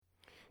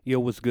Yo,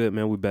 what's good,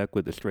 man? We're back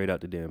with the Straight Out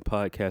the Den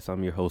podcast.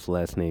 I'm your host,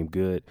 last name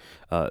Good.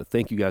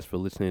 Thank you guys for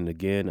listening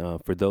again.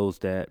 For those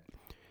that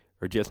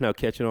are just now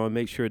catching on,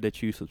 make sure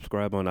that you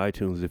subscribe on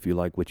iTunes if you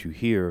like what you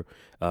hear.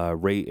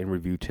 Rate and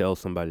review. Tell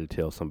somebody to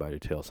tell somebody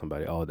to tell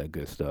somebody. All that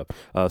good stuff.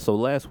 So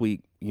last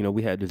week,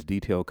 we had this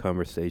detailed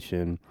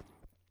conversation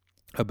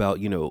about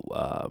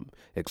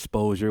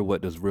exposure.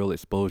 What does real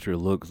exposure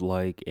looks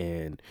like,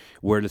 and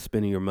where to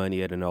spend your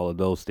money at, and all of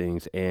those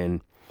things.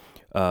 And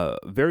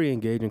very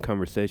engaging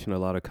conversation. A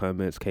lot of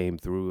comments came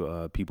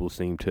through. People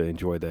seem to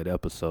enjoy that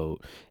episode,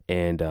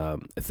 and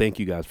thank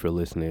you guys for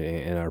listening.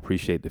 And I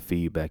appreciate the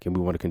feedback. And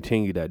we want to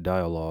continue that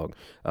dialogue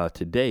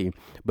today.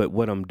 But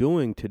what I'm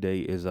doing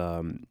today is,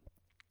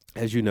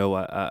 as you know,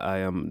 I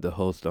am the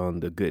host on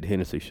the Good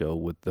Hennessy Show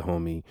with the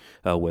homie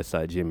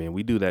Westside Jimmy, and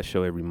we do that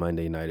show every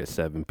Monday night at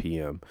 7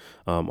 p.m.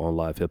 On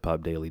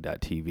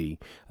livehiphopdaily.tv.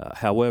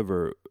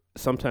 However,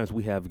 sometimes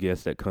we have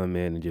guests that come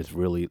in and just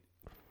really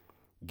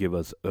give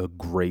us a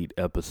great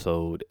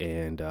episode,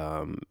 and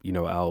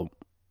I'll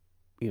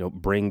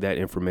bring that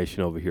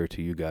information over here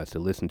to you guys to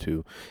listen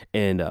to.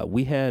 And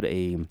we had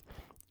a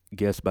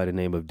guest by the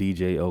name of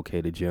DJ OK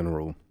the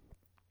General,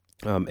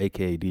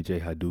 aka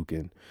DJ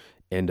Hadouken,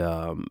 and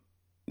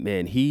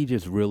man, he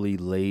just really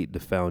laid the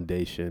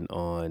foundation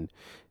on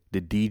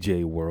the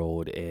DJ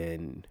world,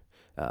 and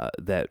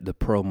that the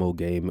promo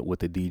game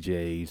with the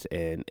DJs,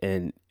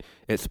 and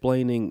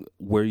explaining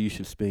where you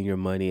should spend your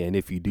money, and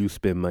if you do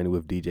spend money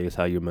with DJs,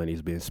 how your money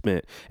is being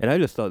spent. And I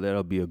just thought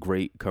that'll be a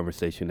great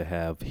conversation to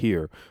have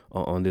here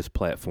on this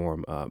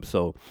platform.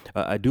 So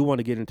I do want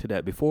to get into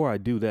that. Before I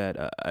do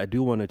that, I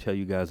do want to tell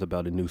you guys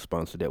about a new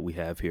sponsor that we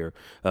have here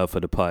for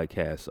the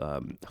podcast.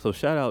 So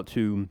shout out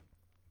to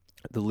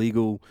the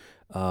Legal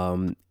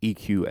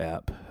EQ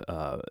app,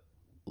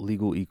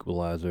 Legal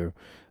Equalizer.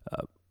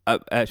 I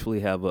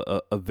actually have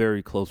a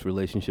very close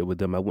relationship with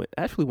them. I went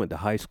to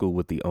high school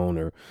with the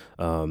owner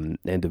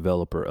and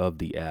developer of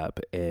the app,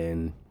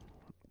 and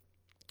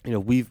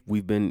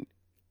we've been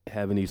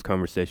having these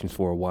conversations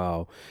for a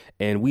while,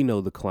 and we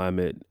know the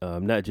climate,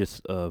 not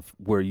just of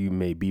where you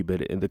may be,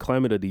 but in the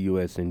climate of the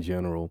U.S. in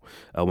general,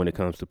 when it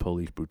comes to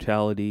police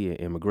brutality and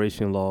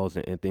immigration laws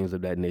and things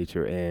of that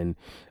nature. And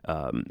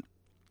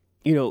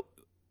the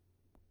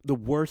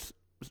worst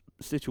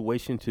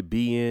situation to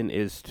be in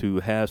is to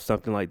have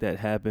something like that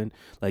happen,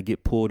 like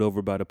get pulled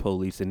over by the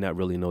police and not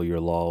really know your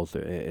laws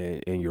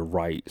and your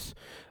rights,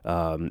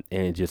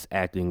 and just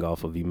acting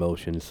off of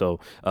emotion. So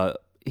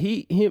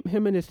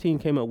him and his team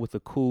came up with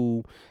a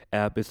cool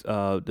app. It's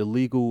the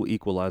Legal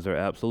Equalizer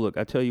app. So look,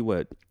 I tell you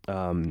what,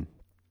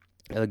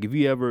 like if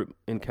you ever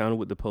encounter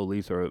with the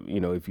police, or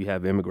if you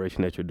have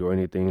immigration at your door,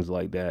 any things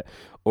like that,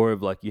 or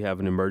if like you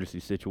have an emergency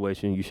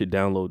situation, you should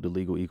download the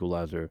Legal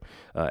Equalizer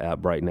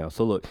app right now.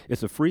 So look,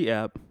 it's a free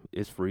app.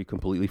 It's free,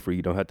 completely free.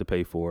 You don't have to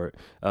pay for it,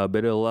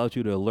 but it allows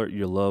you to alert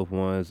your loved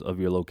ones of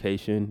your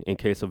location in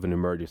case of an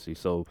emergency.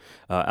 So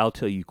I'll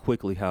tell you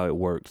quickly how it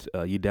works.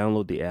 You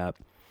download the app.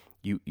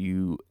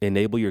 You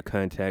enable your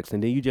contacts,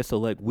 and then you just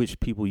select which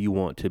people you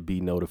want to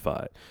be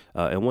notified.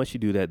 And once you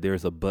do that,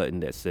 there's a button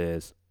that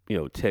says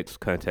text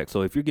contact.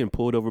 So if you're getting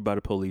pulled over by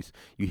the police,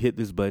 you hit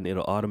this button,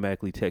 it'll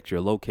automatically text your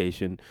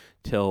location,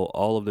 tell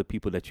all of the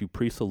people that you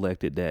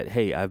pre-selected that,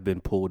 hey, I've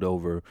been pulled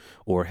over,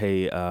 or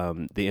hey,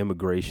 the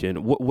immigration,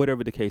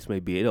 whatever the case may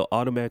be. It'll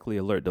automatically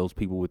alert those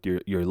people with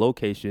your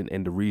location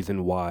and the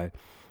reason why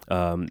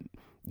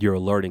you're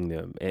alerting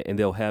them, and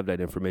they'll have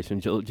that information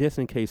just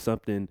in case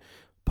something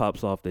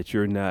pops off that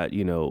you're not,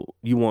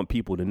 you want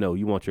people to know.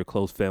 You want your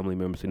close family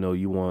members to know.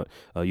 You want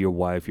your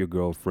wife, your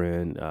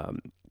girlfriend,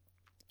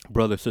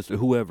 brother, sister,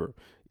 whoever,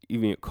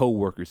 even your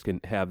co-workers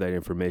can have that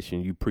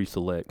information. You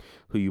pre-select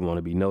who you want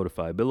to be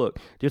notified. But look,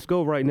 just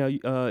go right now.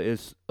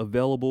 It's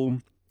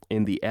available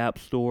in the App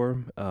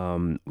Store,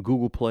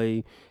 Google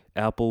Play,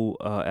 Apple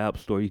App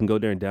Store. You can go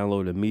there and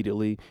download it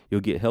immediately.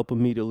 You'll get help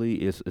immediately.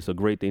 It's a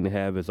great thing to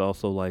have. It's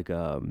also like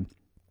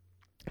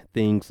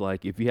things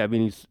like if you have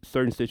any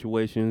certain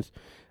situations,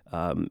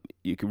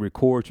 you can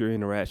record your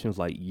interactions.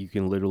 Like you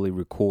can literally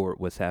record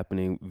what's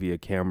happening via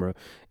camera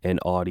and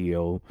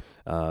audio.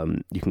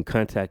 You can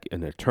contact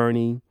an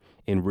attorney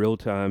in real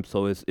time.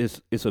 So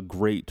it's a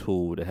great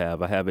tool to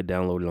have. I have it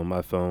downloaded on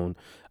my phone,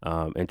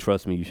 and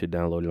trust me, you should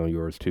download it on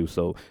yours too.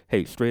 So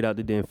hey, Straight Out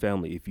the Den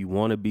family, if you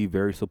want to be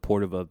very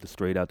supportive of the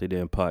Straight Out the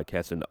Den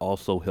podcast and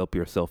also help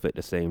yourself at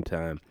the same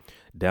time,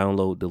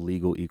 download the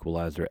Legal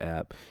Equalizer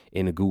app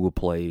in the Google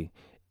Play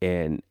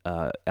and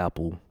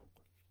Apple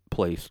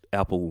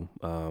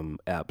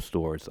app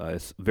stores.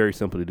 It's very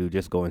simple to do.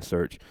 Just go and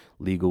search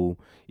Legal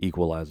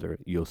Equalizer.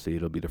 You'll see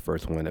it'll be the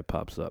first one that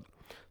pops up.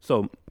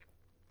 So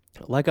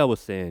like I was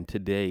saying,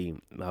 today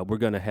we're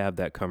going to have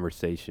that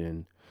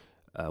conversation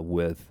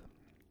with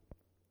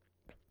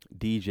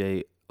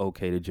DJ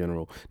OK the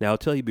General. Now I'll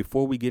tell you,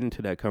 before we get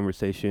into that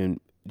conversation,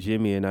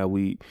 Jimmy and I,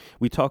 we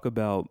talk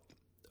about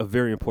a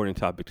very important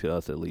topic to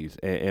us, at least,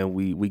 and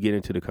we get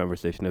into the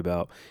conversation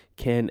about,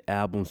 can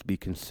albums be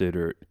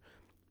considered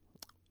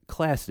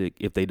classic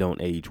if they don't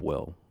age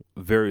well?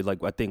 very,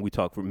 like, I think we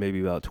talked for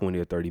maybe about 20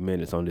 or 30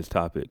 minutes on this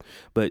topic,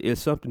 but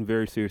it's something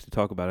very serious to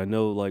talk about. I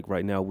know, like,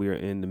 right now we're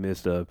in the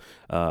midst of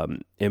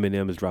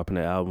Eminem is dropping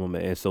an album,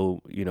 and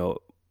so,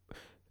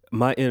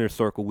 my inner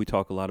circle, we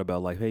talk a lot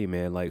about, like, hey,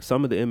 man, like,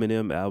 some of the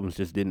Eminem albums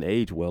just didn't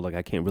age well. Like,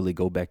 I can't really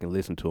go back and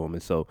listen to them.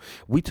 And so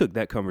we took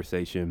that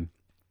conversation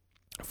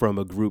from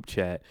a group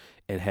chat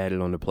and had it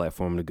on the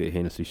platform of the Good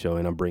Hennessy Show,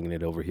 and I'm bringing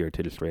it over here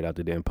to the Straight Out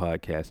the Den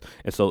podcast.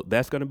 And so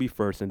that's going to be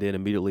first, and then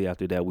immediately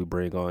after that, we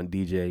bring on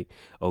DJ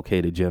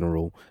OK the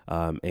General,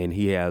 and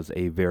he has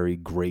a very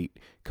great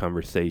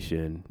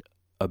conversation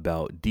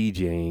about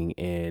DJing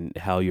and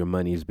how your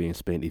money is being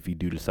spent if you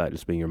do decide to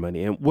spend your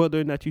money, and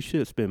whether or not you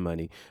should spend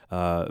money.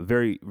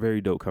 Very, very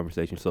dope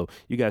conversation. So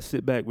you guys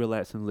sit back,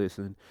 relax, and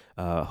listen.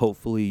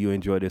 Hopefully you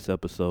enjoy this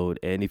episode.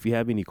 And if you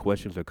have any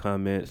questions or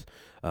comments,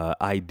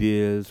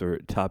 ideas or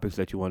topics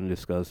that you want to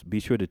discuss, be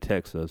sure to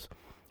text us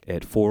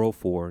at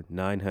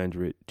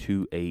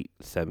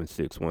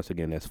 404-900-2876. Once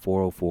again, that's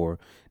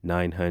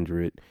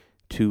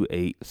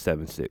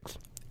 404-900-2876.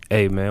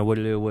 Hey, man, what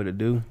it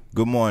do?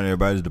 Good morning,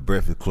 everybody. It's the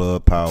Breakfast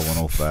Club, Power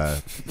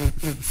 105.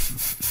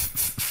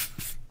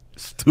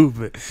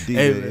 Stupid. DJ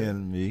hey,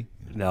 and me.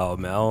 No,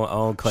 man, I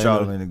don't claim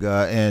Charlamagne the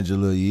God,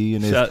 Angela Yee,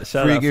 and it's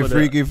shout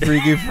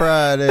Freaky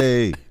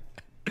Friday.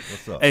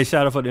 What's up? Hey,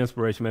 shout out for the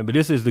inspiration, man. But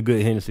this is the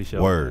Good Hennessy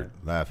Show. Word.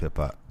 Man. Live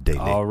hip-hop daily.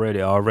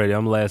 Already.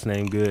 I'm last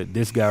name good.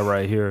 This guy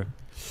right here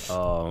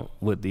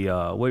with the,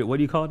 what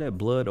do you call that?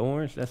 Blood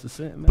orange? That's the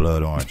scent, man?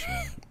 Blood orange,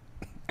 man.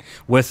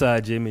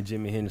 Westside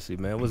Jimmy Hennessy,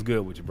 man. What's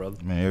good with you, brother?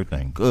 Man,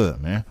 everything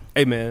good, man.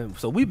 Hey, man,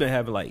 so we've been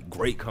having, like,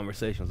 great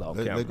conversations off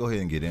camera. Let's go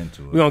ahead and get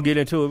into it. We're going to get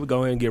into it. We're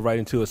going to get right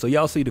into it. So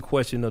y'all see the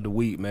question of the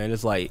week, man.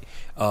 It's like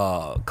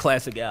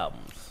classic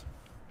albums.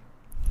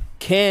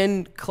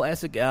 Can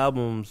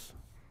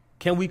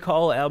we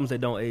call albums that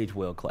don't age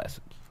well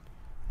classics?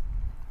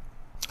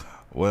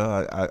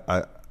 Well,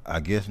 I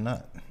guess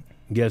not.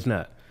 Guess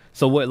not.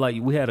 So what?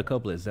 Like, we had a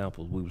couple of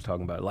examples we was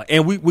talking about, like,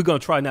 and we're gonna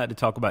try not to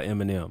talk about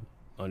Eminem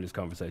on this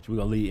conversation. We're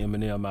gonna leave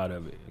Eminem out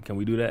of it. Can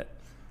we do that?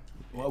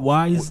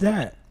 Why is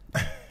that?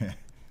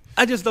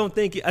 I just don't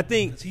think it. I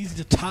think he's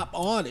the top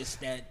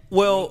artist that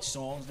makes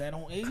songs that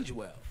don't age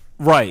well.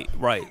 Right.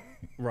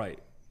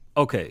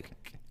 Okay.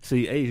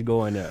 See, age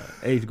going there.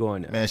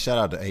 Man, shout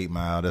out to 8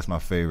 Mile. That's my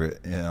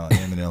favorite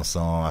Eminem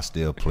song. I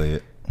still play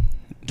it.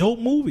 Dope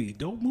movie.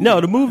 No,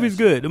 the movie's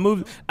good.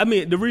 I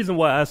mean, the reason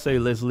why I say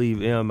let's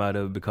leave M out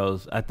of it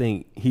because I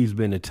think he's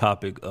been the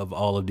topic of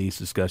all of these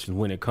discussions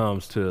when it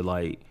comes to,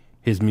 like,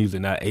 his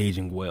music not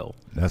aging well.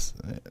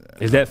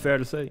 Is that fair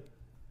to say?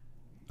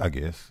 I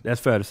guess.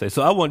 That's fair to say.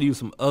 So I want to use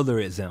some other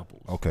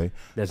examples. Okay.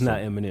 That's not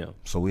Eminem.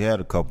 So we had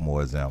a couple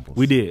more examples.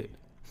 We did.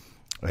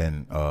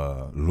 And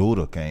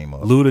Luda came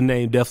up. Luda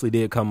name definitely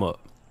did come up.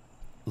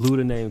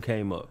 Luda name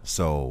came up.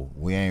 So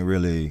we ain't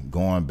really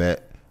going back.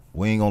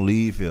 We ain't going to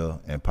leave here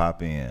and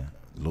pop in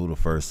Luda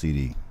first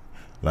CD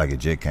like it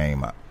just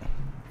came out.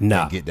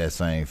 Nah. And get that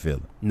same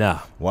feeling. Nah.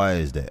 Why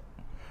is that?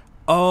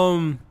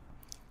 I'm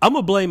going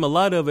to blame a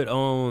lot of it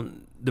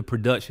on the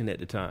production at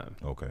the time.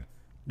 Okay.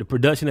 The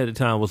production at the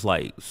time was,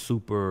 like,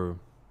 super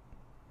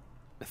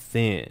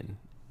thin,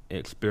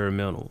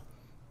 experimental.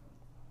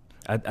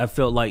 I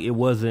felt like it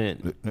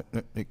wasn't.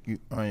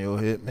 On your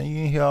head, man.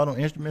 You ain't hear all them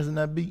instruments in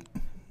that beat?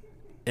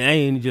 I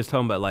ain't just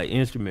talking about, like,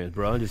 instruments,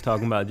 bro. I'm just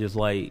talking about just,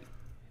 like,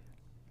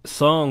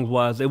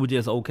 songs-wise, they were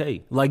just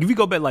okay. Like, if you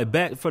go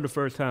back for the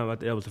first time, I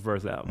think that was the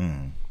first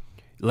album.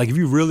 Like, if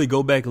you really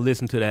go back and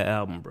listen to that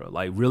album, bro,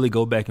 like, really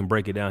go back and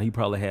break it down, he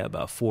probably had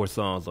about 4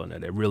 songs on there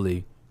that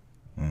really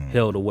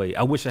held away.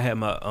 I wish I had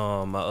my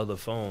my other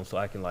phone so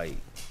I can, like,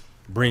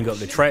 bring up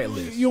the track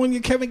list. You on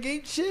your Kevin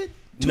Gates shit?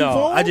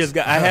 No, phones?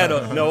 I had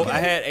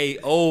a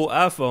old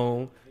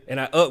iPhone and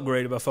I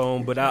upgraded my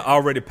phone, but I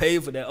already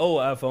paid for that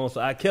old iPhone,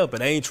 so I kept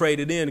it. I ain't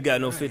traded in and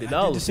got no $50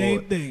 I did the same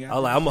for it. thing. I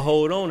was like, I'm gonna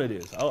hold on to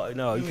this.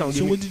 No, you can't.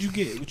 So what did you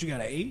get? What you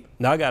got, an 8?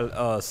 No, I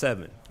got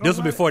 7. This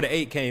was before the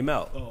 8 came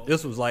out. Oh.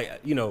 This was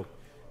like,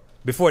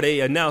 before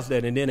they announced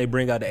that, and then they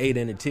bring out the 8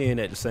 and the 10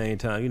 at the same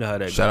time. You know how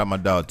that goes. Shout out my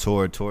dog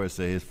Tori. Tori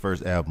said his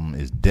first album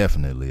is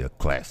definitely a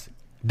classic.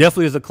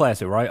 Definitely is a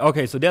classic, right?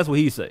 Okay, so that's what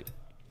he said.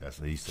 That's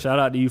what he said. Shout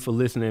out to you for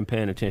listening and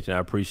paying attention. I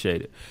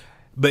appreciate it.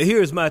 But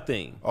here's my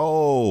thing.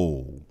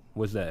 Oh.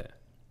 What's that?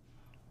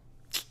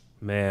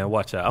 Man,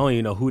 watch out. I don't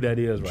even know who that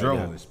is right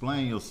now. Joe,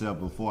 explain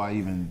yourself before I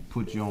even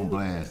put you on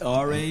blast.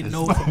 Already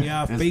know from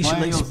y'all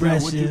facial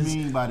expressions. What you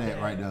mean by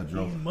that right there,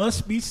 Joe? He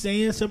must be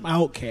saying some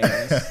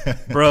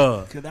Outkast.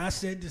 Bruh. Because I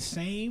said the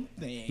same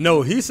thing.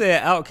 No, he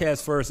said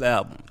Outkast's first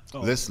album. Oh.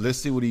 Let's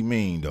see what he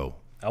mean, though.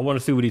 I want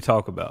to see what he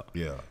talk about.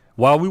 Yeah.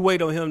 While we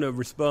wait on him to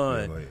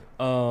respond,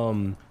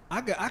 I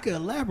could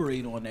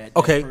elaborate on that.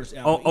 Okay, first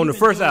album. on the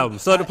first album.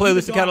 So the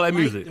playlist of Cadillac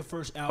Music. The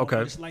first album.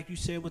 Okay. It's like you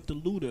said with the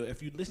Luda.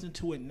 If you listen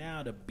to it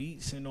now, the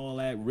beats and all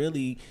that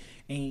really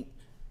ain't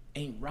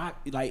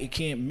rock. Like, it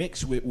can't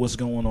mix with what's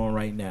going on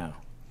right now.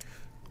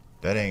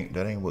 That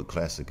ain't what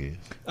classic is.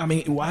 I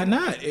mean, why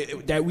not?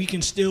 That we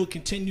can still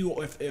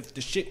continue if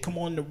the shit come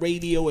on the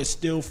radio, it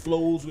still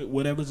flows with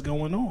whatever's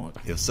going on.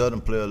 If Southern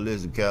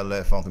Playalistic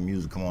Cadillac Funky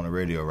Music come on the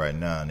radio right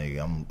now,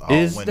 nigga, I'm all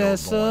Is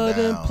windows that going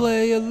Southern down.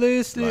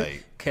 Playalistic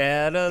Like,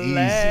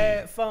 Cadillac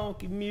easy.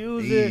 Funky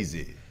Music?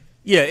 Easy.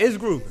 Yeah, it's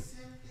grooving.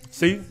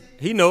 See,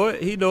 he know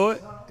it.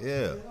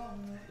 Yeah.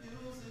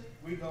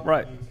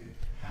 Right.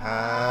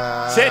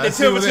 Check Check the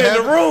temperature in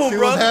the room, see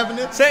bro. What's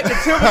happening? Check the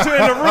temperature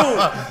in the room.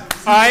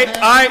 All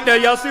right. Now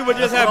y'all see what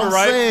just happened, I'm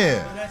right?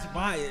 saying. That's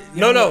bias.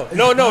 No. That's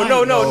But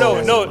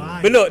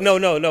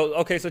bias. no.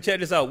 Okay, so check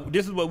this out.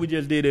 This is what we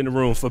just did in the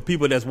room for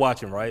people that's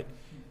watching, right?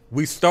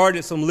 We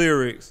started some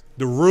lyrics.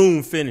 The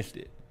room finished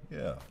it.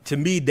 Yeah. To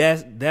me,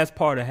 that's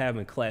part of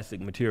having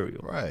classic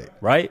material. Right.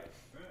 Right?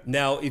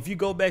 Now, if you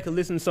go back and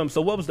listen to something,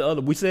 so what was the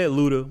other? We said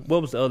Luda.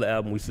 What was the other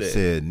album we said?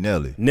 Said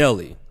Nelly.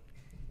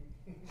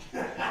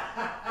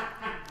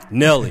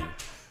 Nelly.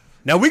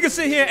 Now we can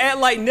sit here and act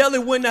like Nelly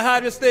wasn't the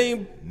hottest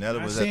thing. Nelly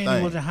I'm was that saying thing.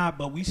 he wasn't hot,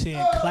 but we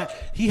saying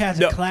he has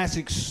a No.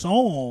 classic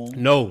song.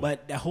 No.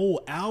 But the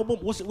whole album,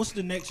 what's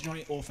the next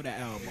joint off of that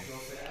album?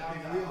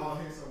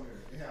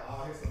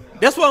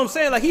 That's what I'm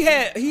saying. Like he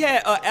had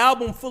an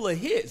album full of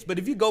hits, but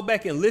if you go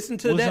back and listen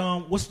to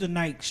that, What's the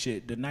Nike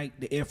shit?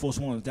 The Air Force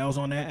Ones that was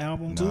on that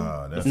album too.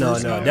 Nah, that's no,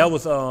 first album.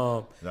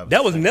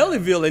 that was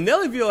Nellyville, and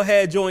Nellyville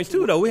had joints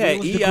too though. We Where had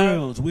was the EI.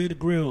 grills? Where the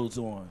grills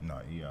on? No,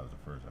 was the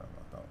first album,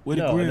 I thought. Where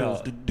the No,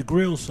 grills? no. The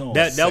grill song.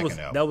 That Second was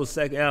album. that was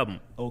second album.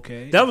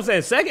 Okay. That was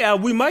that second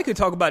album. We might could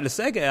talk about the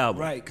second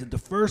album. right, because the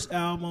first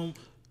album.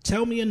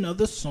 Tell me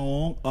another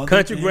song. Other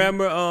Country than,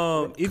 Grammar. If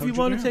Country you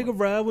want to Grammar. take a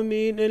ride with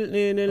me, when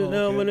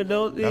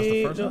adults, That's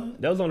the first album?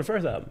 that was on the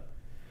first album.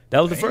 That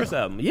was the first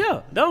album.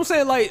 Yeah, that I'm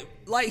saying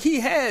like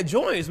he had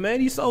joints, man.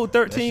 He sold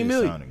That 13 shit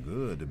million. sounded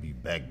good to be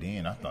back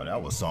then. I thought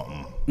that was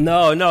something.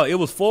 No, it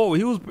was forward.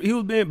 He was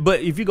being. But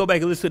if you go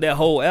back and listen to that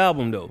whole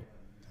album though,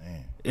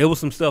 Damn. it was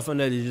some stuff in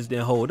there that just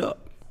didn't hold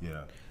up.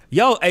 Yeah.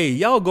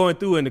 Y'all going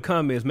through in the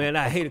comments, man.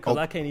 I hate it because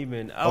I can't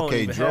even. I don't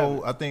Okay, even Dro, have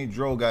it. I think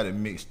Dro got it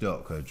mixed up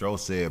because Dro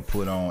said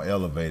put on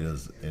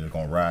elevators and it's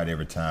gonna ride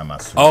every time I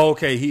swing. Oh,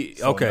 okay.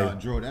 Okay. Now,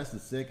 Dro, that's the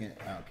second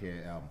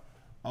Outkast album.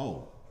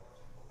 Oh,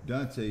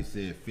 Dante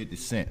said 50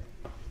 Cent.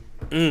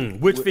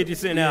 Which 50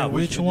 Cent album?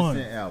 which 50 one?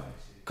 Cent album.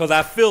 Because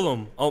I feel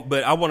him,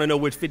 but I want to know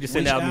which 50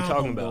 Cent Which album you're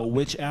talking though? about.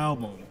 Which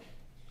album?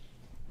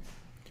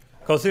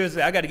 Because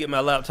seriously, I got to get my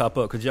laptop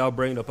up because y'all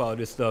bringing up all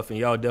this stuff and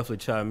y'all definitely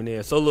chiming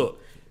in. So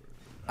look,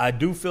 I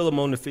do feel him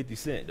on the 50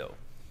 Cent though.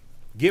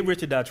 Get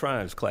Rich or Die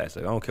Trying is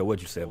classic. I don't care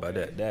what you say about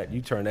that. That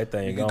you turn that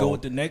thing You can on. go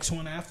with the next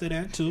one after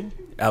that too.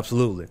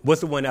 Absolutely.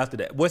 What's the one after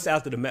that? What's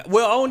after the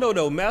well? I don't know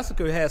though.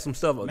 Massacre had some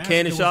stuff. Massacre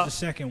Candy was Shop. the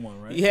second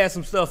one, right? He had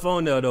some stuff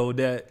on there though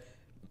that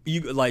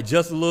you like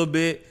just a little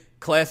bit.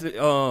 Classic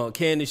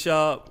Candy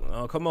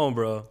Shop. Come on,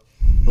 bro.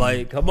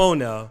 Like, come on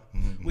now.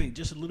 Wait,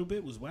 just a little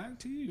bit was whack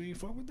to you? You ain't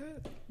fuck with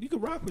that? You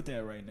could rock with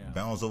that right now.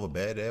 Bounce Over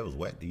Bad Dad was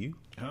whack to you?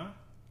 Huh?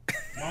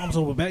 Mom's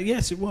over back.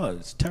 Yes, it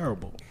was.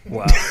 Terrible.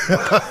 Wow. It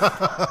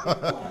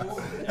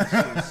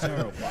was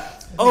terrible.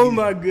 Oh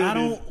my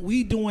goodness.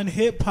 We doing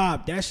hip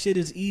hop. That shit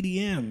is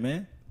EDM,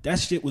 man. That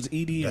shit was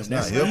EDM. That's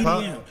not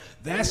hip-hop? EDM.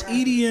 That's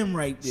EDM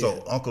right there.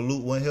 So Uncle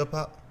Luke went hip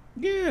hop?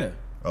 yeah.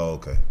 Oh,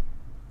 okay.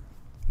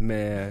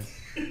 Man.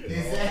 He don't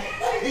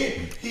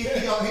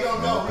know. He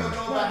don't know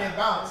about that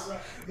bounce.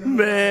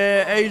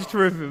 Man, H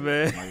tripping,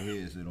 man. My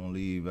head said don't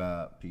leave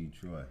out P.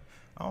 Troy.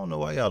 I don't know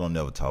why y'all don't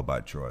never talk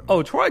about Troy. Man.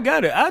 Oh, Troy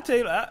got it. I tell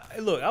you,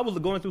 look, I was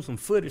going through some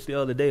footage the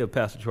other day of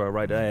Pastor Troy,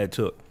 right, that I had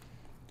took.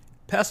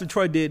 Pastor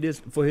Troy did this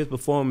for his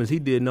performance. He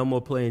did No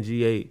More Playing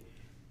G8,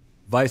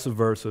 Vice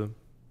Versa.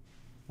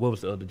 What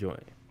was the other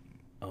joint?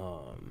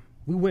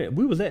 We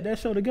was at that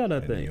show together, I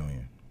At the think.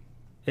 Union.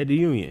 At the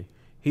Union.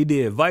 He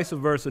did Vice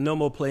Versa, No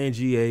More Playing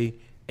GA,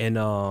 and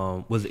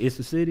was it It's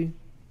the City?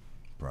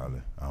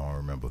 Probably. I don't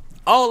remember.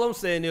 All I'm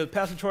saying is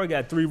Pastor Troy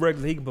got 3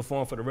 records he can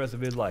perform for the rest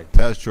of his life.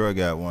 Pastor Troy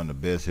got one of the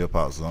best hip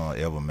hop songs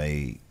ever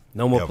made.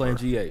 No More ever. Playing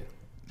GA.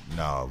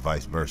 No,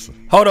 vice versa.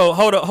 Hold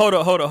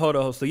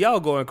on. So y'all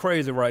going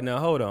crazy right now.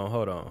 Hold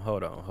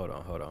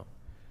on.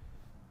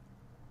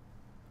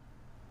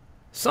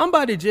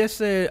 Somebody just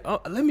said,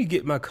 let me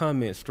get my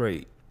comment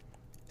straight.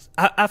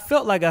 I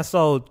felt like I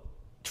saw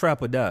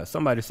Trap or Die.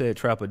 Somebody said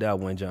Trap or Die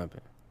went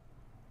jumping.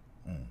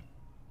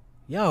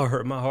 Y'all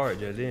hurt my heart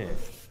just then.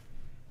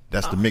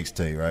 That's the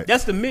mixtape, right?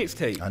 That's the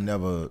mixtape. I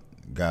never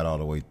got all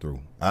the way through.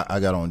 I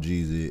got on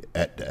Jeezy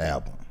at the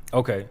album.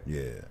 Okay.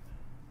 Yeah.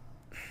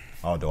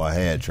 Although I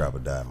had Trap or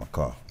Die in my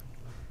car.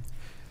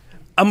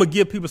 I'm going to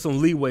give people some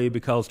leeway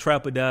because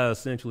Trap or Die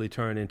essentially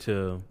turned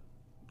into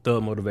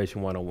Thug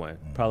Motivation 101.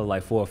 Probably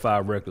like 4 or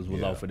 5 records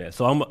was off of that.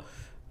 So I'm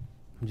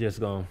just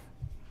going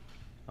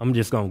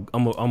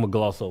to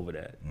gloss over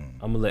that.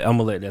 I'm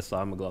gonna let that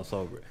slide. I'm gonna gloss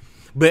over it.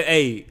 But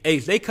hey,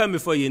 Ace, they coming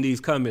for you in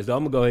these comments. Though.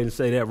 I'm gonna go ahead and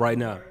say that right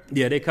now.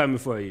 Yeah, they coming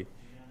for you.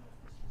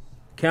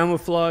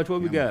 Camouflage,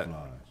 what we got?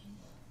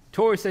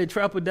 Tori said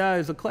Trap or Die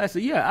is a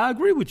classic. Yeah, I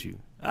agree with you.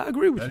 That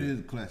is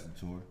a classic,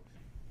 Tori.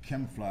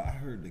 Camouflage. I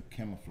heard the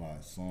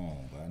Camouflage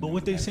song, But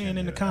what they saying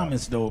in the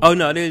comments though? Oh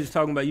no, they're just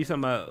talking about you.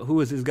 Talking about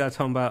who is this guy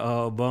talking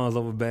about? Bonds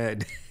over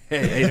bad.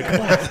 Hey,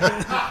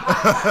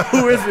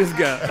 who is this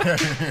guy?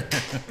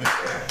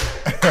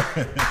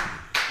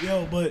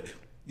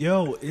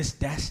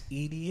 That's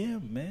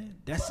EDM, man.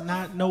 That's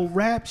not no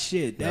rap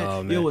shit.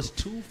 No, man. It's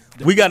too.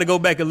 We got to go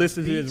back and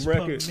listen to his beats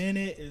record. per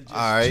minute is just All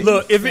right.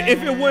 Look, if it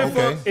fast. went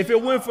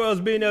Okay. for us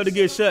being able to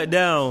get shut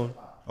down,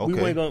 we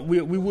Okay. weren't gonna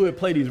we would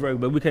play these records,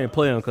 but we can't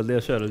play them because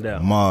they'll shut us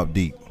down. Mobb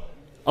Deep.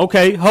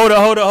 Okay, hold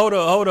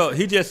up.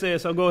 He just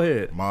said so. Go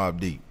ahead. Mobb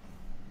Deep.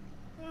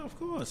 Oh, of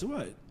course.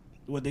 What?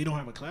 They don't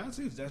have a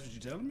classic? Is that what you're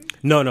telling me?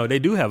 No, they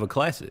do have a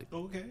classic,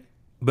 Okay.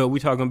 but we're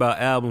talking about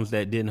albums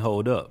that didn't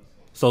hold up.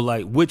 So,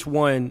 like, which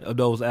one of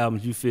those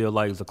albums you feel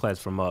like is a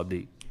classic from Mobb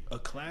Deep? A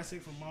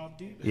classic from Mobb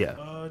Deep? Yeah.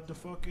 The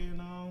fucking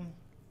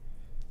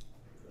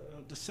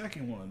the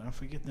second one. I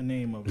forget the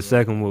name of it. The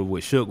second one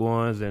with Shook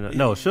Ones and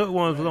no, Shook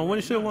Ones was on. When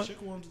did Shook Ones?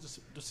 Shook One's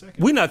the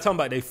second. We're not talking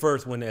about their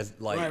first one. That's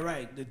like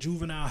Right. The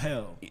Juvenile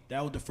Hell.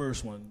 That was the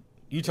first one.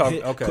 you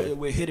talking. Okay.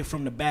 We hit it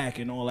from the back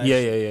and all that. Yeah.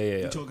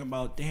 You're talking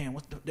about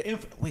what's the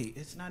wait?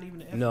 It's not even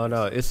the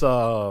No, it's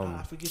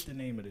I forget the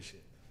name of this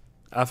shit.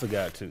 I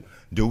forgot too.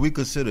 Do we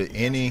consider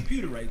any?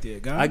 Computer right there,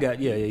 guy. I got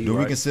Do you we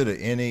right. consider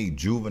any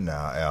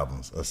Juvenile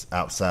albums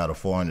outside of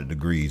 400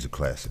 Degrees a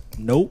classic?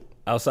 Nope.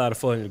 Outside of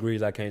 400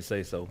 Degrees, I can't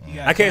say so. You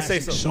got I can't say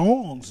classic so.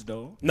 Songs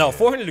though. No,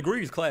 400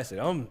 Degrees classic.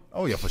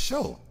 Oh yeah, for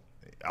sure.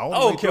 All I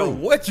the way don't care through.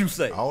 what you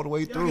say. All the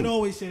way Y'all through. can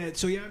always say that.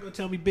 So y'all gonna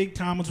tell me Big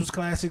Thomas was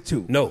classic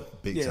too? No,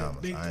 Big Yeah,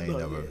 Thomas. I ain't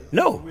never.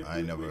 no, I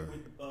ain't never.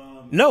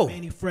 no.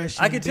 Manny Fresh.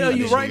 I can tell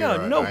you didn't right hear-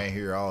 now. No, I ain't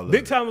hear all of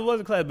Big it. Thomas was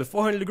a classic, but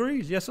 400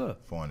 Degrees, yes sir.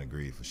 400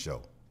 Degrees for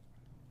sure.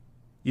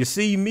 You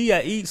see me,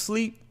 I eat,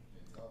 sleep.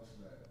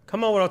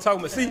 Come on, what I'm talking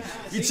about. See,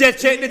 you just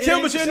check the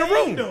temperature in the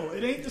room.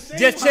 It ain't the same.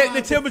 Just check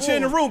the vibe temperature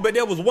in the before. room. But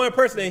there was one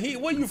person,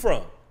 and where you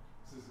from?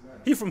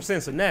 He from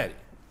Cincinnati.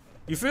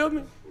 You feel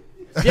me?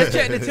 Just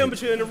check the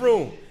temperature in the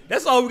room.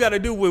 That's all we got to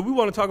do with. We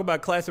want to talk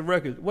about classic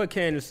records. What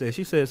Candace said?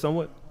 She said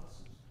somewhat.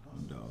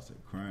 Dog said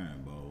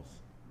crime, boss.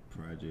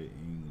 Project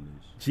English.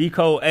 G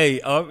Code, hey,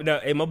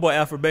 my boy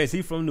Alfred Banks,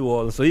 he from New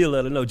Orleans, so he'll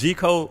let her know. G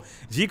Code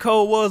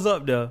was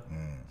up there.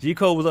 G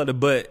Code was up there,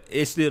 but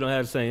it still don't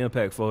have the same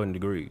impact. 400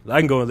 Degrees. I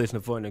can go and listen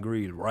to 400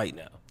 Degrees right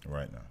now.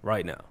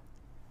 Right now,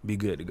 be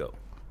good to go.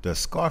 Does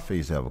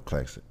Scarface have a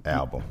classic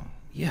album?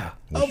 Yeah,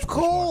 Of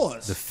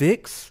course. The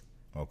Fix.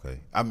 Okay.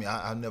 I mean,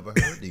 I never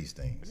heard these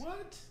things.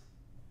 What?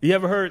 You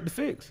ever heard The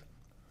Fix?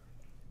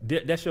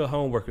 That's your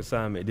homework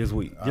assignment this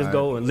week. Just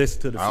go and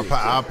listen to The Fix.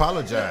 I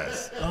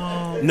apologize.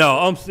 No,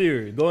 I'm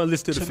serious. Go and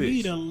listen to The To me,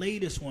 Fix. the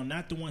latest one,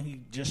 not the one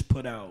he just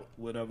put out,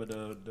 whatever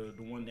the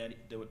one that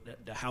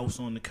the house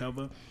on the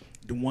cover,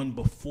 the one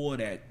before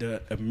that,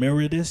 the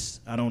Emeritus.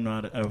 I don't know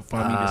if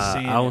I'm even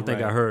saying I don't it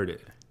think right. I heard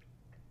it.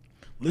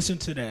 Listen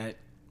to that,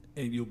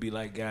 and you'll be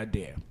like, God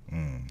damn,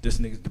 this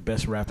nigga's the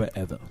best rapper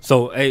ever.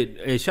 So,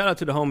 hey, shout out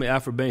to the homie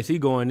Alfred Banks. He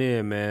going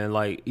in, man.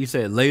 Like he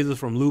said, Lasers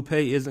from Lupe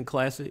isn't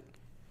classic.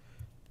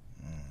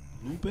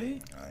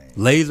 Lupe?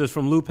 Lasers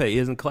from Lupe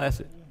isn't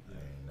classic.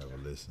 Never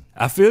listen.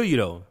 I feel you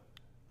though.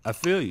 I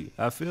feel you.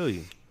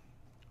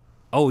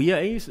 Oh yeah,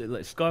 and you said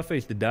like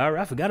Scarface, the Diary.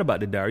 I forgot about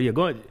the Diary. Yeah,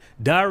 go ahead.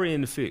 Diary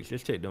and the Fix.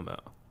 Just check them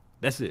out.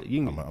 That's it.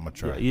 You can. I'ma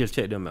try. Yeah, you just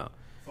check them out.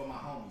 For my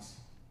homies.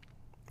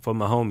 For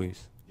my homies.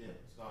 Yeah,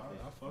 Scarface.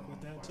 I fuck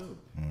with that too.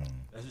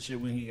 That's the shit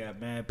when he got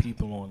mad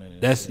people on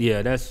it. That's.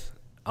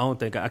 I don't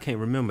think I can't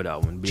remember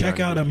that one. to be Check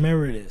honest out with you.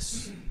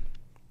 Emeritus.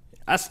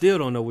 I still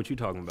don't know what you're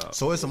talking about.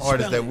 So it's some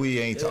artists that we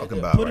ain't talking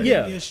about Put right it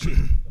Yeah. in your shit.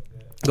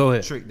 Go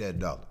ahead. Trick That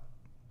Dollar.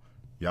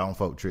 Y'all don't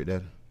fuck with Trick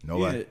That? No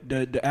Yeah, way.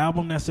 the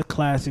album that's a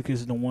classic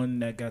is the one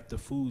that got the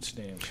food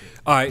stamp shit.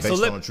 All right, Based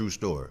so on a true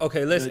story.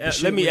 okay, The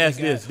shit let me where ask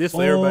he got, this. This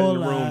for everybody in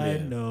the "All room. I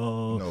Then.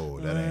 know." No,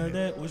 that ain't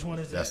it. Which one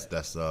is That's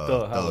that?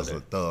 Holiday.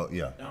 Thug.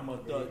 Yeah. I'm a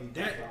thug.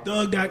 That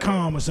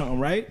Thug.com or something,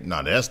 right?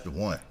 No, that's the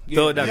one.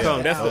 Thug.com.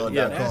 Yeah, That's the album.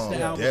 yeah. That's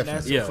the album. Definitely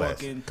That's Yeah. a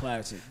fucking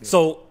classic.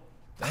 So,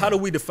 how do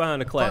we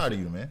define a Proud classic? of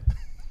you, man.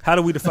 How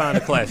do we define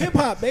a classic? Hip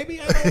hop, baby.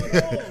 I know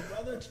it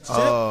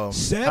all,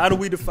 brother. How do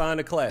we define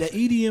a classic?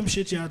 the EDM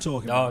shit y'all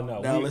talking about?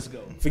 no. Now let's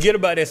go. Forget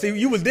about that. See,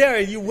 you was there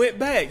and you went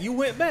back.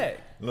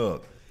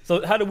 Look,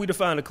 So how do we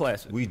define a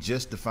classic? we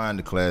just defined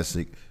the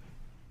classic.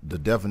 The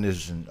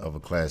definition of a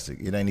classic,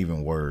 it ain't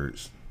even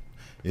words.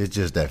 It's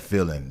just that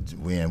feeling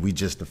when we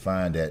just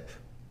defined that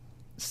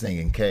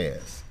singing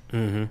Cass.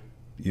 Mm-hmm.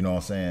 You know what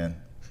I'm saying?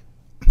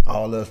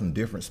 All of us from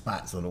different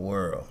spots of the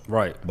world.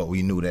 Right. But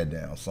we knew that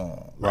damn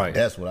song. Like, Right.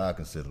 That's what I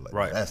consider like.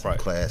 Right, That's right. a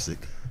classic.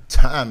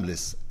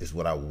 Timeless is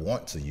what I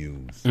want to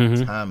use.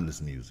 Timeless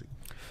music.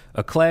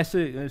 A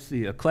classic, let's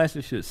see, a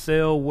classic should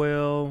sell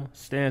well,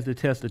 stands the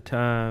test of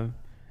time,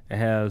 it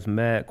has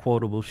mad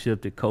quotable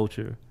shifted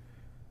culture.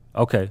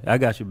 Okay, I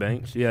got you,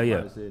 Banks. Yeah.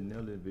 I said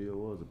Nellyville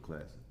was a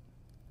classic.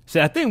 See,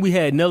 I think we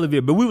had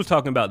Nellyville, but we was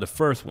talking about the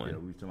first one. Yeah,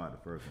 we was talking about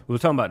the first one. We were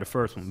talking about the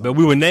first one. But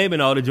we were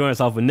naming all the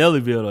joints off of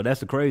Nellyville, though. That's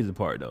the crazy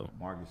part, though.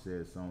 Marcus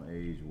said some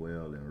age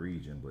well in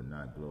region, but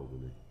not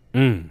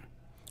globally.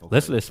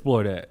 Let's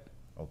explore that.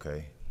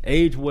 Okay.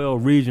 Aged well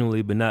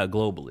regionally, but not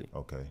globally.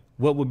 Okay.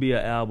 What would be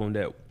an album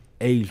that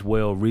aged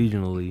well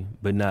regionally,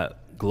 but not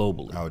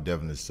globally? I would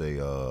definitely say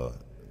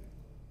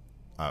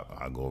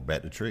I go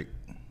back to Trick.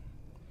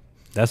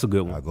 That's a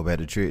good one. I go back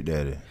to Trick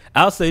Daddy.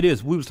 I'll say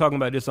this. We was talking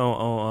about this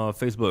on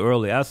Facebook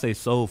earlier. I'll say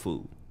Soul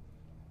Food.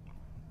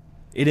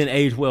 It didn't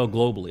age well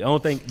globally.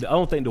 I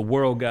don't think the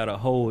world got a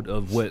hold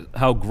of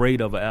how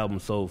great of an album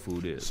Soul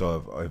Food is.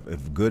 So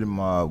if Good and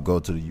Mob go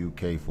to the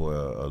UK for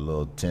a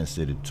little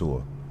 10-city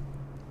tour,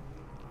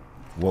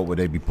 what would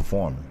they be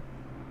performing?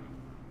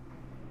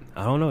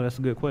 I don't know. That's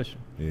a good question.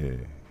 Yeah.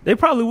 They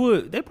probably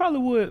would.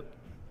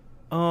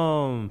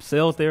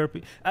 Cell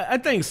Therapy. I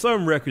think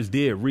some records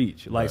did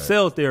reach. Like Right.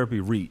 Cell Therapy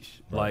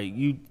reached. Like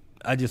you,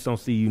 I just don't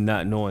see you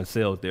not knowing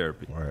Cell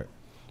Therapy. Right.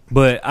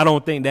 But I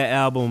don't think that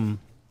album.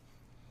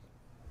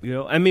 You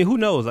know, I mean, who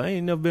knows? I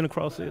ain't never been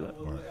across it.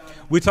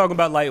 We're talking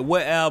about like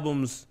what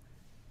albums.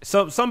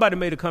 Somebody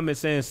made a comment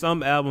saying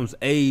some albums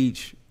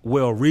age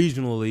well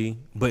regionally,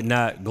 but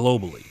not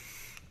globally.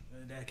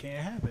 That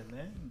can't happen,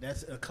 man.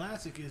 That's a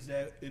classic. Is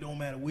that it don't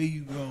matter where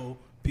you go,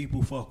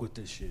 people fuck with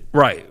this shit.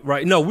 Right.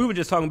 No, we were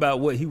just talking about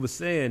what he was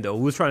saying though.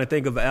 We was trying to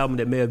think of an album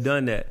that may have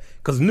done that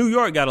because New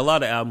York got a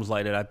lot of albums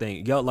like that. I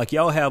think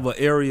y'all have an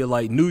area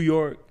like New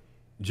York,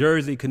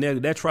 Jersey,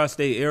 Connecticut, that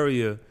tri-state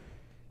area.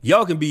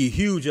 Y'all can be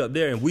huge up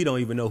there, and we don't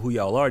even know who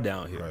y'all are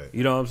down here. Right.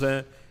 You know what I'm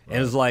saying? Right.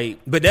 And it's like,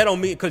 but that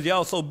don't mean because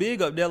y'all so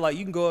big up there. Like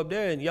you can go up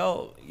there and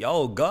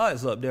y'all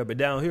gods up there, but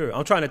down here,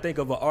 I'm trying to think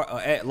of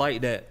a act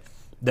like that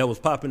was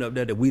popping up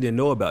there that we didn't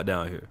know about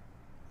down here.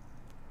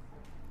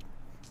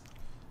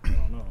 I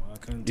don't know. I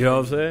couldn't. You know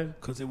what I'm saying?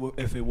 Because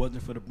if it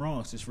wasn't for the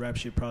Bronx, this rap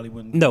shit probably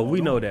wouldn't. No,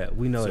 we know that.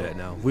 We know that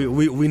now.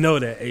 We know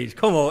that. Age,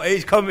 come on,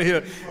 Age, come in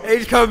here.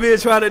 Age, come in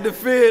trying to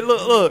defend.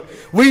 Look.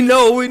 We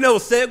know.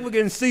 Sedgwick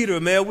and Cedar,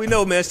 man. We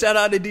know, man. Shout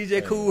out to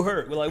DJ Kool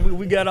Herc.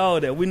 We got all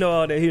that. We know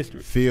all that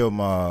history. Field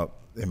Mob,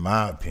 in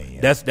my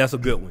opinion, That's a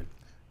good one.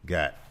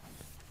 got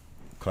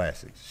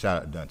classics.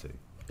 Shout out to Dante.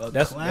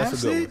 That's a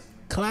good one.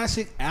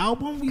 Classic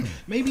album.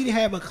 Maybe they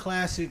have a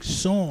classic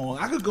song.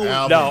 I could go.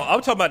 Album. No, I'm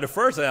talking about the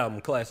first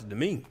album, classic to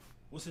me.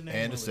 What's the name?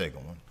 And the of it?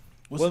 second one,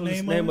 What's What the was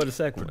name, the name of of it? the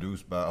second one?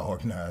 produced by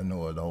Organized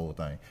Noise, the whole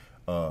thing,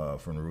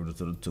 from the Rooter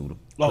to the Tutor.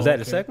 Was that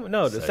the okay. second one?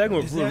 No, the second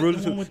one. Is that the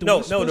Rooted one to- with the No,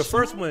 whisper the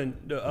first song? one.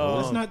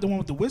 That's not the one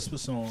with the whisper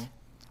song.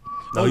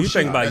 No, you shit,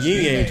 thinking about that's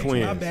Yin Yang My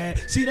Twins.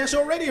 bad. See, that's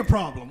already a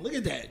problem. Look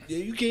at that. Yeah,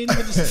 you can't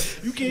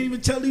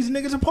even tell these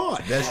niggas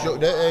apart. That's your.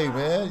 Hey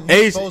man, you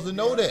Ace- supposed to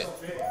know that.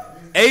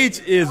 H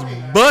is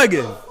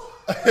bugging.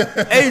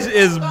 H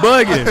is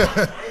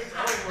bugging.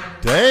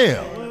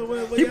 Damn.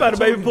 He about to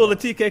maybe pull a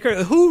TK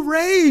Kirk. Who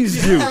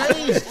raised you?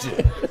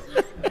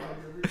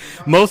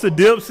 Most of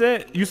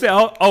Dipset. You say,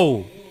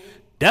 oh,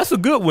 that's a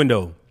good one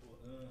though.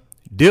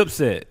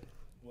 Dipset.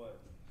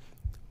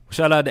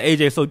 Shout out to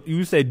AJ. So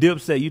you say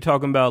Dipset. You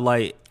talking about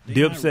like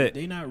Dipset?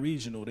 They not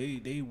regional.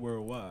 They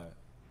worldwide.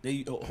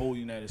 They whole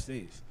United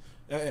States.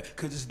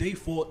 Because it's their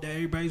fault that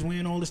everybody's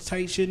wearing all this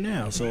tight shit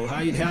now. So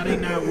how they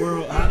not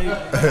world? How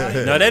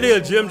they No, that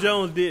is Jim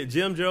Jones did.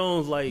 Jim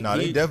Jones like No,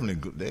 they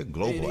definitely they're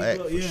global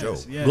act for sure.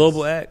 yes.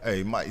 global act.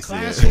 Hey, Mike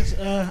said. Classics,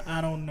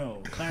 I don't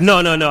know. Classics, No.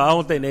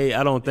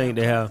 I don't think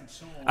they have.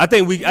 I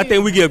think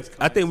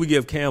we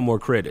give Cam more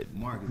credit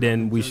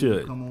than we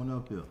should. Come on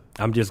up here.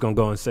 I'm just gonna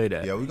go and say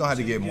that. Yeah, we're gonna have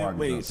to get Mark.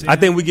 Wait, say I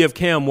think we give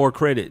Cam more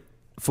credit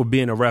for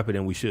being a rapper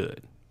than we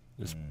should.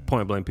 It's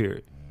point blank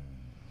period.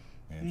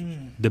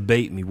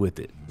 Debate me with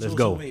it. Let's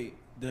go. wait,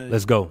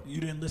 Let's go. You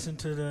didn't listen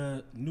to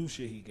the new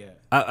shit he got.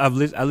 I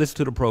listened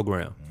to the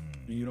program.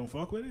 You don't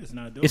fuck with it. It's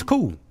not dope. It's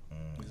cool.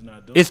 It's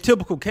not dope. It's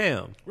typical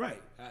Cam.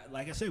 right.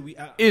 Like I said,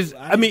 I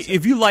I mean,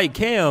 if you like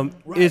Cam,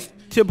 right. it's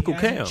typical He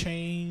hasn't Cam.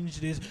 changed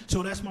this.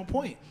 So that's my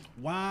point.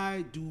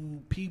 Why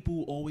do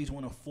people always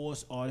want to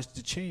force artists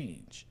to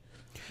change?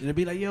 They'll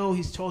be like, yo,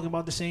 he's talking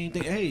about the same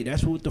thing. Hey,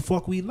 that's what the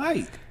fuck we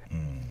like.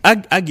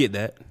 I get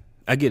that.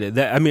 I get it.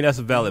 That I mean, that's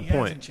a valid He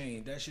point. hasn't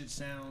changed. That shit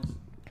sounds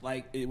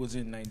like it was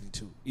in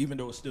 '92, even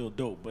though it's still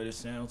dope, but it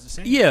sounds the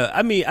same. Yeah,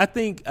 I mean, I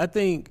think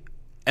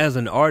as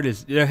an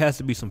artist, there has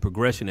to be some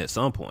progression at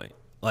some point.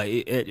 Like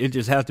it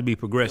just has to be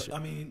progression. I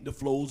mean, the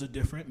flows are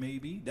different.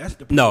 Maybe that's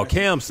the No, progression.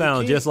 Cam It sounds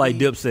can't just like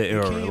be- Dipset it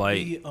era, can't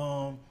like- be,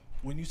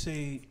 when you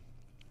say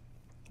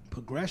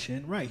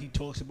progression, right? He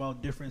talks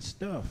about different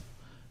stuff.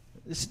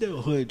 It's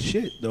still hood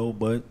shit though,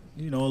 but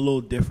a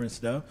little different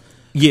stuff.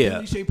 Yeah.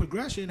 When you say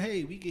progression,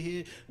 hey, we can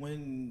hear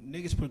when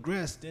niggas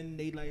progress, then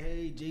they like,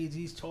 hey,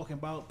 Jay-Z's talking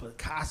about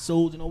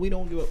Picasso's, we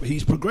don't give up.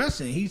 He's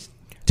progressing. He's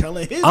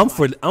telling his I'm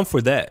life.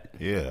 for that.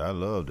 Yeah, I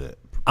love that.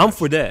 I'm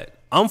for that.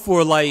 I'm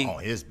for like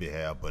On his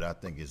behalf, but I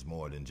think it's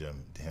more than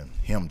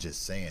him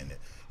just saying it.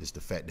 It's the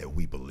fact that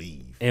we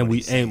believe, And what we-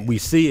 he's saying. and we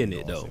seeing You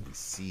it, know what though. I'm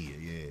saying? We see it.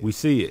 Yeah. we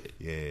see it.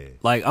 Yeah.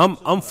 Like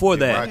I'm for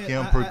Did that. Rock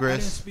Cam I progress?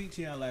 didn't speak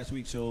to y'all last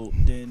week, so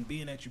then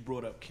being that you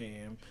brought up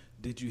Cam,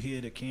 did you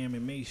hear the Cam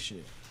and Mace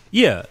shit?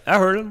 Yeah, I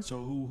heard him. So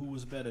who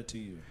was better to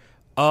you?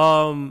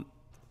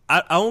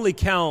 I only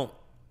count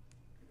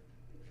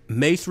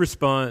Mace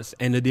response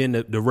and then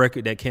the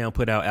record that Cam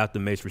put out after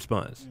Mace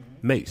response.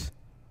 Mace.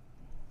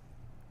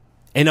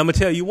 And I'm gonna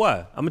tell you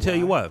why.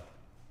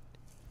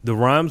 The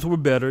rhymes were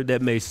better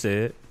that Mace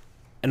said,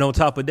 and on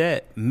top of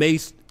that,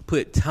 Mace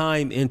put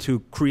time into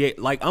create.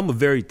 Like, I'm a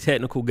very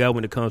technical guy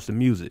when it comes to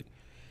music.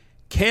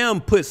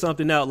 Cam put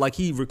something out like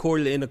he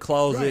recorded it in the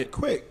closet, Right,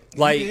 quick.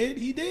 like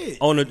He did.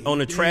 on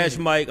a trash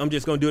mic. I'm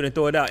just gonna do it and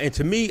throw it out. And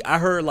to me, I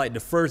heard like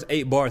the first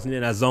 8 bars and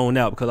then I zoned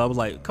out because I was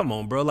like, "Come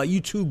on, bro! Like, you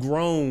too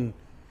grown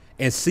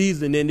and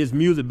seasoned in this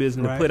music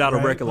business to put out a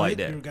record like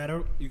that."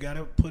 You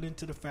gotta put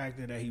into the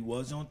factor that he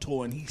was on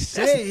tour and he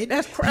said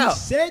that's crap. He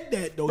said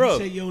that though. Bro.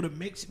 He said, "Yo,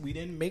 we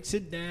didn't mix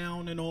it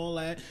down and all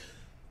that."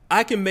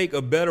 I can make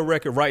a better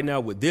record right now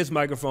with this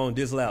microphone,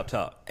 this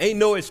laptop. Ain't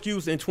no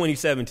excuse in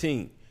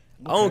 2017.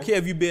 I don't care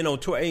if you been on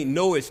tour. Ain't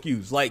no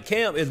excuse. Like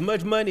Cam, as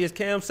much money as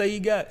Cam say he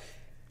got,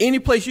 any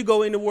place you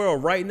go in the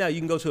world right now, you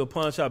can go to a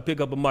pawn shop,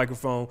 pick up a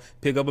microphone,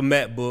 pick up a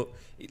MacBook.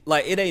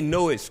 Like, it ain't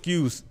no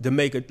excuse to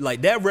make a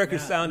like that record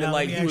sounded Now,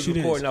 like let me he was ask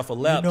you recording this. off a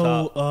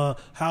laptop. You know,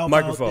 how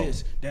microphone. about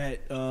this?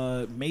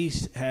 That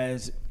Mace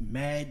has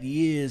mad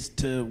years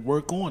to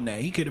work on that.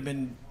 He could have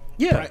been.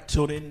 Yeah.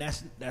 So then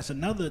that's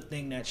another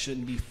thing that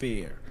shouldn't be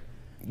fair.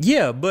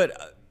 Yeah,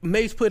 but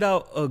Mace put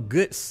out a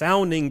good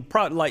sounding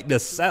product. Like the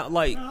sound,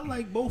 like I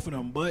like both of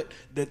them, but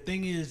the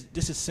thing is,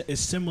 this is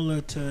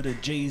similar to the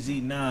Jay-Z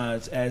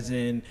Nas, as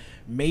in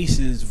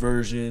Mace's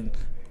version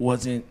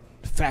wasn't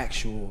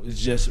factual.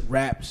 It's just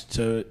raps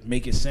to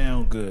make it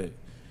sound good.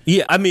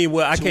 yeah. I mean,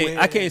 well, I To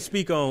can't where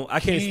speak on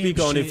if Cam it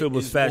shit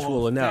was is factual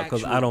more or not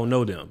because I factual. don't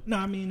know them. No,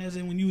 I mean, as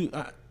in when you,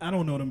 I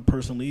don't know them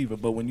personally either,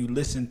 but when you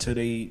listen to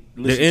the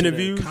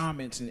interviews?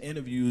 comments and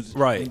interviews,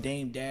 Right. and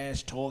Dame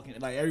Dash talking,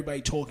 like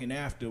everybody talking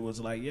after was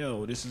like,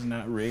 "Yo, this is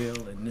not real,"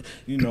 and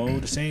you know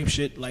the same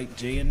shit like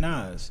Jay and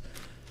Nas.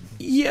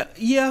 Yeah.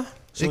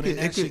 So it then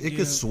that should could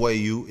give- sway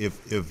you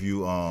if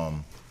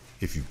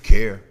you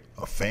care.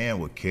 A fan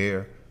would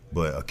care,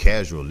 but a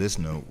casual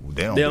listener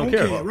they don't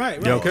care. Yeah,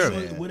 right. They don't care. So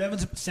whatever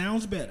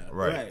sounds better.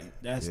 Right.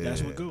 That's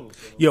what goes.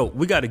 Yo,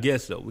 we got a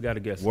guest though. We got a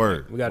guest.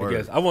 Word, We got a word.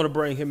 guest. I want to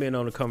bring him in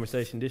on the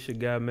conversation. This your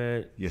guy,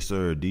 man. Yes,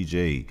 sir.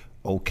 DJ.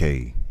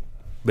 Okay.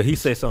 But he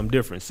said something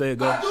different. Say it,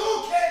 go.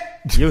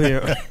 Okay. You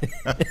hear?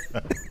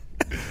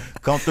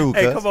 Come through,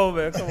 Hey, cuz. come on,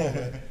 man. Come on,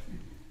 man.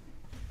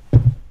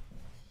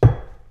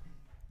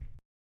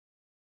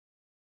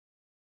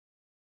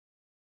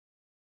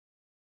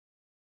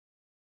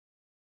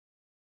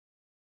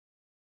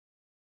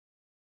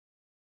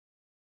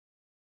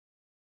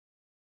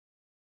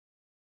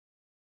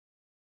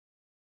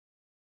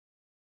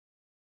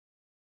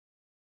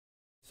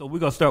 So we're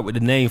gonna start with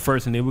the name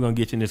first, and then we're gonna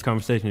get you in this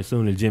conversation as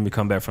soon as Jimmy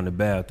come back from the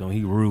bathroom.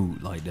 He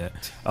rude like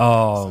that.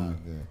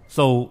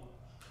 So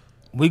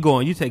we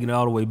going. You taking it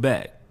all the way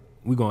back.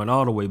 We going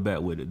all the way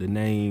back with it. The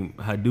name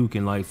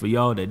Hadouken. Like for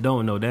y'all that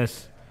don't know,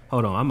 that's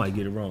hold on. I might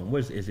get it wrong.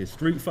 What is it?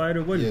 Street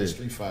Fighter? What is Yeah, it?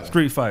 Street Fighter.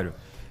 Street Fighter.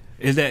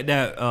 Is that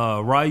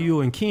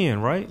Ryu and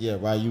Ken, right? Yeah,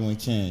 Ryu and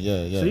Ken.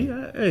 Yeah.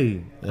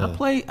 See,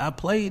 I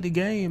played the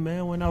game,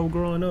 man, when I was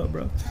growing up,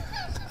 bro.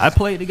 I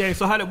played the game.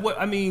 So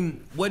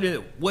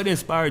what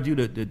inspired you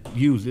to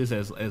use this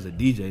as a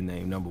DJ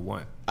name? Number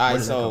one. All Where right,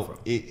 does that come so from?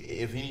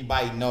 if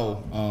anybody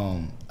know,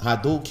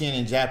 Hadouken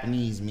in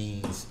Japanese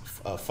means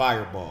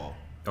fireball.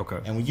 Okay.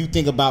 And when you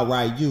think about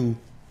Ryu,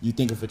 you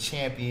think of a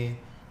champion,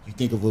 you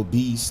think of a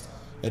beast,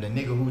 and a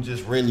nigga who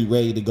just really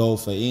ready to go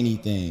for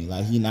anything.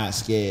 Like, he not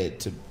scared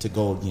to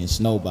go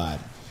against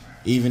nobody.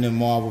 Even in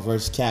Marvel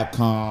vs.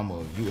 Capcom,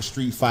 or you a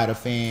Street Fighter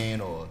fan,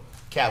 or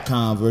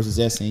Capcom versus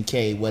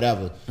SNK,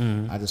 whatever.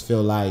 I just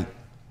feel like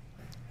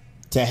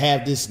to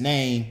have this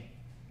name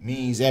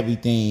means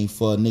everything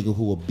for a nigga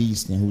who a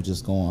beast and who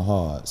just going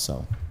hard.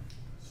 So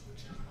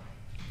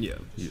Yeah.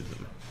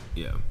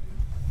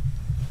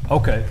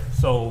 Okay,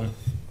 so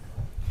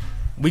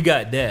we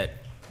got that,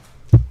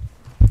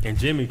 and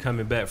Jimmy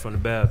coming back from the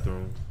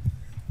bathroom,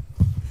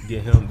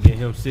 get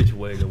him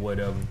situated or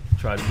whatever.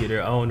 Try to get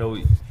there. I don't know.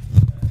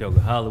 Joker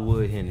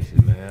Hollywood Hennessy,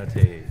 man. I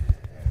tell you.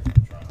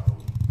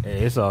 Hey,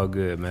 it's all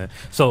good, man.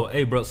 So,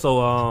 hey, bro. So,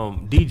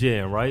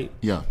 DJing, right?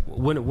 yeah.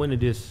 When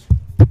did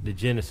the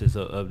genesis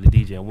of the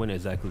DJing? When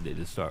exactly did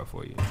it start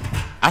for you?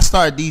 I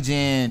started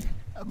DJing.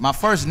 My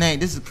first name,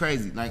 this is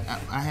crazy. Like,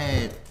 I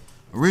had,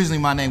 originally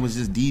my name was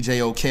just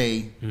DJ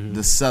OK,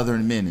 the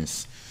Southern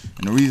Menace.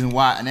 And the reason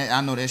why, and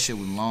I know that shit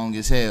was long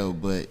as hell,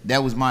 but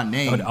that was my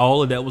name.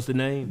 All of that was the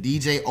name.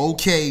 DJ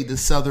OK, the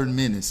Southern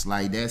Menace.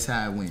 Like, that's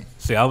how it went.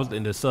 See, I was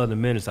in the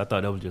Southern Menace. I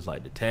thought that was just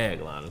like the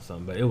tagline or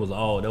something, but that was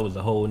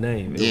the whole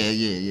name. Yeah.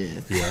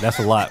 Yeah, that's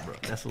a lot, bro.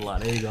 That's a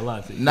lot. I ain't gonna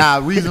lie to you. Nah,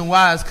 reason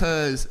why is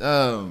because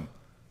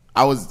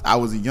I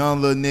was a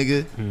young little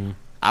nigga.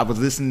 I was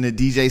listening to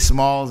DJ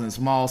Smalls, and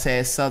Smalls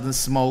had Southern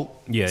Smoke.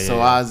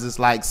 So I was just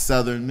like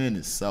Southern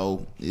Menace.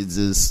 So it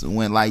just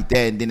went like that.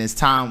 And then as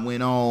time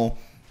went on,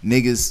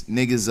 niggas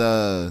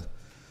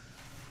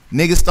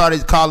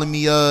started calling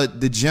me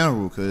the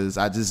General, because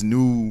I just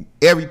knew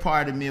every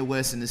part of the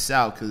Midwest and the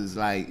South. Because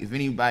like, if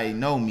anybody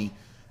know me,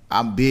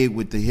 I'm big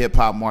with the hip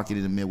hop market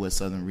in the Midwest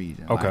Southern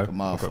region. Okay. Like a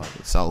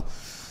motherfucker. So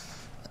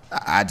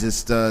I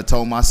just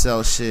told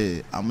myself,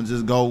 shit, I'm gonna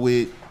just go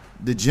with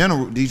the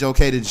General, DJ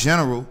OK the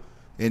General.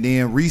 And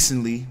then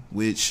recently,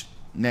 which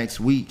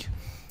next week,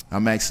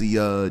 I'm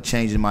actually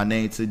changing my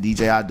name to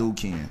DJ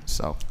Hadouken.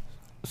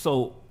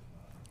 So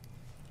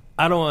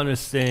I don't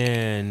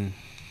understand.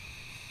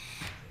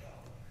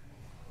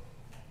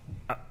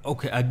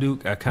 Okay,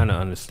 I kind of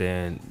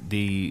understand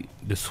the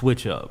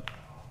switch up.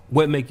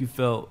 What make you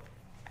felt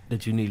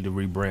that you need to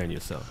rebrand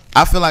yourself?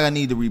 I feel like I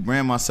need to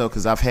rebrand myself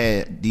because I've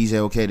had DJ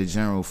OK the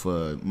General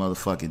for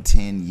motherfucking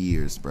 10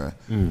 years, bro.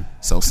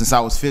 So since I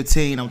was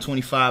 15, I'm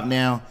 25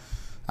 now.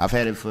 I've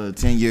had it for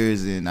 10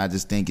 years, and I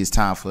just think it's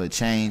time for a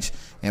change.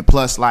 And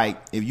plus, like,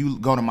 if you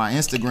go to my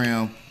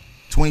Instagram,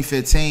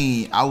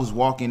 2015, I was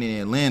walking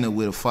in Atlanta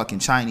with a fucking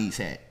Chinese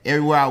hat.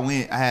 Everywhere I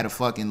went, I had a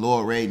fucking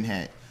Lord Raiden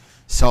hat.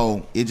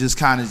 So it just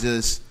kind of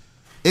just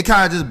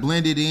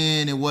blended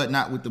in and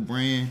whatnot with the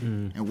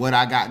brand and what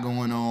I got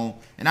going on.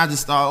 And I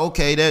just thought,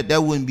 okay,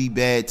 that wouldn't be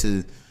bad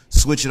to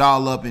switch it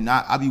all up. And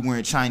I be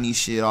wearing Chinese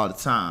shit all the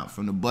time,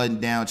 from the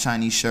button-down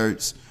Chinese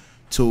shirts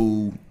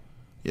to,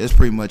 yeah, that's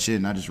pretty much it.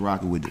 And I just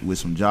rock it with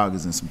some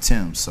joggers and some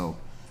Timbs. So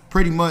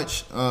pretty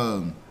much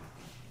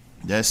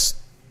that's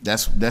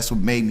what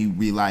made me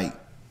be like,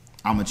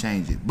 I'm going to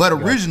change it. But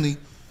originally,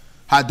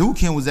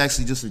 Hadouken was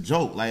actually just a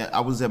joke. Like,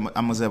 I was at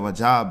my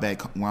job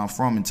back where I'm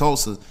from in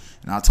Tulsa,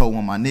 and I told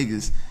one of my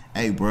niggas,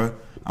 hey, bro,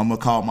 I'm going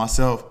to call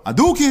myself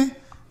Hadouken.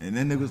 And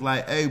then niggas was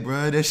like, hey,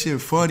 bro, that shit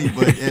funny.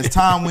 But as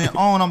time went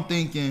on, I'm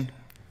thinking,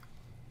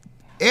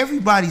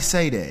 everybody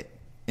say that.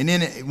 And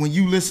then when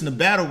you listen to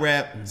battle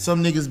rap,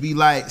 some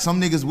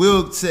niggas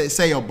will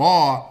say a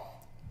bar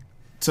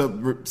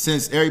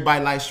since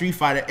everybody like Street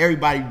Fighter,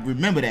 everybody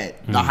remember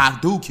that, the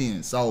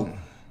Hadouken. So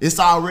it's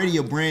already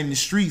a brand in the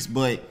streets,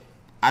 but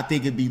I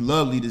think it'd be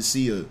lovely to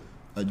see a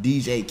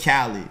DJ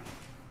Khaled,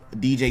 a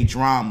DJ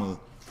Drama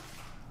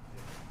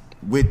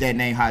with that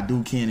name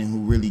Hadouken, and who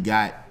really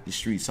got the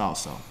streets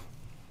also.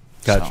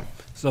 Gotcha.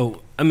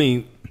 So, I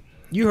mean,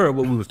 you heard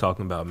what we was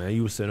talking about, man.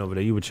 You were sitting over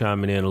there. You were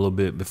chiming in a little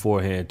bit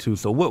beforehand too.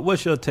 So,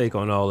 what's your take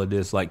on all of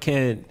this? Like,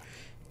 can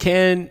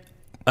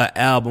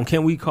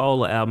we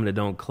call an album that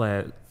don't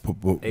clash?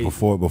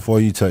 Before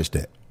you touch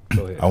that,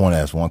 I want to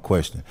ask one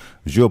question.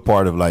 Was you a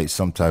part of like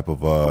some type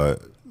of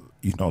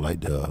like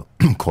the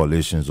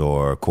coalitions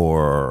or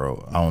core,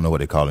 or I don't know what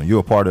they call them? You're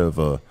a part of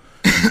a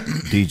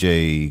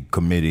DJ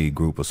committee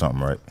group or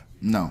something, right?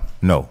 No,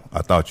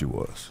 I thought you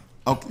was.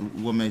 Okay,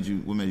 what made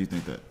you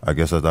think that? I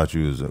guess I thought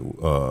you was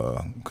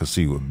cause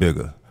he was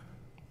bigger.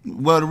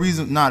 Well, the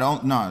reason, no.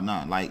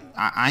 Like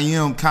I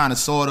am kind of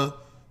sorta,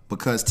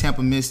 because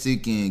Tampa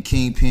Mystic and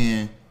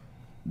Kingpin,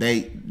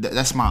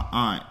 that's my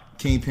aunt.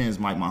 Kingpin's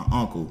like my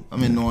uncle.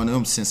 I've been knowing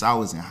them since I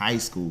was in high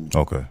school.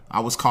 Okay. I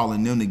was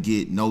calling them to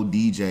get no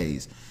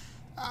DJs.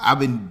 I've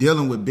been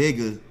dealing with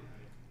Bigger,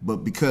 but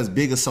because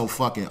Bigger's so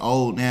fucking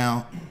old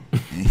now,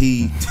 and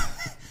he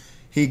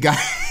got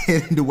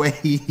the way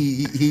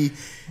he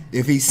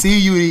if he see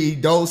you, he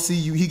don't see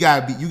you. You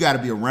gotta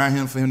be around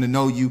him for him to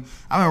know you.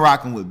 I've been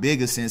rocking with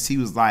Bigger since he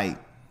was like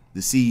the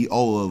CEO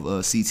of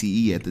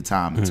CTE at the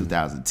time in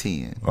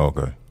 2010.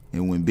 Okay.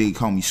 And when Big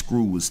Homie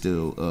Screw was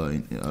still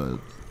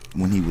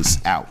when he was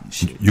out and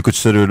shit. You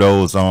consider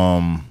those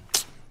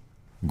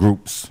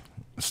groups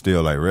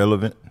still like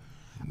relevant?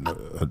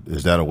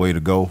 Is that a way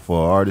to go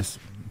for artists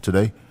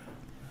today?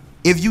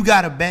 If you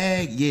got a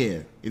bag, yeah.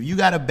 If you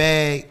got a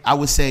bag, I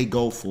would say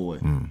go for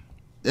it.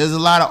 There's a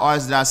lot of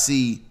artists that I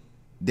see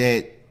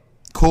that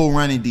Cool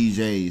Running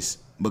DJs,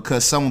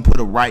 because someone put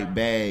a right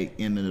bag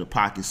into the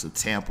pockets of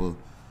Tampa,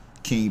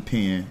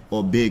 Kingpin,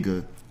 or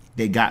Bigger,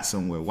 they got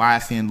somewhere.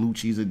 YFN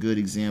Lucci's a good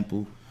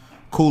example.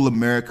 Cool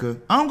America,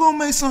 I'm gonna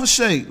make some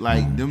shake.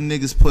 Like, them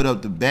niggas put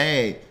up the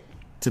bag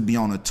to be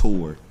on a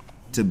tour,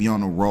 to be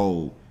on a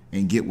road,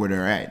 and get where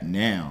they're at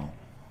now.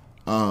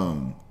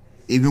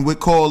 Even with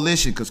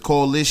Coalition, because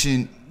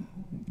Coalition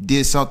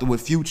did something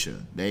with Future.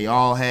 They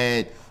all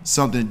had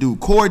something to do.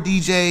 Core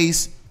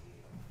DJs,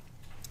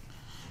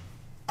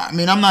 I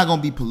mean, I'm not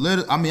gonna be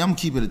political. I mean, I'm gonna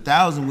keep it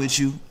 1,000 with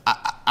you.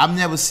 I've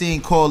never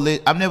seen core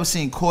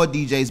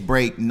DJs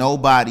break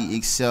nobody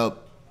except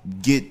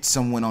get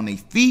someone on their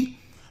feet.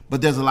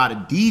 But there's a lot of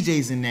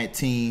DJs in that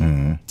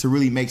team to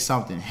really make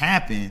something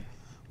happen.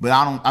 But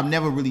I've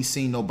never really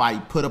seen nobody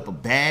put up a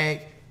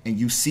bag and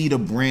you see the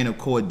brand of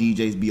core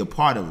DJs be a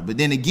part of it. But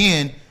then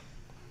again,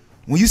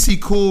 when you see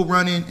Cool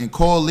Running and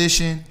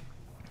Coalition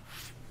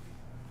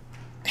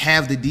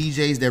have the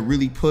DJs that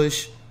really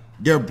push,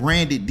 they're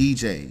branded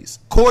DJs.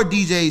 Core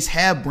DJs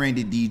have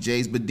branded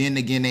DJs, but then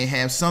again, they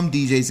have some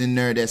DJs in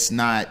there that's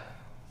not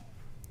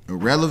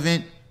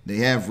irrelevant. They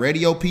have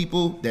radio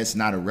people that's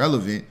not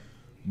irrelevant.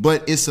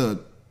 But it's a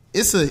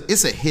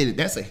hit.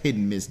 That's a hit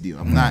and miss deal.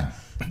 I'm not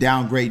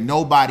downgrading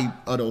nobody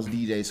of those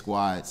DJ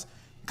squads,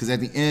 because at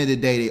the end of the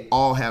day, they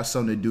all have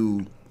something to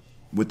do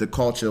with the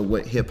culture of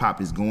what hip hop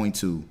is going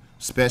to,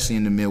 especially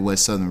in the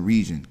Midwest Southern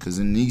region. Because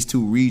in these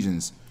two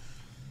regions,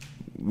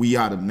 we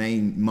are the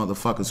main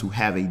motherfuckers who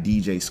have a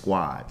DJ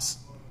squads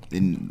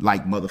in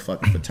like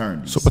motherfucking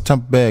fraternities. So what type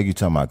of bag you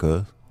talking about,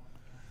 cuz?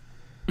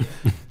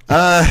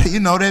 You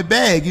know that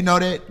bag. You know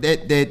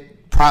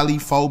that probably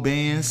 4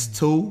 bands,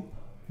 2.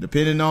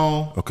 Depending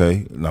on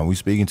Okay, now we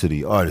speaking to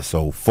the artist.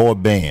 So 4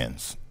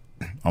 bands.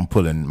 I'm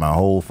pulling my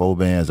whole 4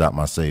 bands out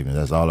my savings.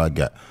 That's all I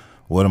got.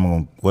 What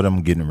am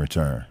I getting in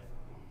return?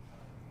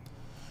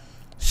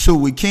 shoot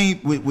with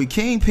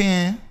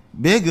Kingpin,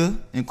 Bigger,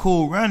 and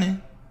Cool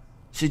Running,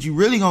 shit, you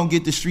really gonna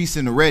get the streets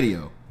and the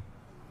radio.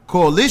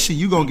 Coalition,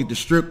 you gonna get the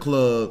strip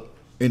club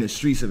in the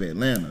streets of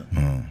Atlanta.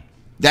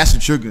 That's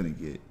what you're gonna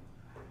get.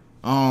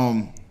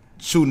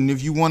 Shooting,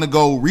 if you want to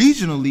go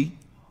regionally,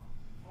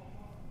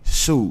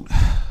 shoot,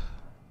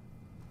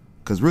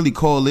 because really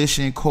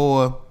Coalition,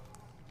 Core,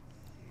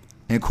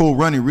 and Cool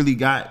Running really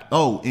got.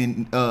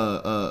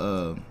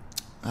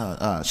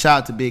 Shout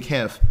out to Big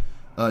Hef,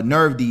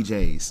 Nerve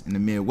DJs in the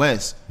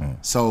Midwest.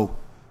 So,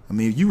 I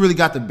mean, if you really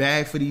got the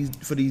bag for these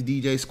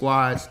DJ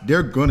squads,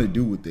 they're gonna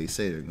do what they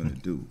say they're gonna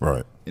do.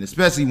 Right. And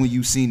especially when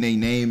you've seen their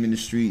name in the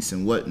streets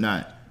and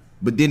whatnot.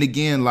 But then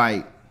again,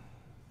 like,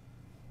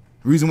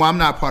 the reason why I'm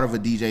not part of a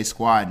DJ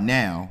squad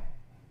now,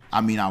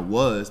 I mean, I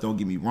was, don't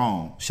get me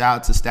wrong. Shout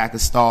out to Stack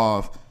of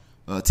Starve,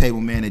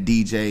 Table Man of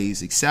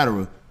DJs,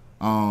 etc.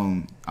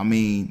 I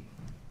mean,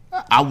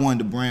 I wanted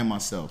to brand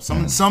myself.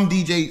 Some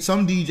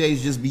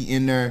DJs just be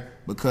in there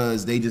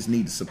because they just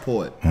need the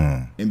support.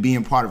 And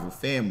being part of a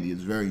family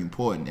is very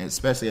important,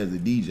 especially as a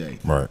DJ.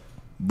 Right.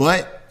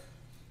 But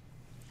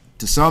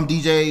to some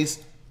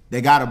DJs, they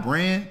got a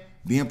brand.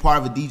 Being part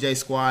of a DJ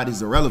squad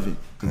is irrelevant.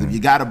 Because if you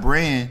got a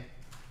brand,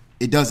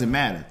 it doesn't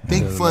matter.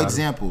 Think, for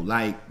example,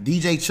 like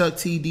DJ Chuck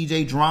T,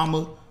 DJ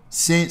Drama,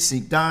 Sense,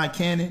 and Don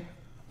Cannon.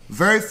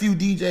 Very few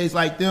DJs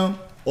like them.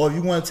 Or if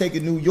you want to take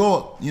it New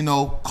York, you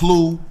know,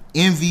 Clue,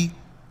 Envy,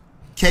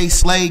 K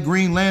Slade,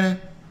 Green Lantern,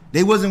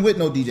 they wasn't with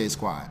no DJ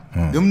squad.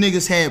 Them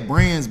niggas had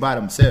brands by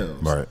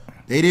themselves. Right.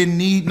 They didn't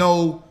need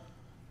no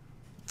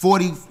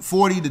 40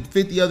 to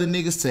 50 other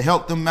niggas to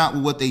help them out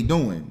with what they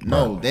doing.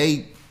 No,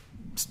 they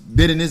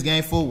been in this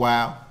game for a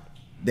while.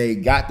 They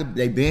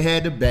been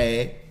had the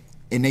bag,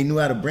 and they knew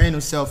how to brand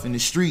themselves in the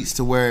streets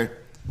to where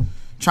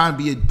trying to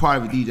be a part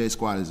of a DJ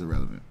squad is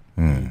irrelevant.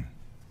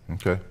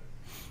 Okay.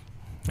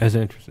 That's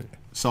interesting.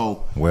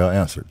 So, Well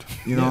answered.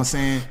 you know what I'm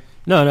saying?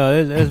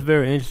 No, that's a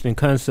very interesting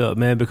concept,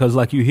 man. Because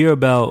like you hear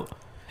about,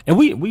 and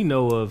we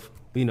know of,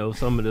 you know,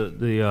 some of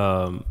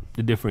the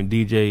different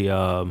DJ,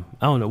 I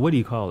don't know, what do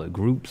you call it,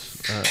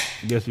 groups?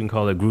 I guess you can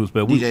call it groups,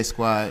 but DJ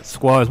squads.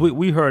 squads.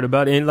 We heard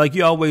about it, and like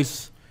you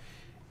always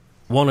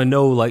want to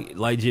know,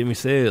 like Jimmy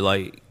said,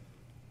 like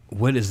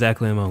what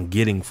exactly am I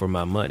getting for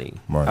my money?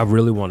 Right. I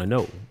really want to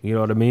know. You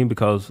know what I mean?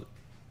 Because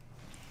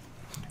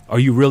are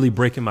you really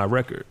breaking my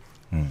record?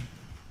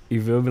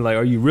 You feel me? Like,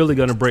 are you really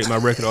gonna break my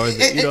record, or is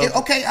it, you know?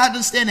 Okay, I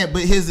understand that,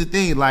 but here's the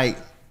thing, like,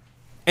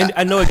 And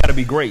I know it got to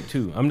be great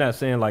too. I'm not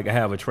saying like I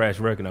have a trash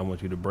record, I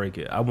want you to break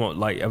it. I want,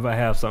 like, if I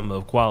have something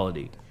of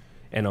quality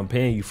and I'm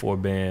paying you 4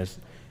 bands,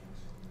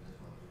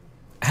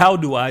 how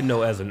do I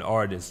know as an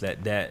artist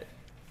that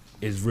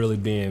is really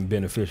being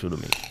beneficial to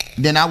me?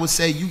 then I would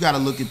say you got to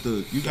look at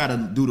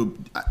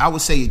I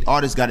would say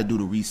artists got to do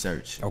the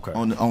research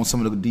on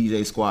some of the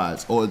DJ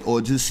squads or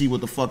just see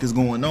what the fuck is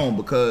going on,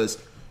 because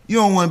you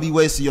don't want to be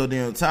wasting your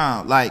damn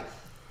time. Like,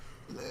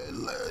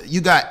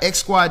 you got X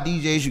Squad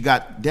DJs, you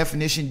got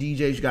Definition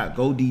DJs, you got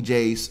Go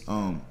DJs.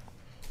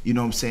 You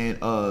know what I'm saying?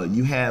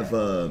 You have,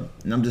 and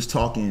I'm just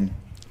talking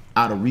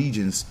out of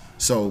regions.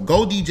 So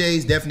Go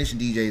DJs, Definition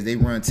DJs, they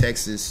run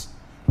Texas,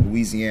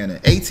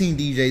 Louisiana. 18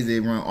 DJs, they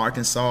run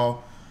Arkansas.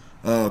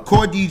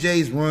 Core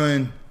DJs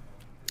run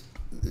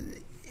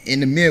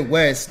in the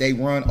Midwest. They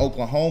run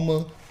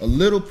Oklahoma, a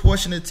little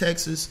portion of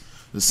Texas.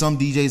 There's some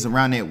DJs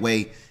around that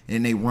way,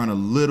 and they run a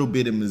little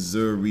bit of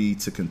Missouri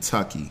to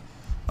Kentucky,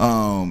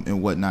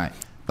 and whatnot.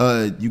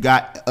 You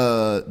got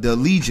the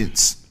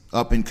Allegiance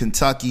up in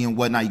Kentucky and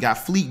whatnot. You got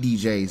Fleet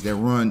DJs that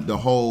run the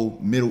whole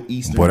Middle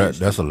Eastern. Boy, district.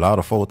 that's a lot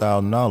of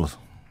 $4,000.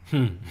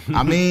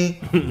 I mean,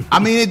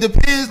 it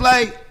depends.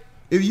 Like,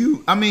 if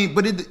you,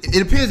 but it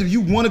depends if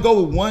you want to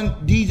go with one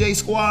DJ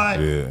squad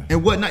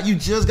and whatnot. You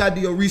just got to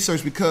do your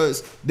research,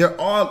 because there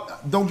are.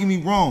 Don't get me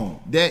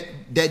wrong.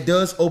 That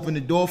does open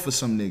the door for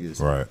some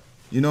niggas. Right.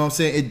 You know what I'm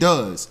saying? It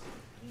does.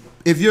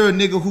 If you're a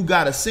nigga who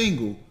got a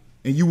single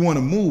and you want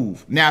to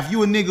move. Now, if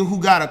you a nigga who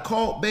got a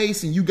cult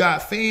base and you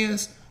got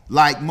fans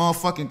like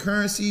motherfucking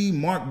Currency,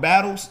 Mark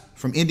Battles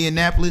from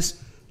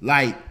Indianapolis,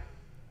 like,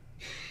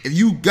 if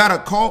you got a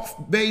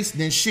cult base,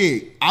 then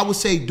shit, I would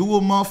say do a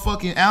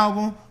motherfucking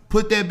album,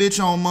 put that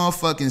bitch on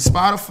motherfucking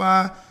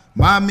Spotify,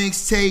 My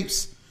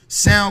Mixtapes,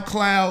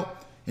 SoundCloud,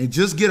 and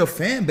just get a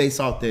fan base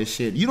off that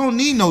shit. You don't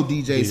need no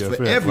DJs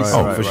for every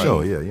song. Oh, for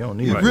sure. Yeah, you don't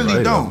need You it. really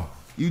Right. don't.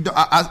 You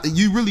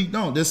really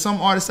don't. There's some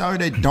artists out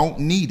there that don't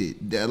need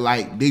it. That,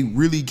 like, they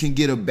really can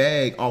get a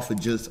bag off of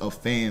just a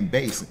fan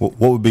base. What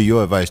would be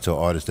your advice to an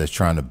artist that's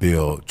trying to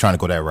go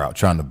that route,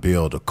 trying to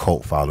build a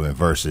cult following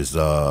versus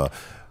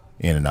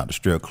in and out the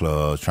strip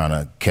clubs, trying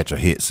to catch a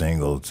hit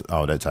single,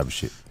 all that type of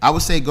shit? I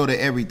would say go to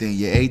everything.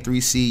 Your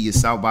A3C, your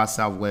South by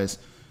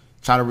Southwest.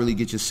 Try to really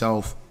get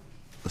yourself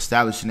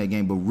established in that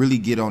game, but really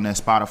get on that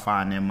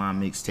Spotify and that My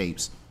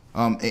Mixtapes.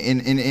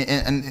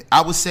 And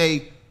I would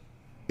say,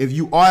 if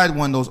you are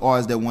one of those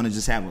artists that want to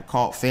just have a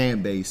cult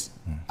fan base,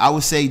 I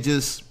would say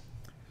just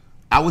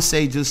deal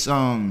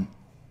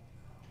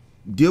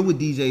with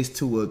DJs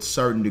to a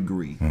certain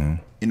degree. And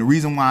the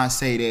reason why I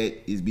say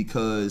that is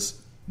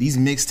because these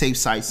mixtape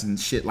sites and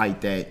shit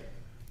like that,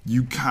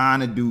 you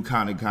kind of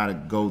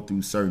go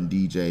through certain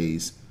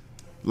DJs.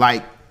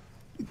 Like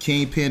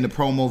Kingpin, the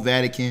Promo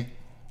Vatican,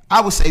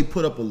 I would say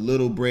put up a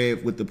little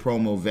bread with the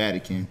Promo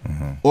Vatican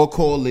or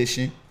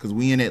Coalition, because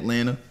we in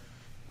Atlanta.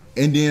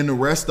 And then the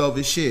rest of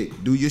it,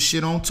 shit, do your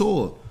shit on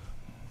tour.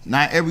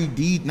 Not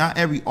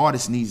every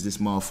artist needs this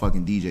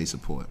motherfucking DJ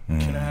support.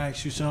 Can I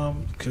ask you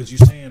something? Because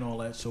you're saying all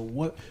that. So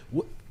what?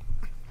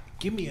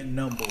 Give me a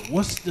number.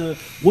 What's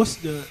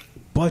the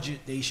budget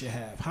they should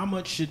have? How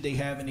much should they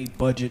have in a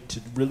budget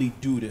to really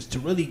do this? To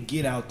really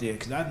get out there?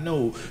 Because I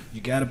know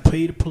you got to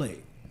pay to play.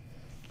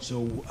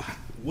 So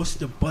what's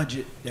the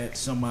budget that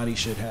somebody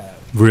should have?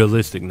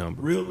 Realistic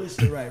number.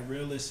 Realistic, right?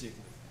 Realistic.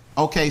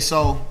 Okay,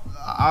 so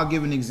I'll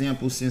give an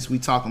example since we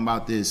talking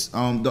about this.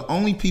 The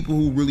only people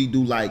who really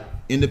do like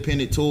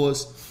independent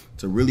tours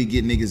to really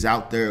get niggas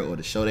out there or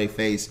to show their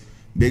face,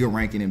 Bigger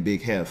Rankin and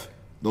Big Hef.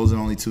 Those are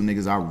the only two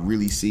niggas I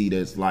really see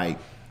that's like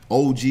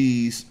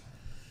OGs,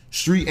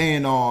 street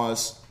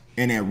A&Rs,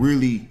 and that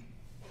really,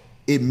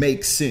 it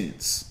makes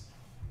sense.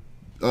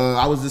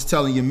 I was just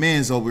telling your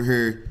mans over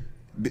here,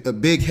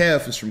 Big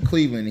Hef is from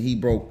Cleveland and he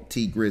broke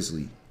T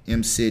Grizzly,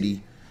 M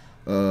City,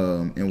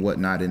 and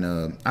whatnot.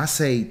 And I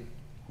say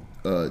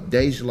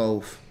Dej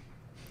Loaf,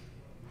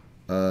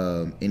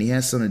 and he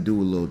has something to do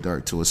with Lil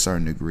Durk to a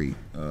certain degree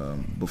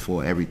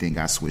before everything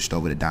got switched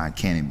over to Don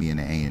Cannon being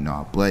the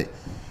A&R. But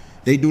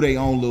they do their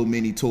own little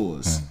mini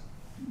tours.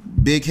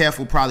 Big Hef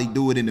will probably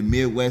do it in the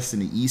Midwest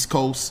and the East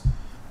Coast.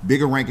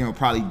 Bigger Rankin will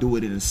probably do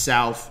it in the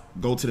South,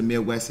 go to the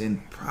Midwest,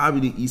 and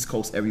probably the East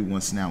Coast every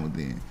once now and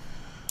then.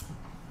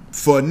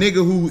 For a nigga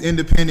who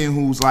independent,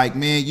 who's like,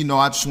 man, you know,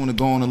 I just want to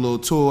go on a little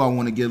tour, I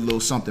want to get a little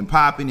something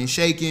popping and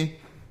shaking,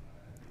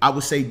 I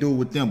would say do it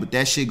with them, but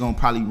that shit gonna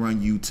probably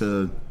run you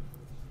to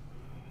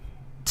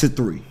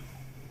three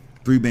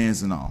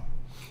bands and all.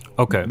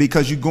 Okay.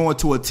 Because you're going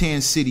to a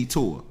 10-city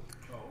tour.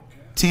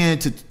 10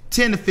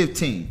 to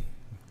 15.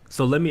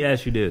 So let me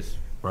ask you this,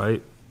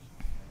 right?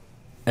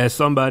 As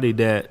somebody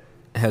that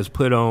has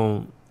put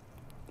on,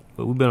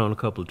 well, we've been on a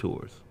couple of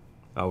tours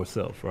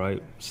ourselves,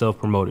 right?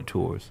 Self-promoted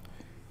tours.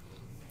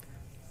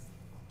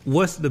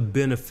 What's the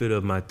benefit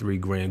of my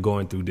 $3,000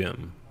 going through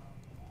them?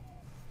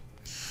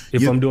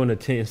 If I'm doing a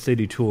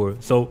 10-city tour.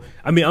 So,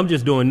 I mean, I'm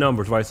just doing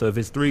numbers, right? So if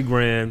it's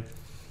 $3,000,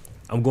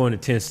 I'm going to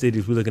 10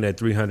 cities. We're looking at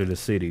 $300 a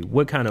city.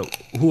 What kind of?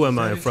 Who am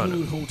I in front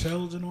of?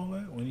 Hotels and all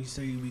that. When you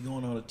say we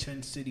going on a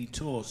 10-city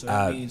tour, so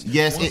that means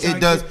yes,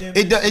 it does.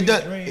 It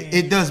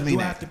does mean do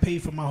that. I have to pay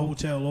for my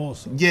hotel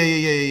also?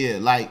 Yeah.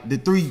 Like the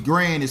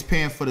 $3,000 is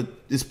paying for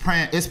it's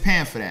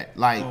paying for that.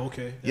 Like, oh,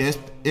 okay. Yes,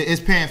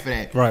 it's paying for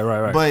that.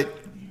 Right. But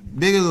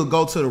Bigger will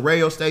go to the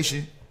radio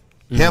station.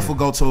 Hef will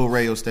go to a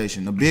radio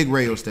station, a big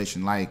radio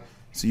station, like.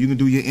 So you can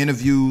do your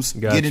interviews,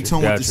 get in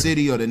tune with the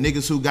city or the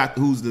niggas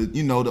who's the,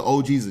 you know, the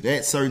OGs of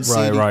that certain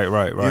city. Right. You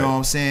know what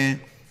I'm saying?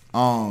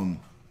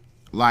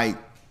 Like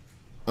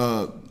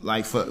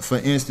for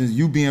instance,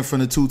 you being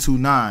from the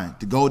 229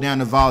 to go down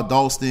to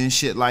Valdosta and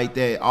shit like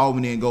that,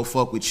 Albany and go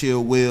fuck with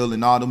Chill Will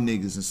and all them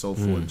niggas and so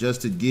forth,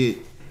 just to get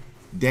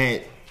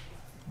that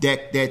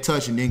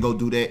touch and then go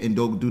do that and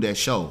go do that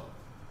show.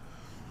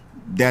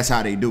 That's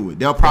how they do it.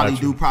 They'll probably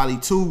do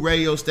 2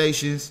 radio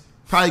stations.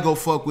 Probably go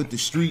fuck with the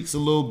streets a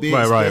little bit.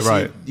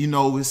 Right. You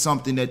know, it's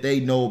something that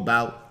they know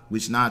about,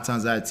 which 9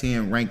 times out of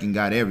 10, Rankin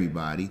got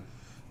everybody.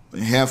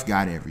 Hef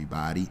got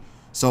everybody.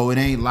 So it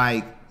ain't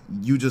like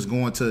you just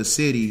going to a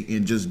city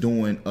and just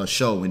doing a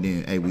show and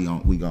then, hey, we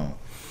gone.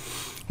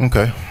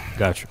 Okay.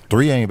 Gotcha.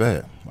 3 ain't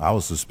bad. I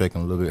was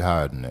suspecting a little bit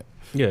higher than that.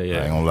 Yeah. I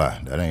ain't gonna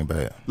lie. That ain't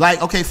bad.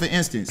 Like, okay, for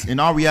instance, in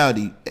all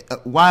reality,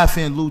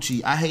 YFN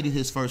Lucci, I hated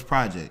his first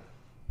project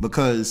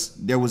because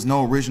there was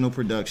no original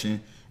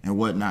production and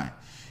whatnot.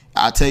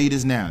 I'll tell you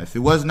this now. If it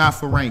was not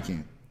for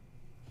Rankin,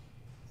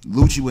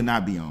 Lucci would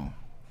not be on.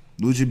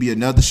 Lucci would be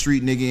another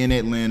street nigga in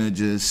Atlanta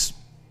just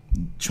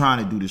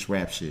trying to do this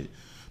rap shit.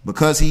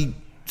 Because he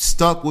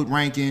stuck with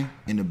Rankin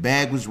and the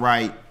bag was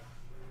right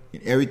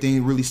and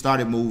everything really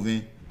started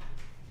moving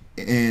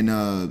and,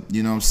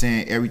 you know what I'm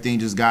saying, everything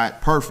just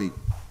got perfect.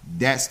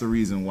 That's the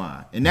reason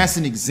why. And that's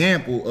an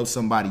example of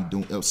somebody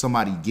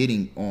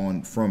getting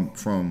on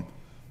from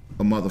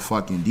a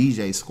motherfucking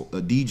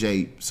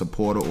DJ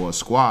supporter or a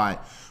squad.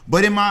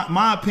 But in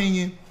my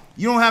opinion,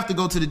 you don't have to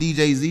go to the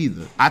DJs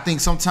either. I think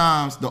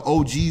sometimes the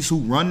OGs who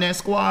run that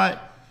squad,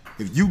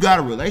 if you got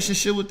a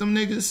relationship with them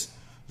niggas,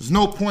 there's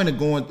no point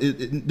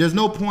of there's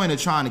no point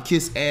of trying to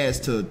kiss ass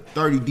to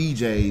 30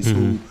 DJs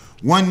who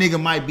one nigga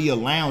might be a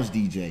lounge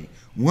DJ,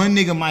 one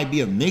nigga might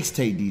be a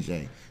mixtape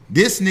DJ.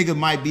 This nigga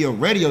might be a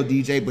radio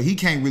DJ, but he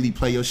can't really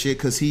play your shit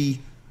because he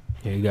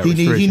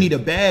need a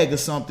bag or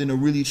something to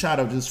really try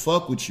to just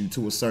fuck with you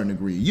to a certain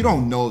degree. You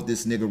don't know if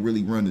this nigga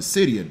really run the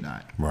city or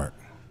not. Right.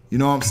 You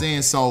know what I'm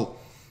saying? So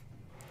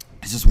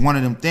it's just one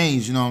of them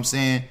things, you know what I'm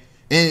saying?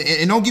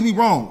 And don't get me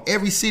wrong,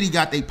 every city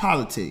got their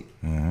politic.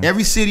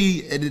 Every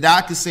city that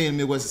I could say in the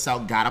Midwest and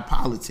South got a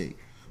politic.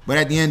 But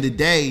at the end of the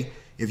day,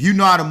 if you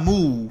know how to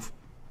move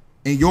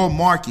in your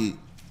market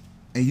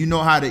and you know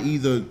how to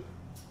either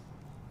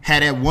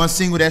have that one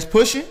single that's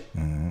pushing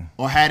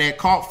or have that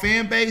cult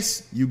fan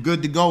base, you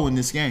good to go in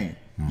this game.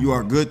 You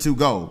are good to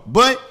go.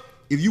 But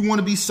if you want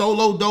to be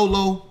solo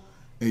dolo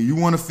and you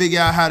want to figure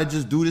out how to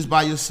just do this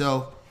by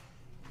yourself,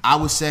 I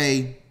would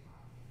say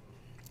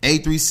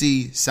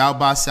A3C, South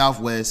by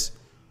Southwest.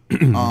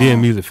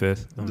 Then Music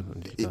Fest.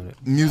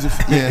 Music,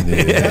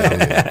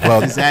 yeah.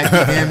 Well, exactly.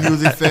 Then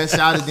Music Fest.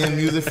 Shout out to them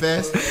Music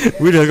Fest.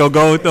 We just gonna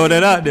go and throw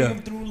that out there.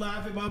 Through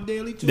live hip hop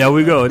daily too. There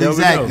we go. There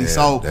Exactly. we go.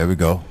 So There we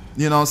go.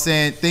 you know what I'm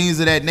saying? Things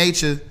of that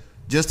nature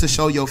just to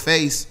show your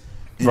face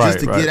and Right,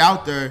 just to right. get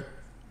out there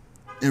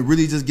and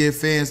really just get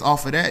fans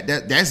off of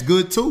that's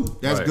good too.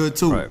 That's Right, good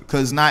too. right.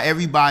 Because not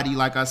everybody,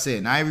 like I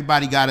said, not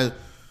everybody gotta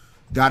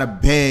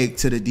beg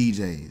to the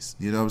DJs.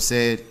 You know what I'm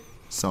saying?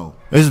 So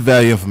This is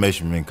value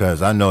information, man,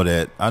 because I know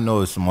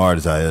there's some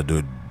artists out here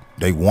do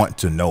they want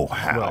to know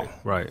how.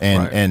 Right,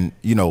 And right. and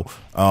you know,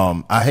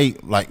 I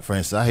hate, like, for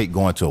instance, I hate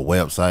going to a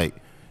website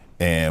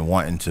and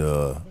wanting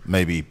to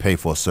maybe pay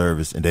for a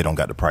service and they don't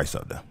got the price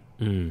up there.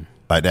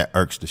 Like, that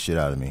irks the shit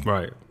out of me.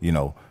 Right. You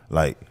know,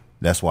 like,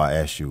 that's why I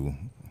asked you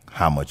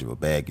how much of a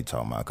bag you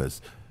talking about,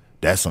 because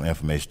that's some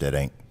information that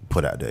ain't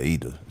put out there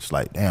either. It's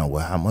like, damn,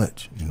 well, how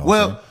much? You know what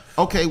I'm saying?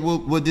 okay,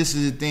 well, this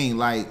is the thing.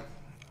 Like,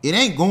 it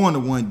ain't going to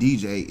one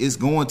DJ. It's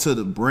going to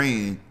the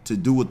brand to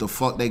do what the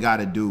fuck they got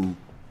to do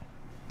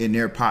in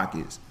their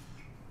pockets.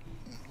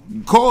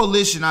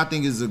 Coalition, I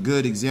think, is a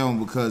good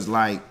example because,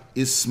 like,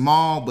 it's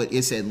small, but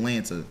it's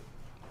Atlanta.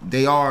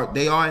 They are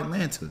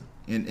Atlanta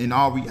in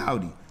all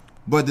reality.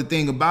 But the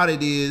thing about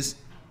it is,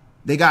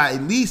 they got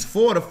at least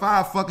 4 to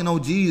 5 fucking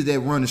OGs that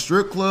run a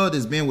strip club,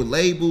 that's been with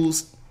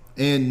labels,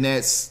 and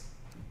that's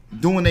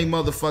doing their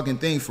motherfucking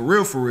thing for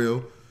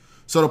real.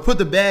 So to put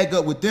the bag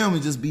up with them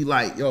and just be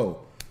like, yo,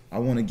 I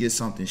want to get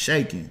something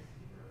shaking,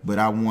 but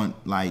I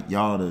want, like,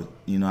 y'all to,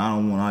 you know, I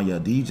don't want all y'all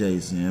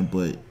DJs in,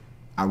 but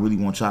I really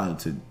want y'all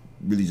to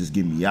really just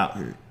get me out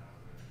here.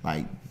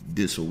 Like,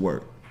 this will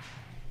work.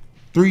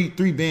 Three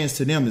bands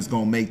to them is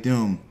gonna make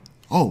them,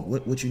 oh,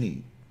 what you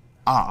need?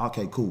 Ah,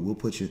 okay, cool, we'll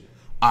put you.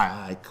 All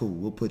right, cool,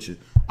 we'll put you.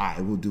 All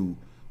right,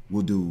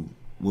 we'll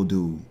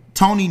do.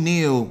 Tony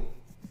Neal,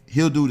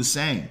 he'll do the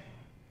same.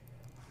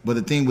 But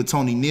the thing with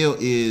Tony Neal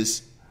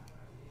is,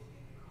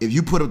 if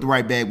you put up the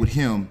right bag with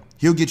him,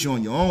 he'll get you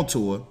on your own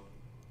tour.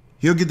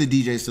 He'll get the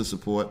DJs to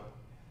support.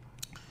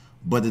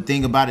 But the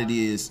thing about it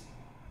is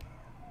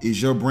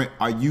your brand,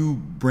 are you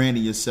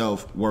branding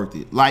yourself worth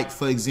it? Like,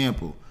 for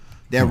example,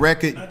 that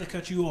record. Not to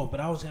cut you off, but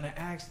I was gonna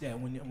ask that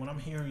when I'm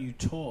hearing you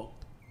talk,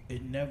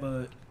 it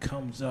never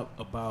comes up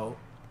about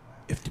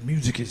if the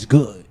music is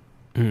good.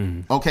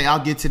 Okay, I'll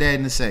get to that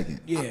in a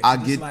second. Yeah, I'll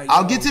it's get like,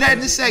 I'll yo, get to that in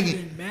a does it second.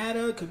 even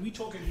matter? Because we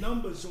talking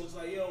numbers, so it's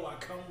like, yo, I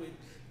come with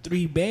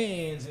 3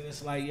 bands, and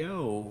it's like,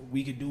 yo,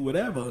 we could do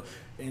whatever,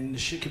 and the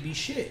shit could be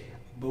shit,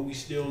 but we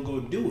still go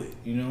do it.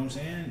 You know what I'm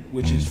saying?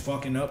 Which is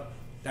fucking up.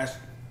 That's,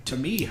 to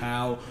me,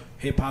 how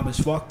hip hop is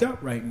fucked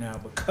up right now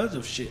because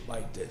of shit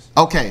like this.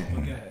 Okay,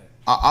 Go ahead.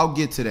 I'll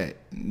get to that.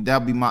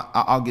 That'll be my.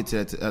 I'll get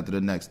to that after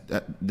the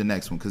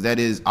next one, because that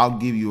is. I'll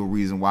give you a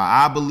reason why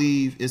I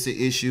believe it's an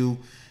issue,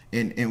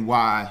 and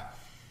why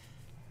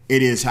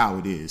it is how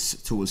it is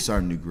to a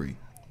certain degree.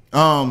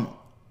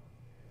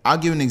 I'll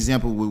give an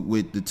example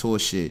with the tour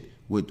shit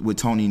with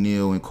Tony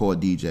Neal and Core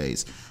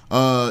DJs.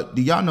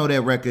 Do y'all know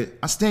that record?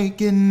 I stay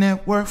getting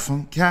that work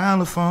from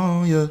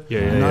California.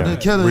 Yeah. The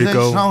killers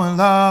Rico. ain't showing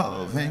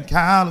love in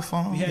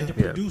California. We had the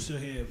producer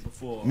here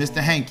before,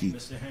 Mr. Hankey.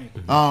 Mr.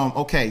 Hankey.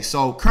 Okay,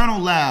 so Colonel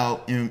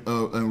Loud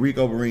and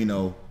Rico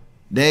Barrino,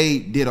 they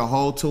did a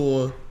whole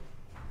tour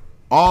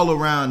all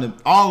around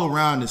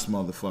this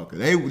motherfucker.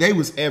 They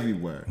was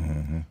everywhere.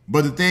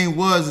 But the thing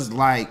is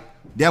like,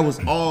 that was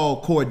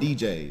all Core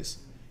DJs.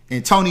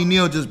 And Tony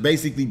Neal just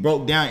basically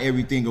broke down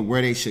everything of where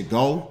they should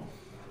go,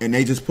 and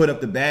they just put up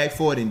the bag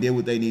for it and did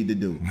what they need to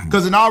do.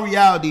 Because in all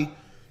reality,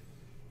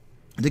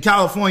 the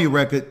California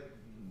record,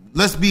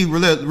 let's be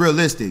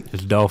realistic.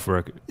 It's Dolph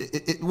record.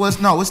 It was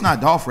it's not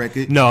Dolph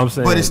record. No, I'm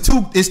saying- but it's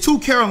two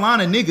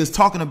Carolina niggas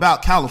talking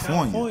about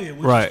California. California,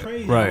 which Right, is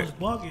crazy. right. I was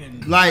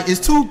bugging. Like, it's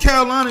two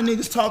Carolina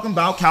niggas talking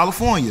about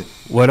California.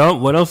 What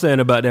I'm saying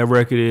about that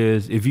record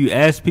is, if you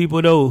ask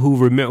people though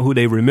who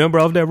they remember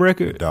off that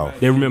record, Dolph.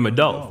 they remember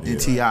Dolph. And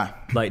T.I.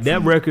 Like,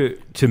 that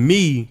record to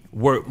me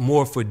worked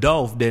more for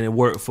Dolph than it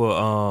worked for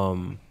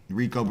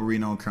Rico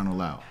Barrino and Colonel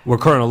Loud.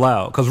 Colonel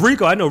Loud. Cause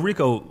Rico, I know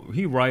Rico,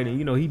 he writing,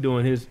 he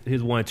doing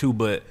his one too,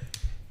 but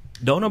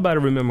don't nobody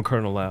remember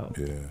Colonel Loud.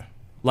 Yeah.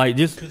 Like,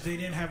 just Because they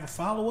didn't have a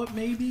follow up,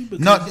 maybe.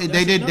 Because No, that's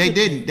they didn't. They another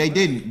didn't. thing, They right?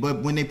 didn't.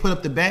 But when they put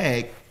up the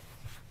bag,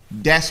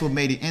 that's what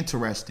made it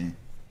interesting.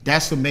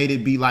 That's what made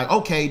it be like,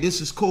 okay, this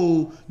is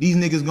cool. These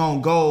niggas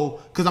gonna go.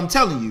 Because I'm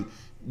telling you,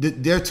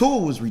 their tour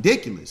was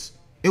ridiculous.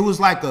 It was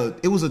like a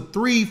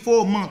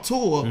 3-4 month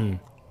tour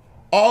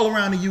all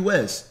around the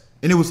U.S.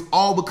 And it was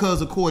all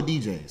because of Core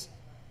DJs.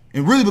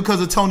 And really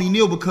because of Tony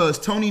Neal, because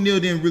Tony Neal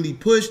didn't really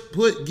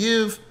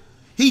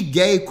he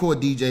gave core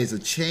DJs a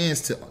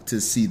chance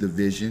to see the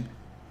vision.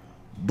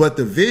 But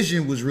the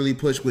vision was really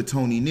pushed with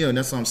Tony Neal, and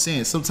that's what I'm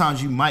saying.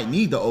 Sometimes you might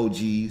need the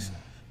OGs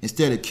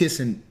instead of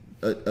kissing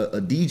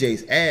a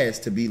DJ's ass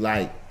to be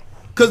like,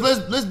 because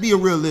let's be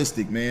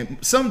realistic, man.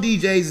 Some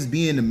DJs is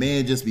being the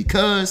man just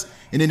because,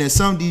 and then there's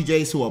some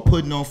DJs who are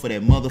putting on for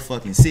that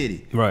motherfucking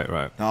city. Right.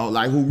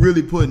 Like who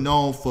really putting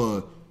on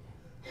for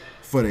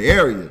the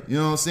area. You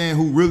know what I'm saying?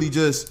 Who really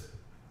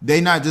they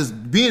not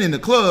just being in the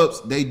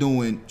clubs, they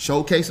doing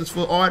showcases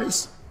for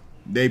artists.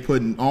 They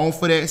putting on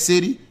for that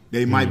city.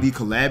 They might be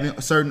collabing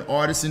with certain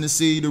artists in the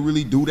city to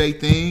really do their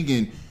thing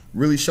and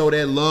really show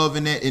that love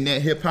in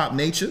that hip hop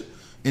nature,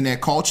 in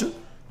that culture.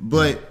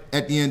 But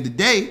at the end of the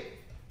day,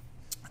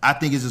 I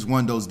think it's just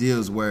one of those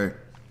deals where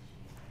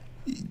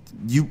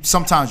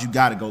sometimes you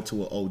got to go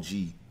to an OG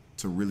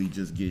to really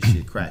just get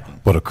shit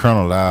cracking. But a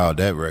Colonel Loud,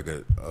 that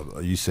record,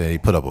 you say he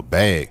put up a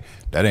bag,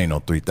 that ain't no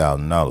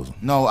 $3,000.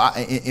 No,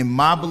 in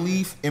my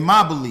belief,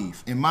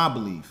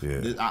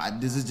 yeah.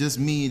 This is just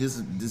me. This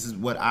is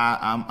what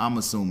I'm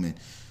assuming.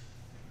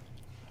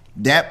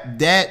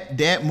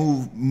 That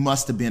move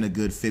must have been a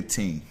good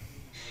 15.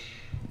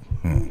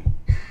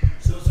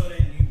 So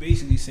then you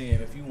basically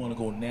saying if you want to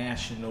go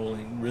national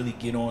and really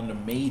get on the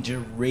major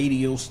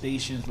radio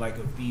stations like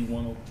a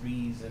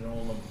B103s and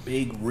all the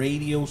big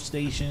radio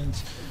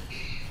stations,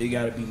 it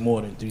got to be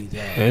more than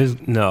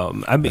 3,000.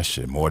 No, I mean that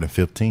shit more than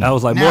 15. I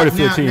was like more than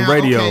 15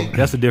 radio. Okay.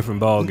 That's a different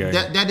ball game.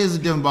 That is a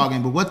different ball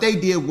game. But what they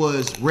did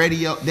was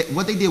radio.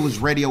 What they did was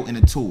radio in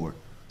a tour,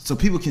 so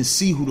people can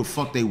see who the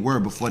fuck they were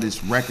before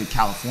this record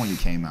California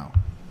came out.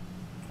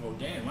 Oh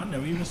damn! I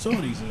never even saw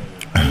these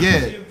niggas. Yeah.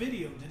 Did a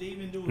video? Did they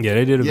even do a video? Yeah,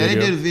 they did a video. Yeah, they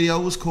did a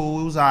video. It was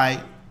cool. It was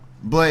alright.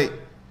 But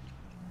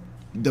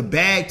the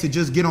bag to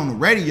just get on the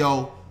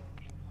radio,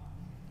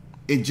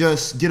 it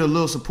just get a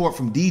little support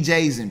from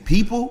DJs and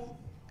people,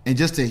 and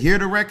just to hear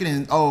the record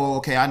and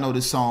okay, I know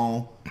this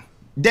song.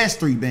 That's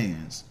 3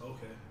 bands.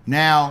 Okay.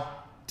 Now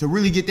to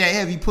really get that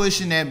heavy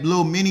push in that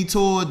little mini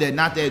tour,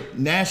 not that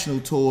national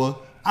tour,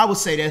 I would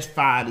say that's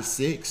 5 to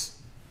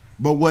 6.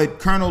 But what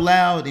Colonel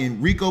Loud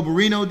and Rico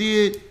Barrino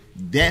did,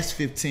 that's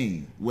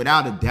 15,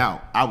 without a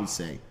doubt, I would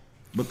say.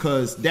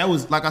 Because that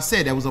was, like I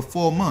said, that was a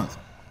 4 month.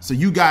 So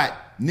you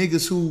got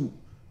niggas who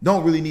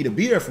don't really need to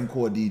be there from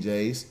core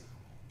DJs.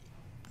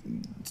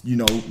 You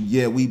know,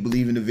 yeah, we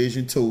believe in the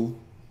vision too.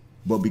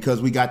 But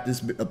because we got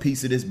a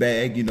piece of this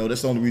bag, you know,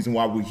 that's the only reason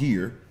why we're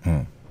here.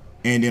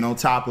 And then on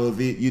top of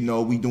it, you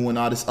know, we doing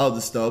all this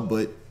other stuff,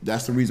 but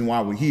that's the reason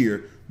why we're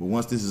here. But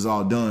once this is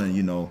all done,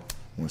 you know,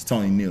 once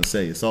Tony Neal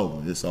say it's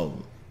over, it's over.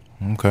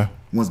 Okay.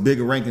 Once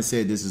Bigger Rankin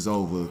said this is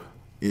over,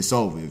 it's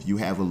over. If you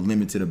have a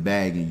limit to the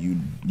bag and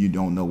you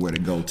don't know where to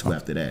go to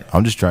after that.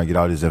 I'm just trying to get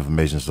all this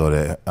information so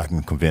that I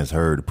can convince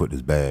her to put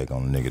this bag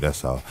on the nigga.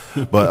 That's all.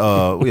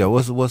 But yeah,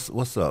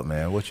 what's up,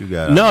 man? What you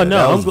got? No,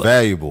 that was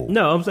valuable.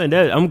 No, I'm saying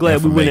that I'm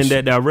glad we went in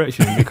that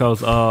direction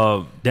because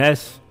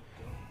that's,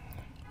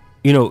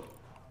 you know,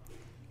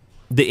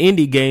 the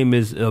indie game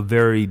is a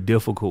very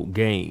difficult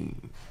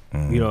game.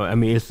 You know, I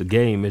mean, it's a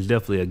game. It's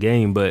definitely a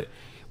game. But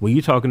when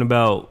you're talking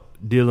about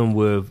dealing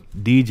with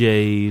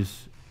DJs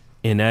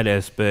in that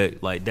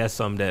aspect, like that's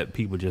something that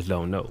people just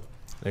don't know.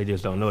 They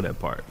just don't know that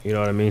part. You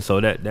know what I mean?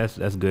 So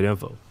that's good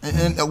info.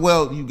 And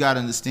well, you got to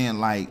understand,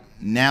 like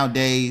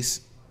nowadays,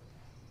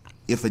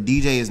 if a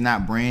DJ is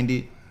not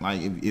branded,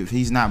 like if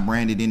he's not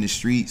branded in the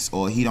streets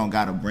or he don't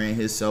got to brand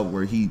himself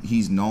where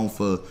he's known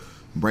for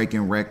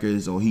breaking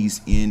records or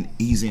he's in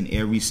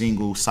every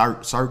single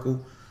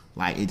circle.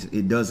 Like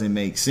it doesn't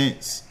make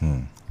sense.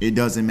 It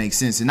doesn't make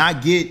sense. And I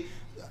get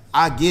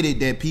it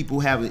that people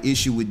have an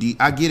issue with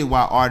I get it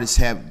why artists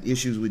have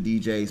issues with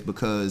DJs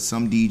because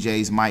some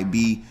DJs might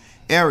be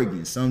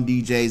arrogant. Some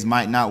DJs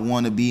might not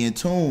want to be in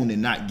tune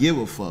and not give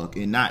a fuck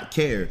and not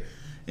care.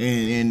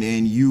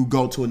 And you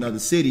go to another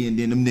city and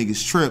then them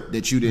niggas trip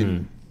that you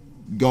didn't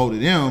go to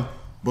them,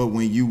 but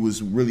when you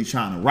was really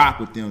trying to rock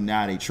with them,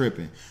 now they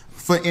tripping.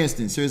 For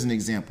instance, here's an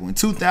example. In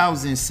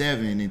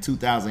 2007 and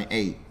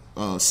 2008,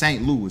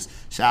 St. Louis,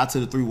 shout out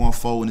to the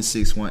 314 and the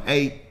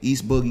 618,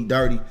 East Boogie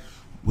Dirty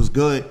was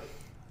good.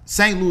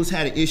 St. Louis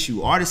had an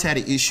issue. Artists had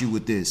an issue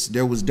with this.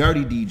 There was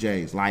dirty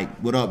DJs, like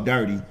what up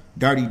dirty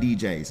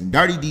DJs. And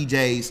dirty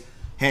DJs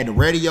had the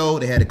radio,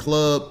 they had the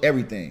club,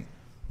 everything.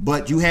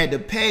 But you had to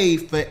pay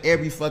for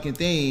every fucking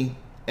thing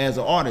as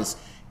an artist.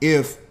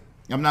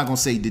 I'm not gonna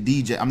say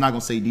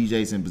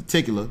DJs in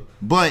particular,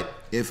 but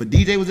if a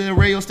DJ was in a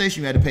radio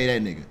station, you had to pay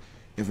that nigga.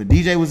 If a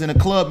DJ was in a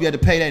club, you had to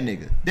pay that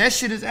nigga. That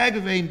shit is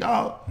aggravating,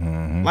 dog.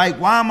 Like,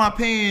 why am I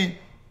paying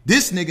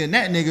this nigga and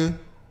that nigga?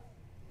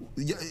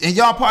 And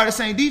y'all part of the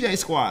same DJ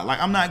squad. Like,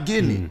 I'm not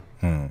getting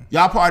it.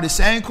 Y'all part of the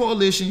same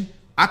coalition.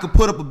 I could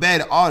put up a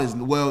bad artist.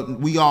 Well,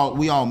 we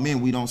all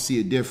men. We don't see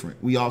it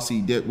different. We all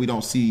see. We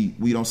don't see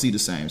the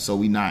same. So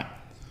we not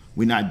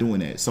doing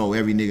that. So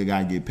every nigga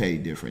gotta get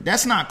paid different.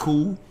 That's not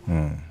cool.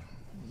 And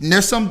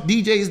there's some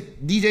many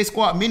DJ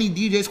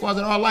squads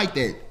that are like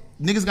that.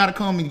 Niggas gotta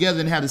come together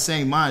and have the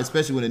same mind,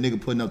 especially when a nigga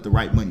putting up the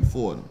right money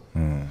for them.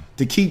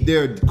 to keep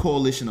their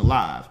coalition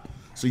alive.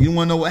 So you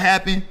want to know what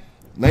happened?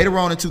 Later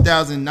on in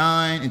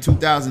 2009 and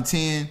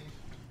 2010,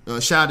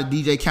 shout out to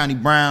DJ County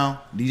Brown,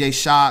 DJ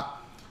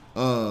Shock,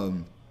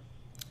 Tef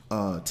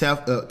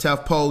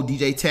Poe,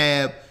 DJ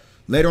Tab.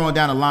 Later on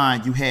down the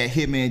line, you had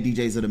Hitman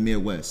DJs of the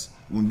Midwest.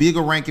 When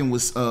Bigger Rankin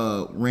was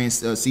ran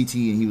CT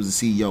and he was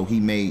the CEO, he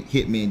made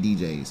Hitman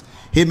DJs.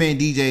 Hitman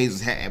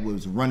DJs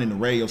was running the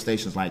radio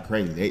stations like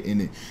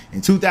crazy.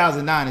 In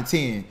 2009 and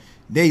 10,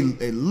 they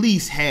at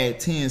least had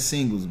 10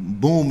 singles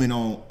booming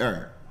on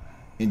air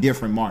in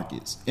different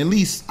markets. At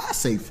least I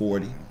say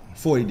 40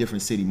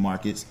 different city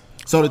markets.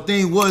 So the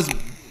thing was,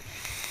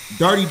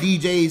 Dirty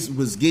DJs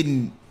was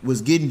getting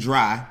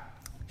dry.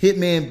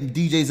 Hitman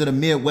DJs of the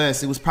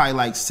Midwest, it was probably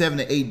like 7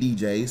 to 8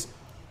 DJs.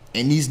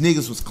 And these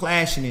niggas was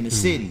clashing in the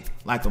city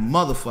like a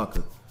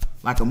motherfucker.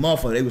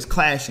 They was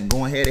clashing,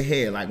 going head to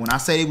head. Like when I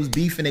say they was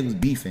beefing, they was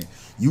beefing.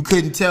 You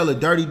couldn't tell a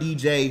dirty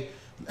DJ,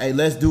 hey,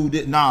 let's do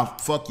this. Nah,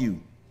 fuck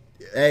you.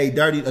 Hey,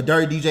 a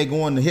dirty DJ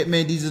going to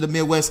Hitman DJs of the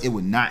Midwest, it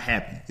would not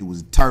happen. It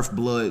was turf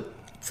blood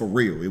for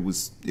real. It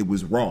was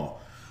raw.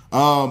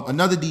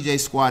 Another DJ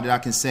squad that I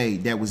can say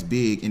that was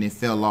big and it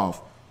fell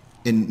off,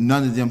 and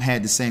none of them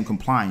had the same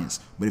compliance.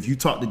 But if you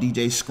talk to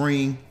DJ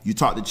Scream, you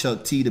talk to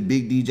Chuck T, the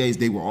big DJs,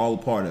 they were all a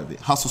part of it.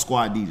 Hustle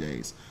Squad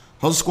DJs.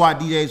 Hustle Squad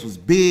DJs was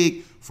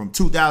big from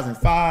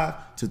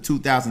 2005 to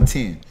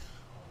 2010.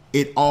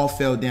 It all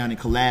fell down and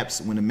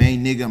collapsed when the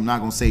main nigga, I'm not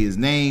going to say his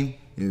name,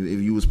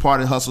 if you was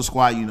part of Hustle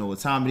Squad, you know what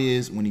time it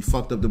is, when he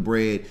fucked up the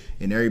bread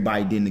and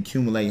everybody didn't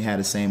accumulate and had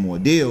the same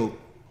ordeal,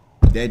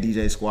 that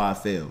DJ squad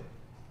failed.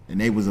 And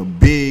they was a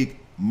big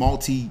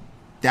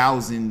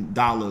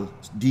multi-$1,000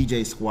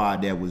 DJ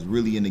squad that was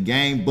really in the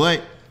game, but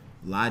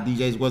a lot of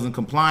DJs wasn't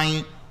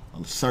compliant.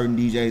 Certain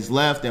DJs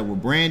left that were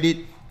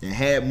branded, that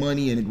had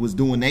money and it was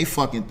doing their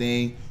fucking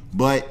thing,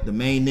 but the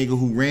main nigga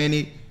who ran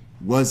it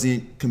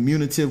wasn't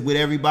communicative with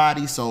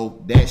everybody,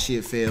 so that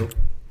shit failed.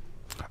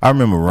 I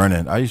remember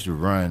I used to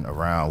run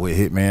around with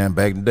Hitman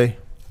back in the day.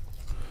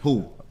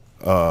 Who?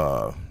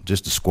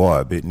 Just the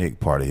squad, Big Nick,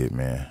 part of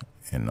Hitman,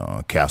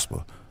 and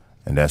Casper.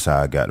 And that's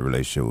how I got the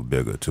relationship with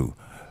Bigger too.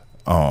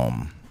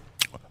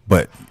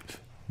 But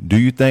do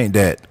you think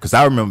that, because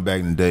I remember back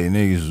in the day,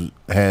 niggas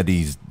had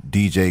these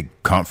DJ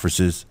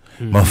conferences,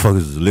 motherfuckers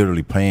was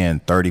literally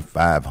paying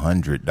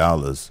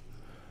 $3,500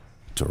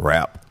 to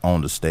rap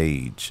on the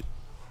stage.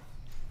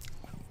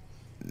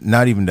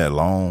 Not even that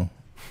long,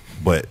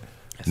 but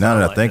now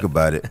that I think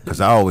about it, because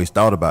I always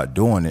thought about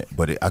doing it,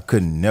 but I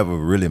couldn't never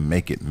really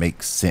make it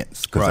make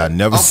sense, because I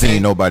never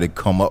seen nobody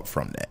come up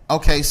from that.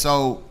 Okay,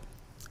 so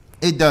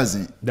it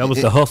doesn't. That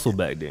was the hustle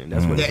back then.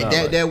 That's what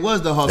that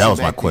was the hustle. That was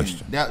back my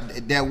question.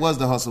 Then. That was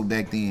the hustle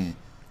back then.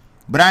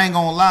 But I ain't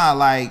gonna lie,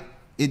 like,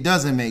 it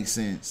doesn't make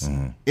sense.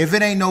 If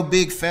it ain't no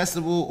big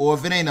festival or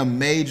if it ain't a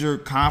major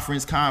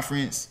conference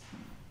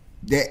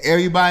that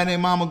everybody and their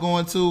mama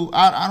going to,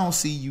 I don't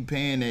see you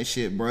paying that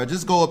shit, bro.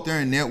 Just go up there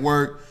and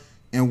network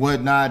and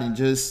whatnot and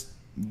just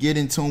get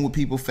in tune with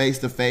people face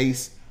to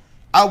face.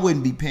 I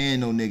wouldn't be paying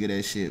no nigga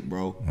that shit,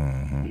 bro.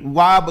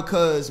 Why?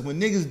 Because when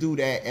niggas do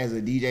that as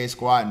a DJ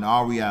squad, in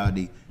all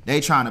reality, they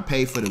trying to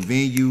pay for the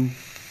venue.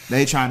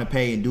 They trying to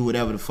pay and do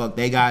whatever the fuck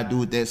they gotta do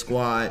with that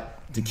squad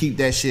to keep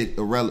that shit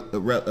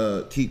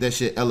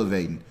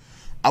elevating.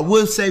 I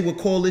would say what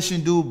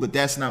Coalition do, but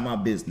that's not my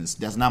business.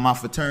 That's not my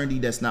fraternity.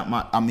 That's not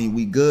my. I mean,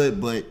 we good,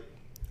 but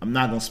I'm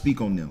not gonna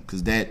speak on them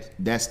because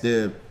that's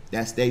their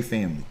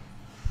family.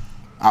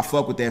 I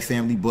fuck with that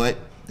family, but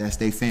that's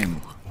their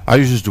family. I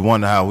used to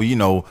wonder how we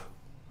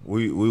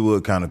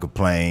would kind of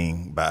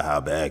complain about how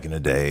back in the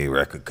day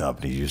record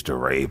companies used to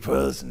rape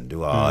us and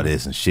do all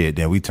this and shit.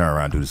 Then we turn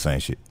around and do the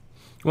same shit.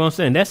 Well, I'm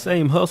saying that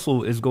same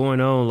hustle is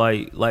going on.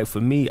 Like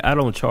for me, I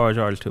don't charge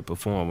artists to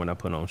perform when I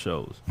put on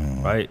shows,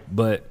 right?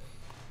 But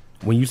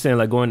when you saying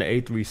like going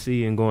to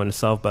A3C and going to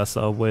South by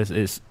Southwest,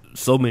 it's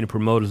so many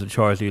promoters that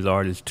charge these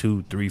artists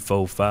 $200,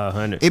 $300,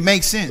 $400. It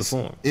makes sense.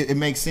 It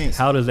makes sense.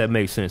 How does that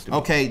make sense to me?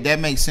 Okay, that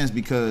makes sense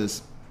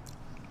because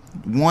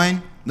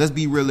one, let's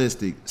be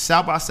realistic.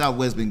 South by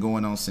Southwest been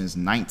going on since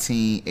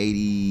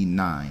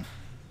 1989.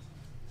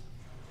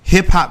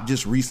 Hip hop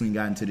just recently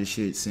got into this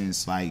shit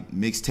since like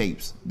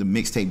mixtapes. The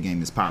mixtape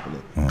game is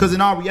popular. Because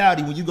in all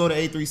reality, when you go to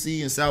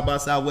A3C and South by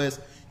Southwest,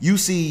 you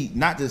see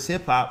not just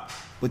hip hop,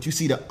 but you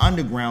see the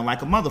underground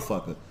like a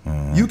motherfucker.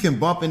 You can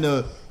bump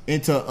into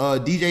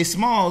DJ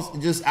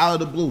Smalls just out of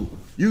the blue.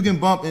 You can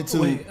bump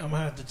into. Wait, I'm gonna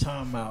have to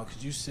time out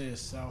because you said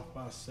South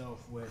by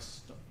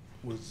Southwest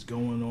was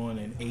going on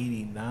in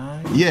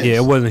 '89. Yes. Yeah,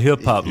 it wasn't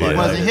hip hop. It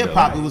wasn't hip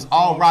hop. It was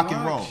all rock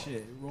and roll.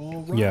 Shit,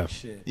 rock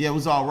shit. Yeah, it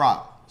was all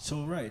rock.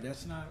 So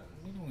that's not.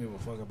 We don't give a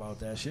fuck about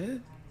that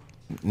shit.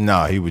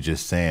 No, he was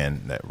just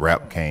saying that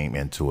rap came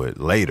into it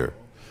later.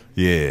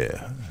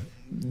 Yeah.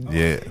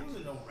 There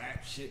wasn't no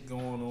rap shit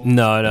going on.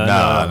 No.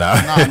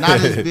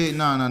 Not as big.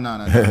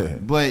 No.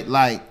 But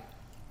like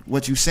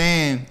what you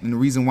saying, and the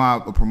reason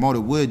why a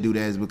promoter would do that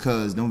is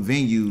because them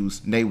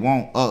venues, they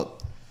won't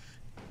up.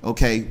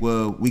 Okay,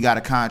 well, we got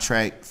a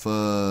contract for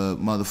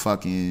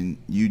motherfucking,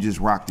 you just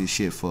rock this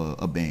shit for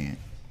a band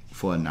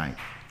for a night.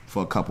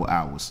 for a couple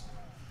hours.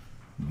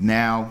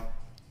 Now,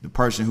 the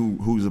person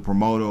who's a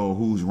promoter or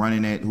who's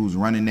running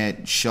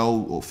that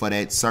show or for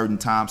that certain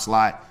time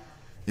slot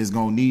is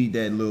gonna need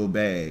that little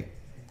bag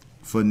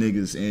for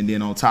niggas, and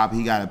then on top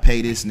he gotta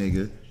pay this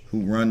nigga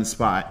who run the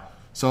spot.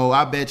 So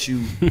I bet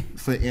you,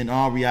 in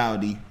all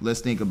reality, let's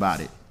think about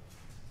it.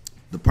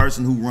 The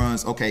person who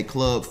runs,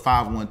 Club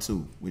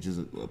 512, which is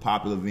a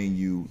popular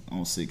venue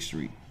on 6th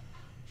Street.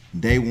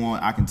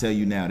 I can tell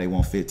you now, they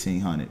want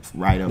 $1,500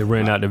 right up. To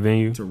rent out the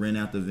venue? To rent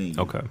out the venue.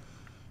 Okay.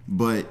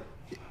 But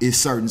it's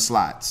certain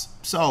slots.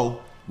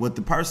 So what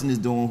the person is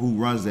doing who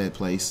runs that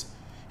place,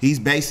 he's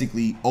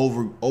basically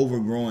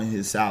overgrowing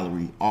his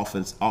salary off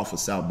of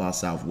South by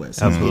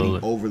Southwest. He's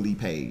getting overly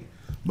paid.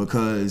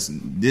 Because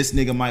this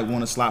nigga might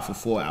want a slot for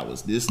 4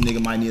 hours. This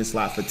nigga might need a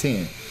slot for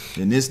 10.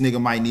 Then this nigga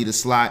might need a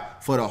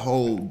slot for the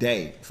whole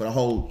day, for the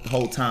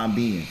whole time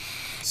being.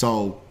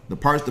 So the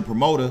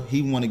promoter,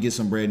 he want to get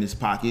some bread in his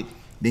pocket.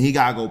 Then he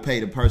gotta go pay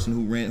the person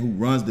who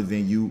runs the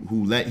venue,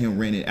 who let him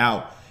rent it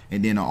out.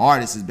 And then the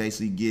artist is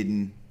basically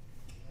getting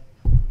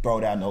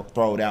thrown out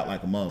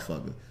like a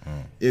motherfucker.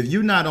 If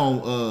you're not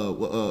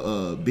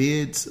on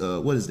bids,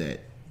 what is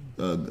that?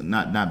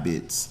 Not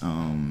bids.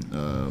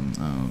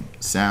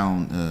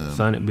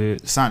 Sonic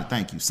Bids.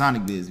 Thank you.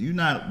 Sonic Bids. You're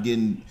not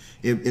getting.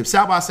 If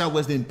South by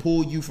Southwest didn't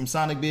pull you from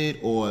Sonic Bid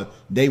or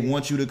they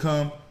want you to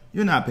come,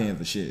 you're not paying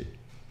for shit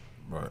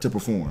to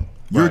perform.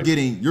 You're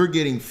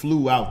getting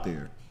flew out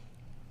there.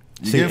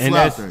 That's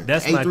my thing.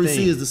 A3C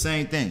is the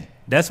same thing.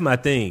 That's my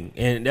thing,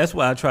 and that's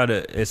why I try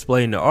to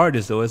explain to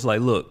artists. Though it's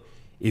like, look,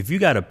 if you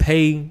got to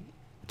pay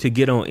to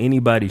get on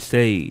anybody's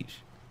stage,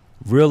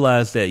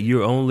 realize that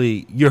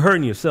you're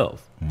hurting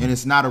yourself, and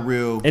it's not a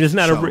real. And it's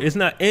not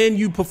show. and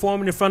you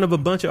performing in front of a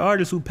bunch of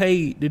artists who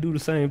paid to do the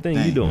same thing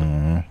you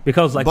doing,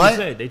 because like you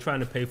said, they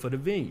trying to pay for the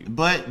venue.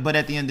 But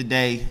at the end of the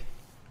day,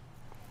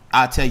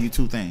 I'll tell you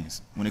two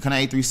things when it comes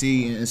to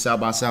A3C and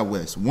South by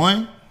Southwest.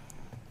 One,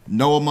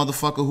 know a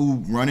motherfucker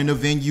who running a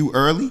venue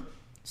early,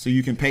 so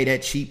you can pay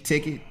that cheap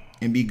ticket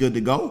and be good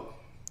to go,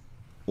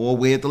 or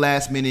wait at the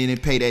last minute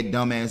and pay that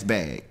dumbass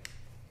bag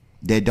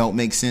that don't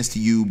make sense to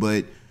you,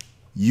 but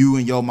you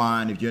in your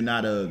mind, if you're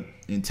not a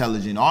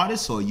intelligent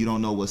artist or you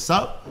don't know what's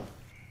up,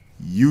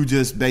 you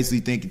just basically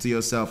thinking to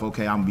yourself,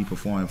 okay, I'm gonna be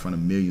performing in front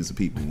of millions of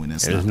people when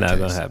that's it's not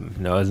gonna happen.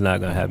 No, it's not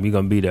gonna happen. You're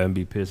gonna be there and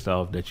be pissed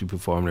off that you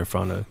performed in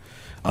front of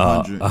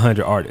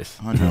 100 artists.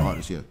 100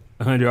 artists, yeah.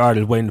 100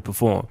 artists waiting to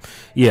perform.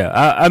 Yeah,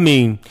 I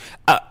mean,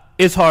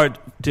 it's hard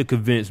to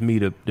convince me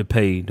to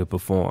pay to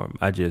perform.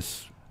 I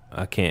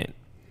can't.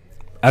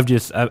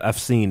 I've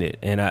seen it,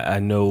 and I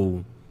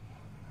know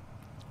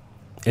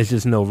it's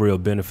just no real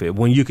benefit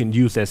when you can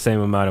use that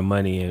same amount of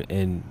money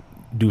and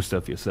do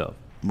stuff yourself.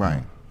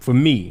 Right. For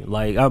me,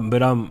 like,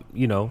 I'm,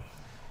 you know.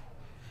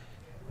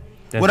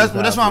 That's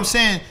what I'm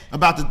saying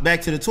about the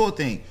back to the tour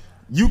thing.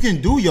 You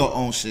can do your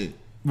own shit.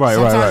 Right.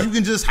 Sometimes you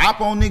can just hop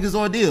on niggas'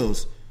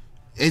 ordeals.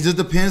 It just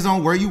depends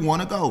on where you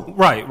want to go.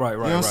 Right. You know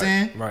what I'm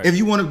saying? Right. If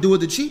you want to do it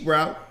the cheap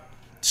route,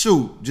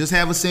 shoot, just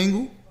have a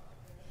single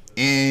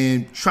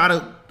and try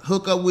to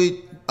hook up with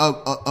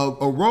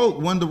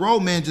one of the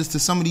road managers to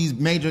some of these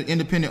major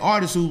independent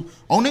artists who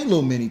own their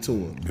little mini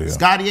tour. Yeah.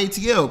 Scotty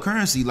ATL,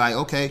 Currency, like,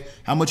 okay,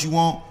 how much you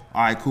want?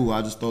 All right, cool.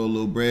 I'll just throw a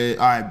little bread.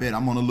 All right, bet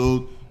I'm on a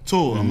little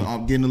tour. Mm-hmm.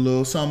 I'm getting a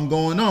little something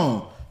going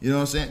on. You know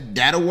what I'm saying?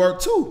 That'll work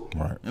too.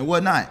 Right. And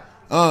whatnot.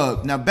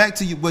 Now back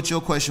to what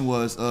your question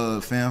was,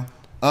 fam.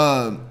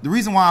 The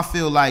reason why I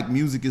feel like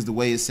music is the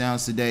way it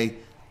sounds today,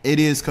 it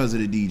is because of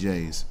the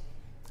DJs.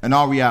 In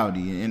all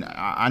reality, and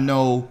I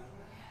know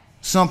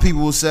some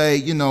people will say,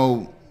 you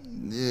know,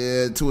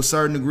 to a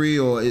certain degree,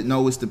 or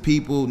no, it's the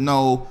people.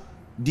 No,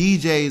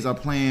 DJs are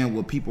playing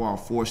what people are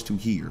forced to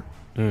hear.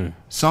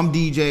 Some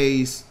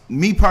DJs,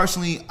 me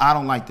personally, I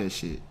don't like that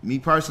shit. Me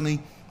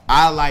personally,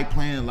 I like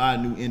playing a lot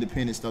of new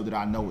independent stuff that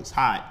I know is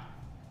hot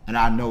and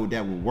I know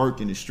that will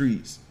work in the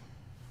streets.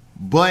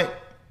 But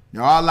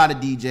there are a lot of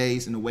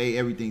DJs in the way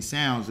everything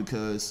sounds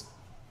because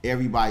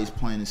everybody's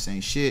playing the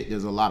same shit.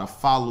 There's a lot of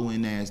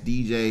following ass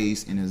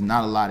DJs, and there's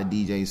not a lot of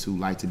DJs who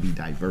like to be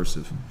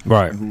diversive,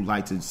 right? Who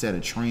like to set a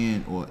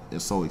trend or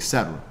so,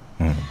 etc.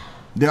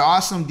 There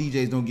are some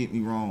DJs, don't get me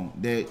wrong,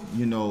 that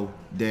you know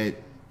that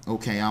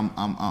okay, I'm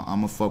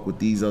gonna fuck with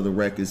these other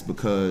records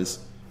because,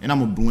 and I'm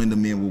gonna blend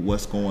them in with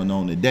what's going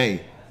on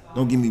today.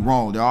 Don't get me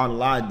wrong, there are a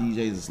lot of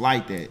DJs that's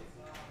like that.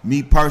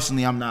 Me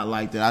personally, I'm not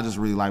like that. I just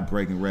really like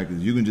breaking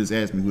records. You can just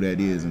ask me who that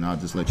is, and I'll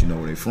just let you know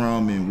where they're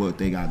from and what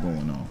they got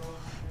going on.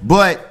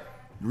 But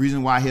the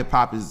reason why hip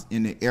hop is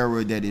in the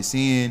era that it's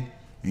in,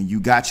 and you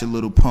got your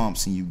little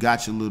pumps and you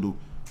got your little,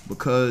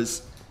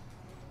 because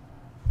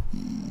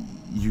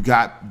you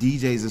got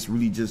DJs that's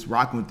really just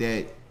rocking with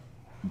that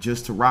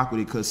just to rock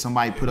with it because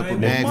somebody put up a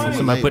bag.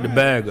 Somebody put the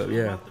bag up,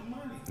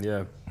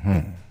 yeah.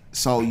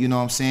 So, you know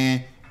what I'm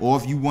saying? Or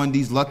if you one of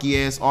these lucky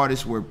ass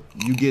artists where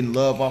you getting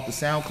love off the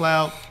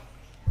SoundCloud,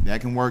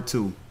 that can work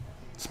too.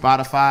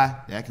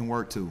 Spotify, that can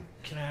work too.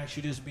 Can I ask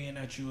you this? Being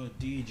that you're a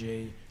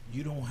DJ,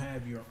 you don't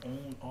have your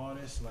own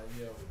artist. Like,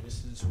 yo,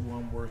 this is who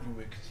I'm working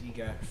with because he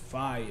got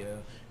fire,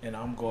 and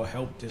I'm gonna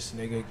help this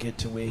nigga get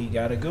to where he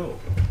gotta go.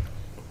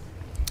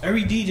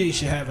 Every DJ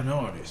should have an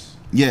artist.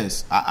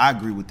 Yes, I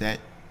agree with that.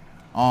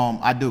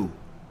 I do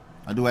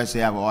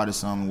actually have an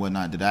artist and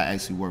whatnot that I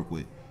actually work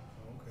with.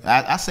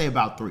 I say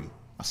about 3.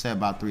 I say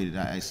about 3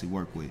 that I actually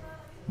work with.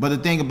 But the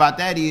thing about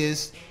that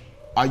is,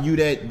 are you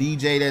that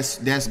DJ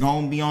that's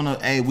gonna be on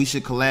hey, we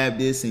should collab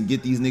this and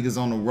get these niggas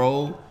on the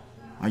road?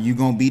 Are you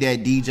gonna be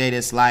that DJ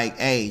that's like,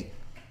 hey,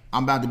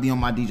 I'm about to be on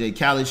my DJ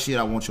Khaled shit,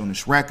 I want you on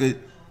this record,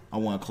 I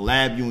wanna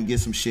collab you and get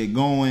some shit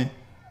going.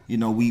 You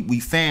know, we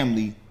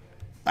family.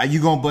 Are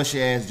you gonna bust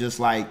your ass just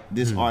like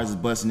this artist is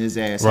busting his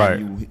ass, right?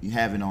 And you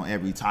have it on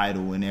every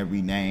title and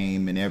every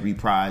name and every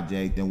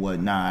project and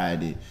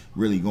whatnot. It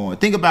really going.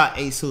 Think about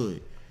Ace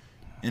Hood.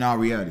 In all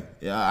reality,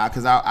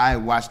 because I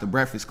watched The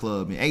Breakfast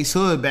Club, and Ace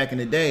Hood back in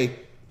the day,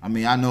 I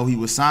mean, I know he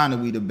was signed to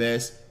We the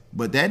Best,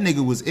 but that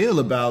nigga was ill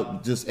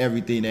about just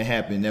everything that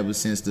happened ever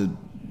since the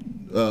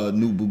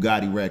new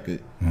Bugatti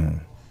record,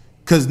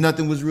 because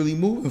nothing was really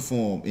moving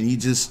for him, and he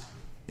just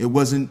it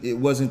wasn't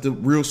the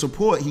real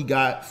support he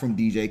got from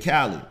DJ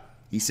Khaled.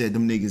 He said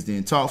them niggas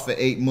didn't talk for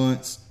 8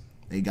 months,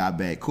 they got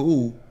back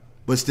cool,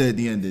 but still at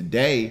the end of the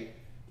day,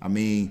 I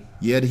mean,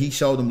 yeah, he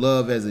showed them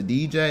love as a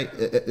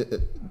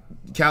DJ.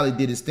 Khaled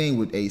did his thing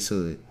with Ace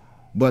Hood,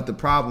 but the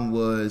problem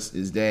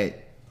is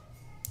that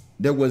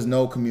there was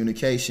no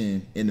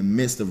communication in the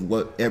midst of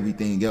what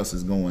everything else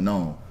is going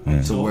on.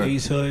 So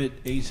Ace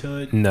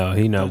Hood, no,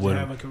 he not doesn't with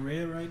have him. a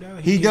career right now.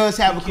 He does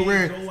have a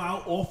career. Go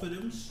out off of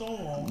them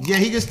songs. Yeah,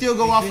 he can still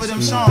go off of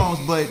them songs,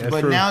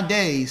 but true.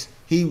 nowadays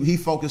he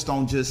focused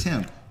on just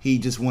him. He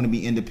just want to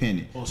be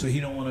independent. Oh, so he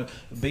don't want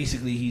to.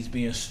 Basically, he's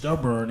being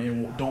stubborn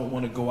and don't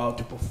want to go out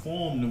to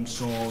perform them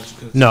songs.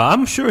 No,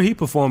 I'm sure he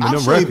performed I'm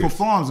them sure records. he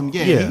performs them.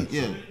 Yeah, Yeah.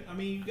 yeah. I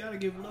mean, you gotta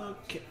give love.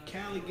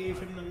 Khaled gave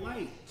him the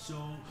light, so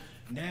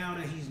now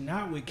that he's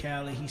not with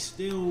Khaled, he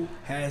still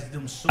has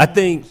them songs. I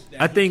think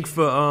that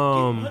for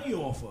get money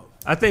off of.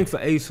 I think for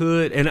Ace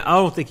Hood, and I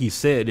don't think he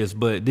said this,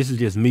 but this is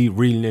just me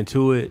reading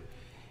into it.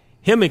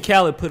 Him and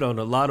Khaled put in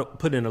a lot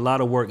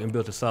of work and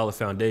built a solid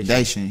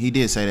foundation. He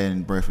did say that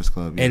in Breakfast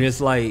Club. Yeah. And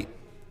it's like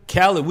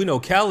Khaled, we know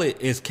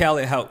Khaled is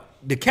Khaled. How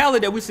the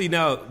Khaled that we see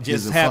now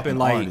just happened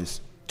like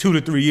artist. 2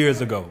 to 3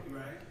 years ago.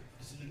 Right?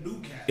 It's the new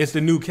Khaled. It's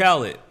the new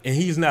Khaled, and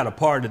he's not a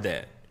part of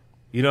that.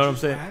 You know what I'm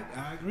saying?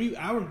 I agree.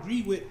 I would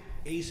agree with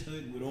Ace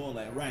Hood with all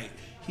that. Right?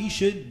 He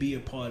should be a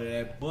part of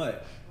that,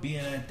 but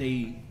being that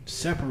they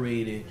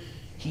separated,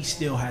 he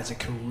still has a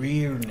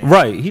career now.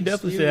 Right, he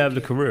definitely still should have the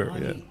get career,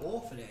 money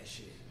off of that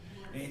shit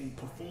and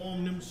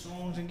perform them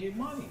songs and get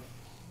money.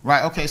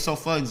 Right. Okay. So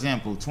for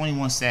example,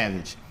 21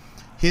 Savage,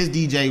 his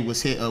DJ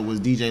was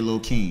DJ Lil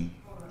King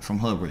from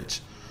Hood Rich,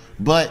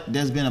 but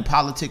there's been a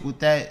politic with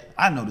that.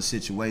 I know the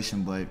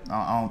situation, but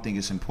I don't think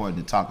it's important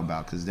to talk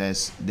about because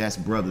that's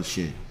brother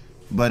shit.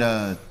 But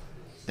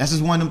that's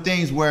just one of them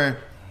things where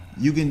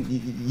you can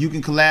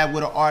collab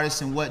with an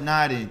artist and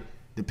whatnot, and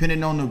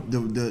depending on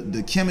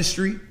the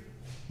chemistry,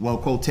 well,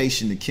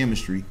 quotation the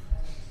chemistry,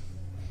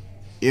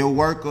 it'll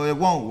work or it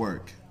won't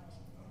work.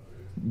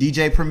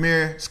 DJ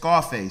Premier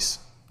Scarface,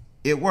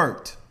 it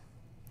worked.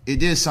 It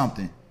did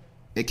something.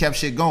 It kept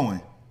shit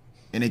going.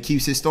 And it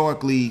keeps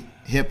historically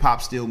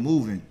hip-hop still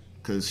moving.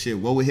 Because shit,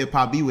 what would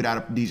hip-hop be without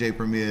a DJ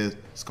Premier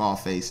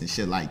Scarface and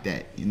shit like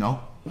that, you know?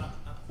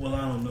 Well,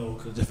 I don't know,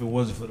 because if it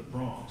wasn't for the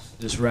Bronx,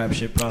 this rap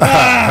shit probably...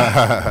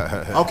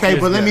 Okay,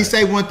 but let me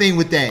say one thing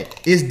with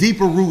that. Its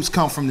deeper roots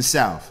come from the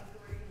South.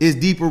 Its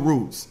deeper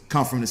roots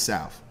come from the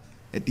South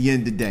at the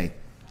end of the day.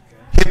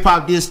 Hip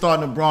hop did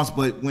start in the Bronx,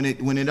 but when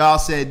it all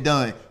said and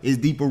done, its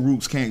deeper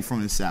roots came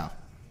from the South.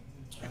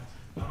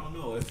 I don't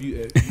know. If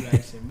you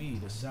asking me,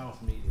 the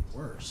South made it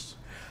worse.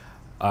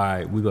 All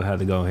right, we're gonna have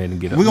to go ahead and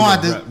get up. We're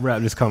gonna have to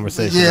wrap this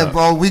conversation Yeah, up.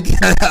 bro. We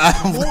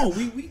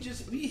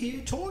We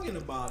here talking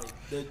about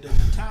it. The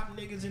top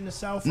niggas in the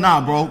South. Nah,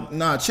 right bro.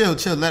 now. Nah, chill.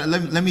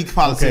 Let me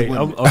politic Okay, with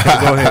okay,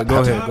 it. go ahead,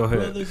 go Top ahead.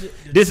 brothers,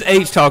 the This top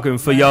H talking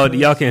for y'all. rappers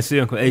Y'all can't see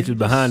him because H is in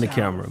the behind the South.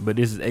 camera, but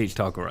this is H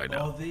talking right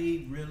now. Are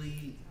they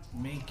really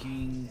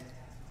making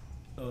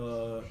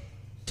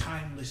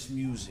timeless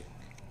music?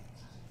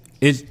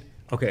 It's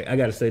okay. I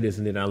gotta say this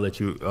and then I'll let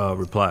you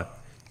reply.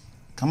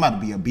 I'm about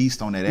to be a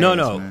beast on that No, ass,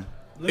 no, man.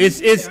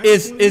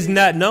 it's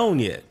not known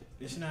yet.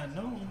 It's not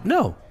known.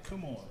 No,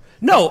 Come on.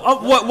 no.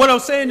 What I'm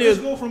saying Let's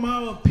is go from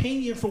our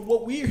opinion from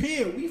what we're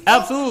here. We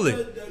fuck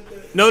absolutely.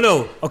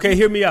 No. Okay,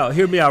 hear me out.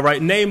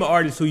 Right, name an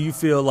artist who you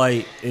feel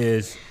like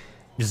is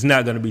just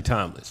not gonna be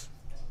timeless.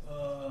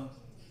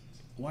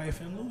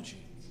 YFN Lucci.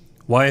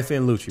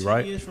 YFN Lucci,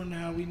 right? Years from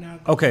now, we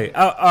not. Okay,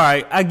 all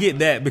right, I get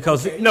that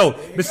because no.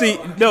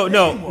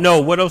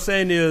 What I'm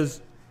saying is,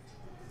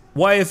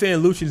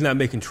 YFN Lucci's not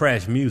making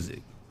trash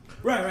music.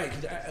 Right.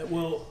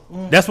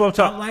 That's what I'm I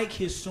talking. like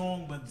his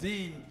song, but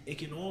then it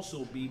can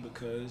also be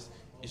because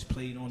it's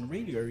played on the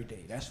radio every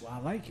day. That's why I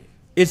like it.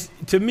 It's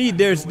to me.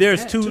 There's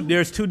that two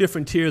too.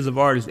 different tiers of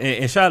artists,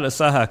 and shout out to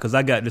Saha because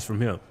I got this from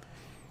him.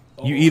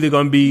 You either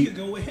gonna be You can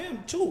go with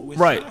him too. With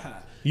Right. Saha.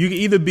 You can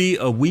either be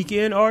a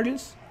weekend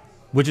artist,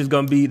 which is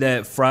going to be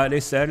that Friday,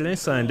 Saturday, and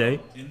Sunday,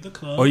 In the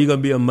club. or you're going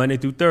to be a Monday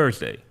through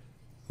Thursday,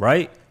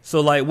 right?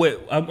 So, like,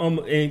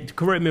 and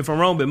correct me if I'm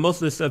wrong, but most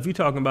of the stuff you're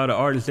talking about, the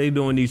artists, they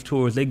doing these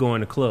tours, they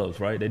going to clubs,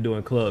 right? They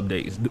doing club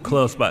dates,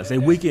 club spots. They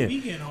weekend.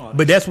 artists.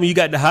 But that's when you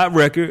got the hot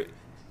record.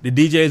 The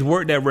DJs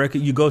work that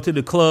record. You go to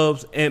the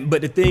clubs,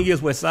 but the thing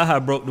is, what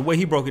the way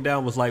he broke it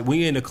down was like, when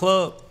you're in the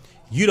club,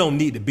 you don't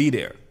need to be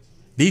there.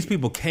 These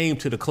people came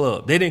to the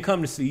club. They didn't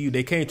come to see you.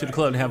 They came to the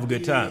club to have a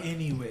good time.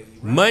 Anyway,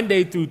 right?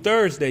 Monday through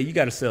Thursday, you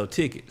got to sell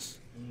tickets.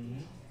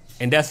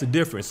 And that's the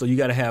difference. So you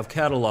got to have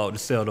catalog to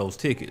sell those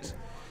tickets.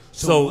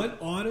 So what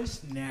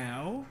artist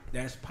now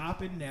that's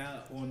popping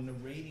now on the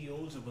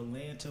radios of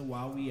Atlanta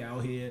while we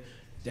out here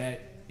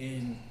that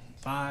in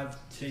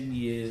 5-10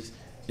 years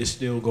is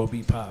still going to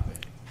be popping?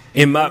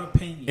 In your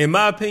opinion.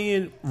 my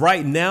opinion,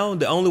 right now,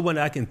 the only one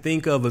I can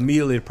think of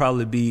immediately would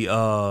probably be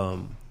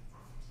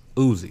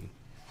Uzi.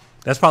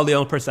 That's probably the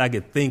only person I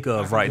could think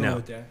of right now.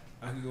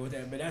 I could go with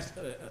that, but that's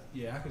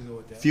I could go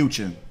with that.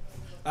 Future.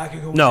 I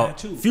could go with No, that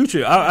too.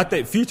 Future. I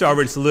think Future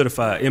already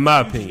solidified, in my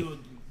opinion.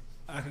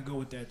 I could go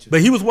with that too.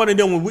 But he was one of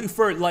them when we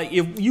first, like,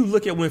 if you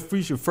look at when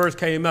Future first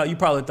came out, you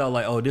probably thought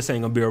like, oh, this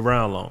ain't gonna be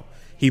around long.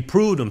 He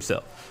proved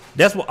himself.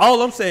 That's what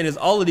all I'm saying is.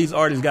 All of these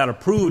artists got to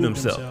prove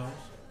themselves.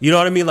 You know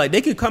what I mean? Like,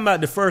 they could come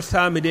out the first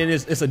time and then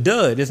it's a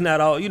dud. It's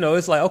not all,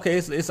 it's like, okay,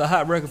 it's a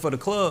hot record for the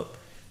club,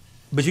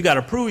 but you got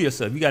to prove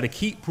yourself. You got to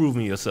keep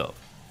proving yourself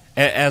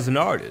as an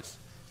artist.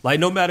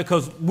 Like, no matter,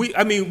 because we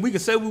can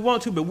say we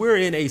want to, but we're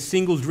in a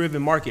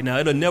singles-driven market now.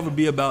 It'll never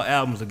be about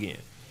albums again.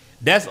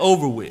 That's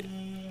over with.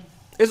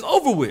 It's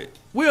over with.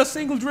 We're a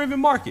singles-driven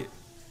market.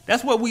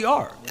 That's what we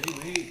are.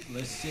 Wait,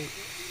 let's see.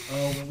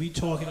 When we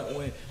talking,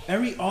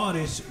 every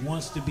artist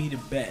wants to be the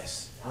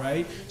best,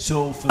 right?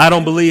 So I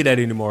don't believe that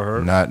anymore,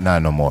 Herb. Not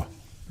no more.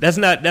 That's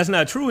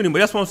not true anymore.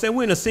 That's what I'm saying.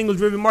 We're in a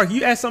singles-driven market.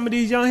 You ask some of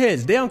these young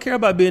heads, they don't care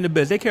about being the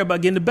best. They care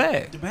about getting the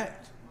bag. The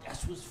back.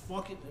 That's what's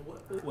fucking.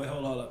 Wait,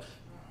 hold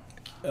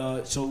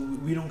up. So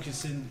we don't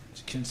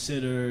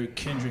consider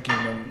Kendrick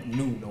and them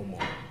new no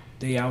more.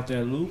 They out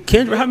there, Luke.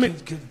 Kendrick, how many?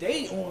 Because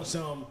they on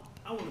some.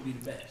 I want to be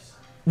the best.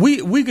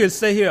 We could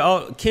say here,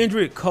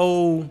 Kendrick,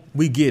 Cole,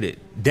 we get it.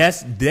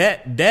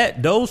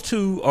 Those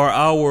two are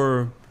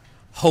our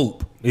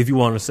hope, if you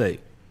want to say.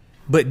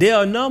 But there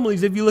are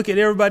anomalies if you look at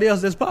everybody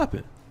else that's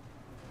popping.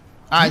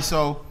 All right,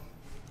 so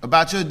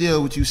about your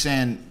deal with you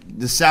saying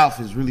the South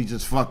is really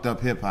just fucked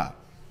up hip hop.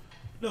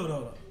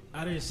 No.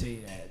 I didn't say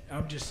that.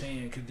 I'm just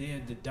saying because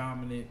they're the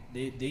dominant.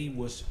 They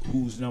was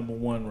who's number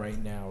one right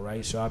now,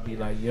 right? So I'd be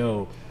like,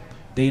 yo,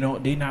 they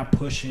not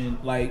pushing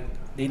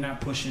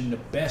the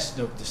best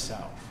of the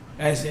South.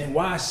 As in,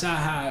 why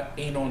Sci-Hi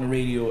ain't on the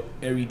radio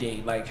every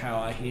day? Like how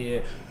I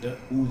hear the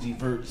Uzi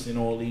Verts and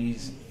all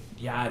these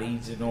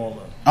Yachties and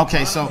all of.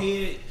 Okay, I so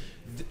hear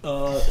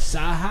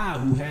Sci-Hi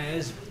who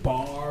has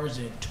bars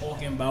and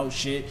talking about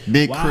shit.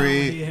 Big Why Crit.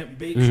 I don't hear him,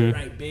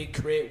 Big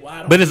Crit. Why I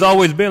don't But it's hear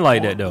always him been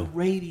like on that, though. the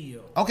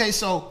radio. okay,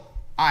 so all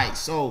right,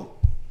 so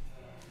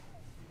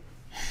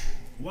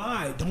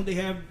Why don't they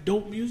have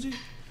dope music?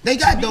 they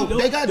got To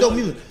me, dope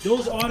music.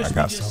 Those artists we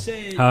got just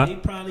something. said, Huh? they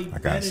probably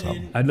got better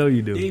something. than. I know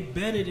you do. They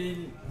better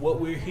than what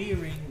we're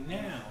hearing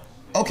now.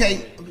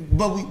 Okay,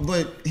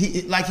 but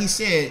he, like he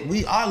said,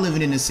 we are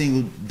living in a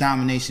single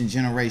domination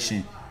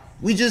generation.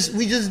 We just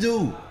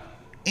do,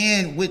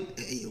 and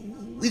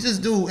we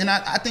just do, and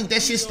I think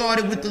that shit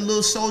started with the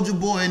little Soulja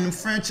Boy and the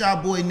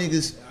franchise boy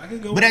niggas.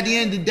 But at the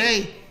end of the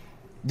day,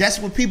 that's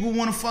what people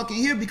want to fucking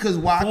hear because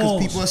why?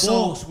 Because people are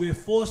so. We're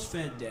force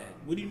fed that.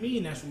 What do you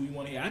mean? That's what we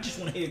want to hear. I just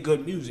want to hear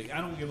good music.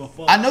 I don't give a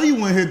fuck. I know you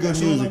want to hear good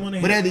That's all I music,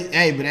 wanna but hear. at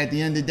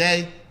the end of the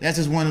day, that's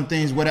just one of them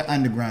things where the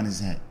underground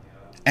is at,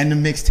 and the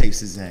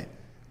mixtapes is at.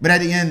 But at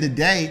the end of the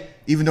day,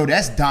 even though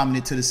that's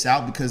dominant to the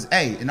South, because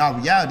in our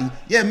reality,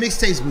 yeah,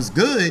 mixtapes was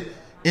good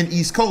in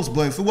East Coast,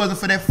 but if it wasn't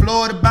for that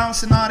Florida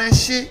bounce and all that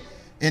shit,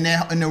 and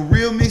the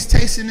real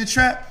mixtapes in the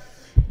trap,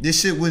 this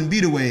shit wouldn't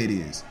be the way it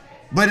is.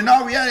 But in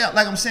our reality,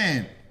 like I'm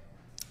saying,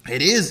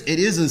 it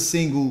is a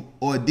single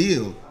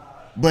ordeal.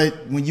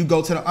 But when you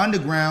go to the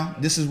underground,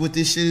 this is what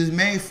this shit is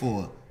made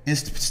for. And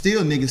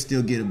still niggas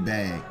still get a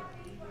bag.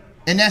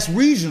 And that's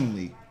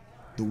regionally.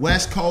 The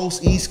West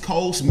Coast, East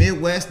Coast,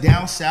 Midwest,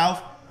 down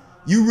South.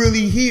 You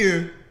really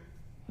hear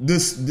the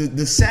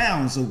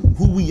sounds of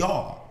who we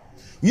are.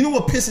 You know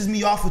what pisses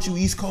me off with you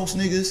East Coast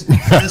niggas?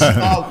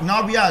 In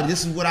all reality,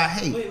 this is what I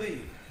hate.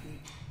 Wait.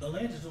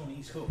 Atlanta's on the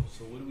East Coast,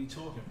 so what are we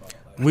talking about?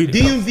 We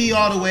DMV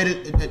all the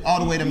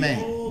way to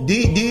Maine.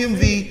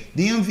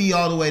 DMV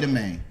all the way to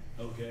Maine.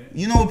 Okay.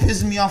 You know what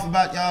pisses me off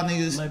about y'all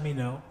niggas? Let me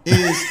know.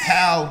 Is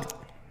how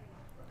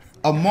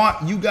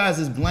you guys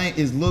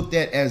is looked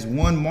at as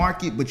one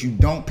market, but you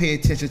don't pay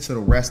attention to the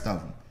rest of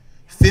them.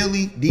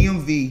 Philly,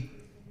 DMV,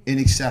 and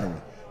etc.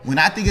 When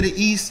I think of the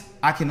East,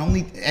 I can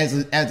only as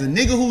a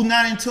nigga who's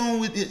not in tune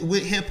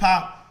with hip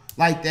hop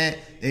like that,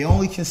 they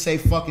only can say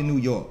fucking New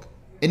York,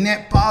 and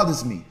that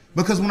bothers me.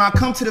 Because when I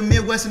come to the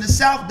Midwest and the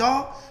South,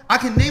 dog, I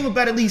can name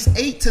about at least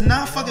 8 to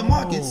 9 fucking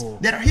markets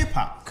that are hip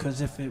hop. Because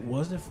if it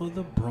wasn't for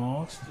the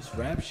Bronx, this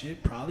rap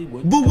shit probably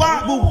wouldn't. But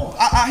why? But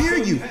I hear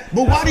you.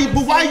 But why do you?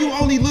 But why you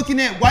only looking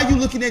at? Why you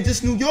looking at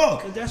just New York?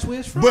 Because that's where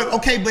it's from. But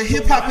okay, but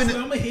hip hop in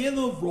I'm gonna hear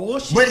the raw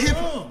shit. but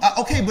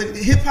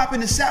hip hop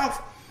in the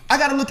South. I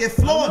gotta look at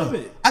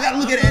Florida. I gotta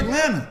look at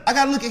Atlanta. I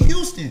gotta look at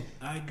Houston.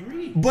 I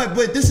agree. But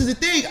this is the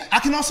thing. I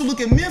can also look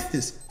at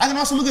Memphis. I can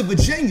also look at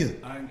Virginia.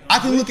 I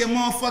can look at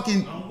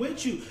motherfucking I'm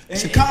with you.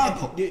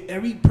 Chicago. And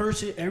every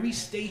person, every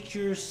state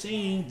you're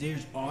saying,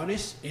 there's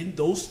artists in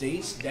those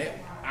states that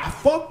I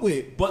fuck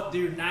with, but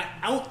they're not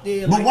out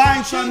there. But like why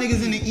ain't y'all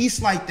niggas in the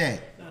East like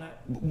that?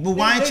 But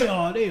why ain't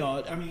they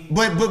are. I mean,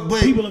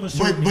 but people of a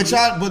certain age.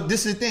 y'all. But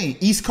this is the thing.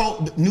 East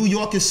Coast, New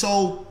York is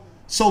so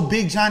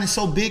big, John is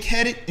so big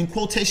headed, in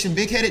quotation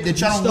big headed, that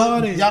y'all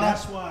don't look. Y'all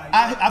That's don't. why.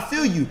 I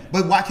feel you.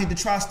 But why can't the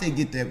Tri-State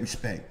get that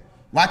respect?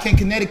 Why can't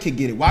Connecticut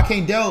get it? Why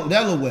can't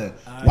Delaware?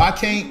 Why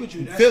can't That's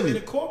where Philly?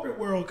 the corporate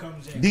world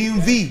comes in.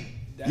 DMV.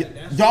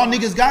 That's Y'all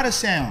niggas got a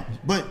sound.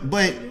 But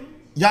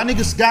y'all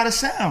niggas got a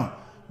sound.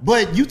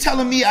 But you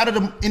telling me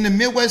in the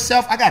Midwest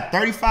South, I got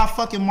 35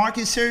 fucking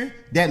markets here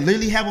that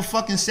literally have a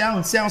fucking sound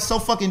and sound so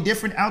fucking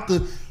different out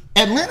the.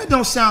 Atlanta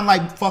don't sound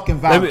like fucking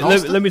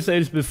Valdosta. Let me say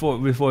this before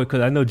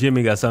because I know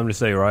Jimmy got something to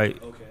say, right?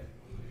 Okay.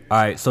 All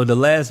right, so the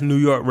last New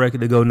York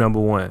record to go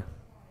 #1,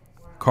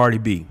 Cardi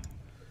B.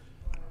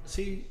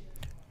 See,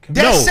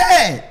 That's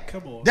sad.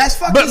 Come on. That's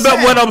fucking sad.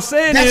 But what I'm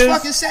saying That's is,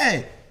 fucking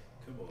sad.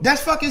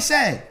 That's fucking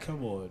sad.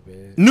 Come on,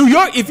 man. New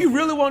York, if you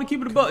really want to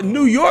keep it above,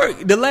 New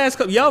York, the last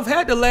couple, y'all have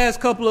had the last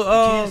couple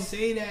of. Can't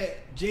say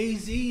that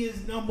Jay-Z is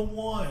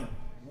 #1.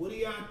 What are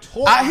y'all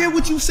talking? I hear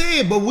what you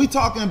saying, but we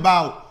talking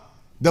about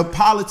the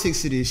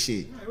politics of this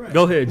shit. Right.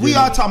 Go ahead, Jimmy. We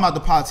are talking about the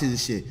politics of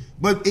this shit.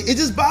 But it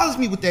just bothers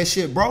me with that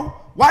shit, bro.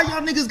 Why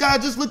y'all niggas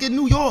gotta just look at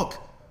New York?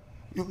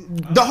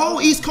 The whole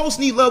East Coast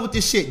need love with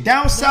this shit.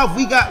 Down south,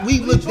 we What are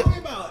you look. talking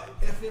about?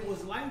 If it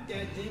was like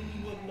that, then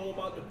we wouldn't know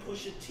about the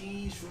Pusha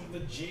T's from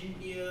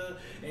Virginia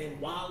and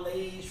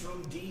Wale's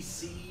from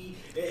DC.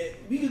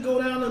 We could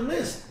go down the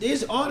list.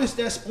 There's artists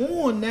that's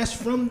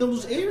from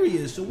those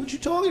areas. So what you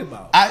talking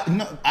about?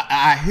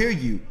 I hear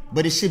you,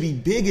 but it should be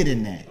bigger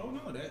than that. Oh, no,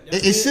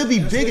 It should be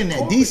bigger than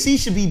that. DC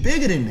should be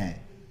bigger than that.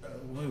 I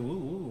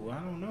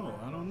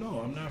don't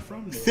know. I'm not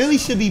from there. Philly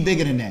should be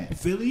bigger than that.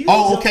 Philly is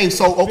Oh, up okay. there.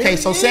 So Philly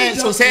is saying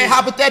up there.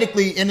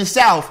 hypothetically in the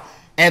South,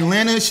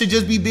 Atlanta should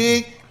just be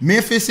big.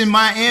 Memphis and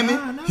Miami,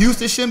 Nah.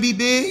 Houston shouldn't be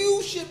big.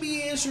 You should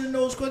be answering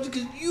those questions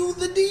because you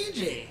the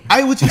DJ. I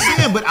hear what you're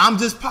saying, but I'm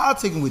just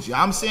politicking with you.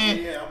 I'm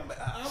saying. Yeah,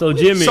 So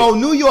Jimmy, So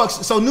New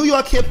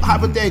York hip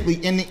hypothetically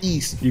in the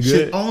East You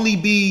should good? only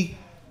be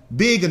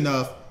big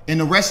enough, and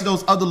the rest of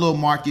those other little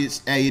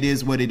markets, hey, it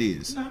is what it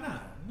is. Nah,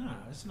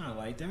 it's not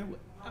like that.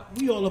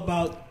 We all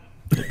about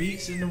the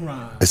beats and the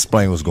rhymes.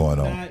 Explain what's going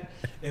on.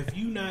 If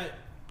you not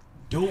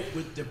dope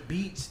with the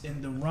beats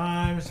and the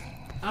rhymes,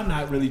 I'm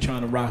not really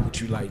trying to rock with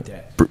you like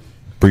that.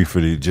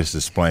 Briefly, just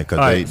explain because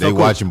all right, they so cool.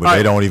 watching, but All they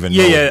right. don't even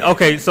know. Yeah,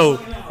 okay. So,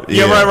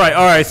 Yeah. right.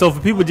 All right. So for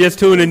people just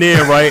tuning in,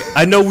 right?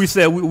 I know we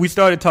said we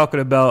started talking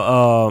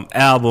about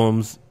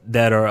albums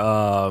that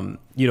are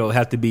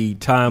have to be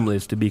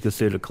timeless to be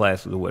considered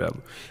classics or whatever.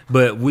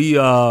 But we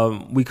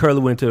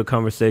currently went into a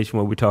conversation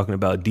where we're talking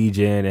about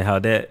DJing and how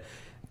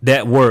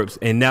that works.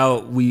 And now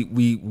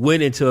we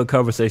went into a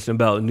conversation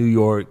about New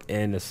York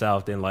and the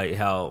South and like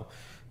how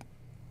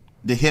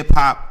The hip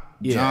hop,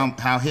 Yeah.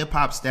 how hip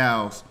hop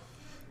styles,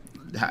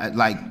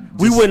 like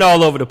we went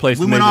all over the place.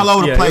 we went maybe. all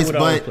over Yeah, the place, we went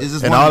all over but the it's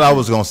just And one all I thing.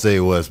 was gonna say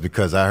was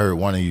because I heard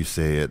one of you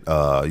said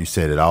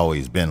it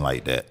always been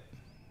like that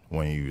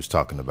when you was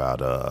talking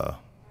about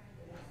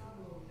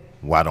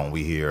why don't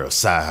we hear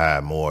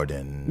Sci-Hi more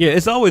than Yeah,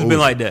 it's always been Uzi?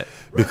 like that.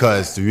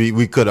 Because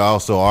we could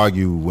also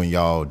argue when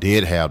y'all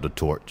did have the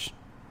torch,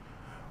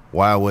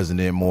 why wasn't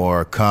it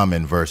more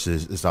common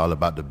versus it's all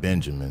about the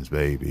Benjamins,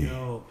 baby?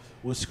 Yo,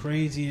 what's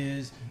crazy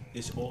is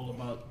it's all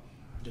about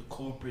the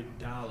corporate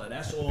dollar.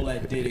 That's all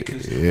that did it.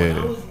 Because when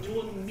I was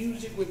doing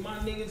music with my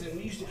niggas,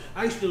 and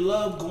I used to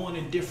love going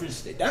in different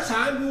states. That's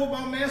how I knew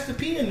about Master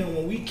P. And then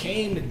when we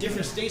came to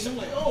different states, I'm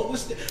like, oh,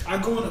 what's that? I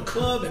go in a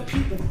club and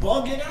people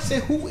bugging. I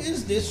said, who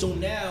is this? So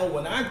now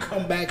when I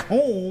come back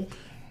home,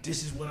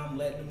 this is what I'm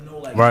letting them know.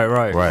 Like,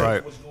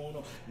 Right. What's going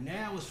on?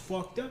 Now it's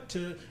fucked up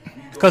to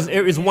 'Cause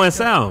it's one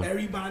sound.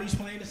 Everybody's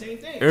playing the same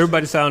thing.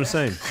 Everybody sound the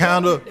same.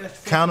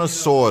 Kinda,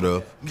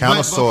 sorta,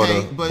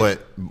 okay,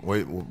 but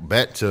wait,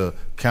 back to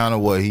kind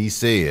of what he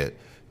said.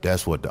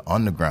 That's what the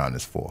underground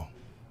is for.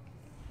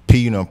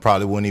 P,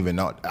 probably wouldn't even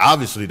know.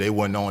 Obviously, they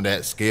weren't on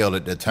that scale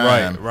at the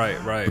time,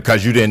 Right.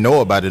 Because you didn't know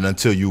about it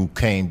until you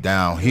came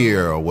down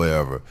here or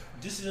wherever.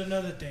 This is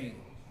another thing.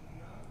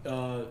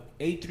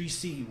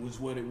 A3C was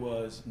what it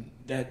was.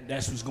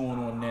 That's what's going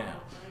on now.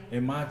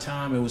 In my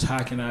time, it was How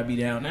Can I Be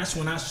Down? That's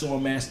when I saw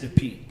Master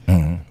P.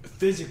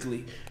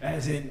 Physically,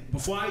 as in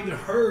before I even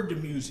heard the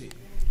music.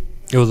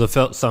 It was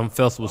some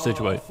festival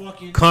situation.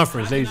 Fucking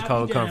Conference. How They Can used to I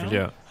call Be it conference,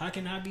 Down? yeah. How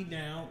Can I Be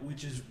Down?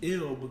 Which is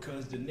ill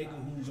because the nigga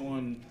who's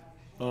on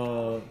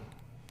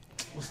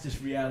what's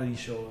this reality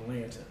show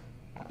Atlanta?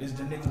 Is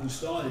the nigga who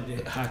started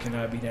it? How Can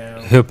I Be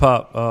Down? Hip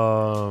hop,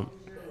 Love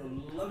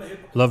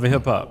and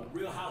Hip Hop.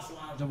 Real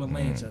Housewives of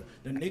Atlanta.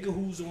 The nigga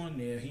who's on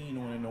there, he ain't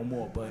on it no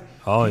more. But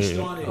Oh, he yeah.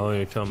 started, Oh,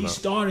 you're talking he about.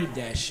 started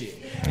that shit,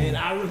 and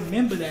I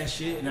remember that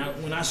shit. And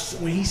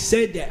when he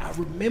said that, I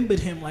remembered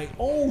him like,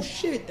 oh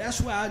shit, that's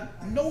where I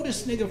know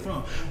this nigga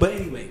from. But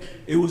anyway,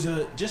 it was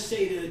just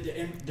say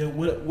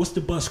what's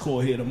the bus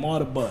called here? The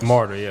MARTA bus.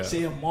 MARTA, yeah.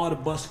 Say a MARTA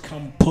bus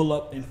come pull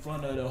up in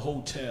front of the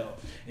hotel,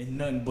 and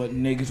nothing but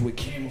niggas with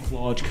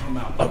camouflage come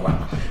out,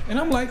 and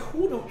I'm like,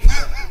 who the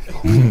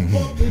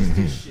fuck is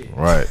this shit?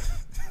 Right.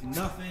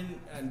 Nothing.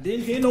 I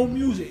didn't hear no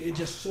music. It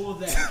just saw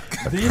that.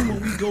 Then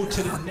when we go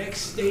to the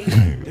next state,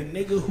 the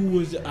nigga who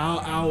was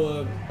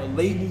our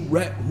label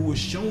rep who was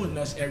showing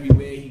us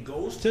everywhere, he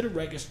goes to the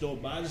record store,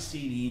 buys a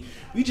CD.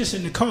 We just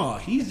in the car.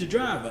 He's the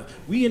driver.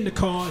 We in the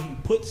car. He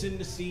puts in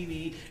the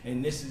CD,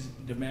 and this is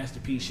the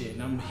Masterpiece shit.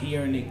 And I'm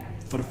hearing it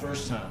for the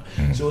first time.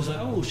 So it's like,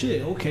 oh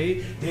shit, okay.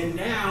 Then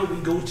now we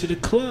go to the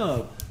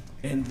club.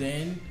 And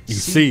then You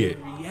see the it.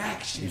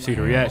 reaction. You see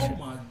the reaction.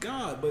 Oh my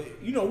God! But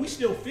we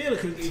still feel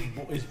it because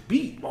it's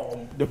beat.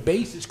 The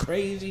bass is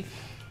crazy,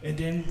 and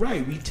then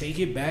we take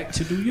it back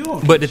to New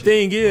York. But the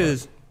thing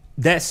is,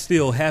 that's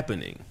still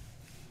happening.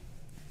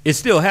 It's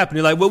still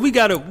happening. Like, what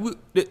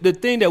the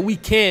thing that we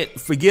can't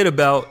forget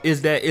about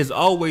is that it's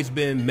always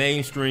been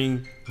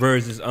mainstream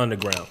versus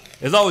underground.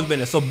 It's always been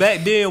that. So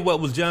back then,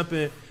 what was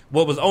jumping,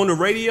 what was on the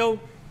radio,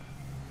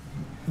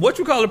 what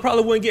you call it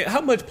probably wouldn't get. How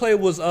much play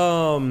was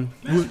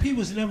Master P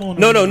was never on.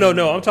 No.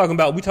 I'm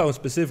talking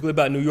specifically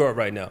about New York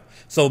right now.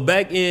 So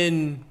back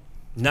in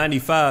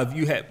 '95,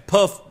 you had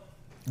Puff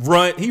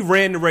run. He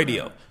ran the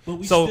radio. But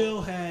we so,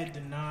 still had the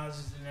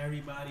Nas's and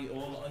everybody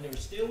all under. It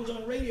still was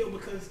on radio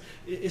because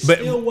it but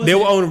still wasn't. they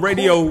were on the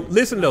radio. corporate.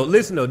 Listen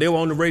though. They were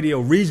on the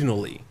radio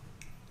regionally.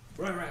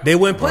 Right. They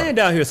weren't playing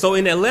down here. So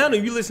in Atlanta,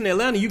 you listen to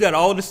Atlanta, you got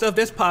all the stuff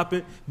that's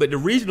popping, but the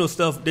regional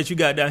stuff that you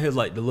got down here is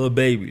like the Little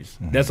Babies.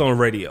 That's on the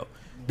radio.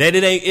 That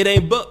it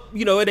ain't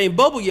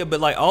bubble yet, but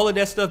like all of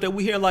that stuff that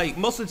we hear, like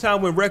most of the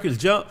time when records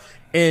jump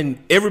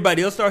and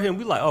everybody else start hearing,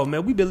 we like, oh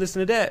man, we've been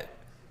listening to that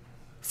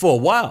for a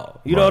while.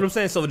 You know what I'm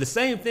saying? So the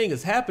same thing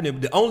is happening.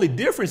 The only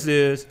difference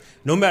is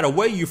no matter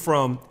where you're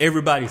from,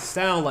 everybody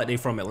sound like they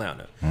from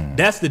Atlanta.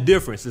 That's the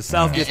difference. The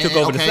South just took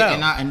over the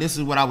South. And this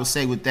is what I would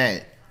say with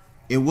that.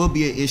 It will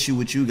be an issue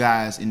with you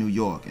guys in New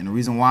York. And the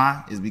reason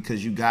why is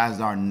because you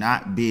guys are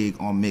not big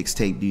on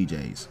mixtape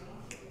DJs.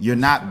 You're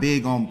not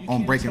big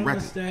on breaking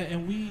records. That,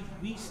 and we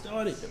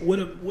started what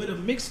a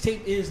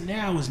mixtape is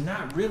now is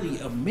not really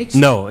a mixtape.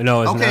 No, it's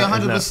not. Okay,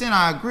 100%.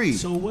 I agree.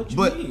 So what you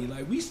but, mean?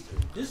 Like we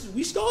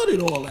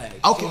started all that.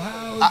 Okay, So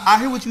how I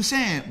hear what you're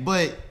saying,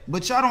 but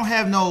y'all don't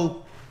have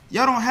no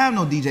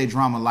DJ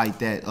drama like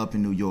that up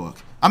in New York.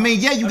 I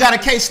mean, yeah, you got a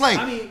K Slate.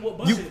 I mean,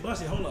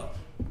 Bust it, hold up.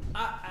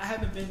 I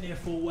haven't been there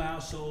for a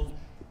while, so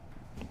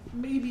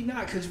maybe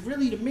not. Because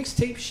really, the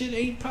mixtape shit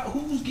ain't.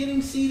 Who's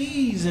getting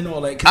CDs and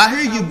all that? I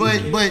hear you,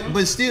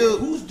 but still,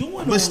 who's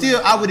doing? But all still,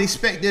 that? I would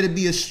expect there to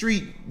be a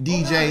street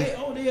DJ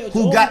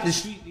who got this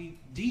street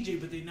DJ,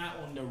 but they're not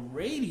on the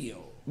radio.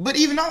 But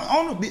even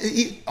on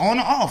or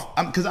off,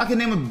 because I can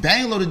name a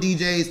bang load of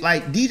DJs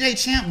like DJ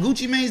Champ,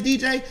 Gucci Mane's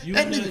DJ.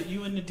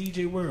 You in the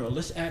DJ world.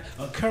 Let's add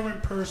a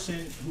current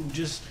person who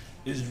just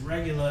is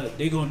regular.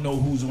 They gonna know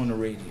who's on the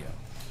radio,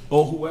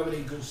 or whoever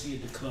they go see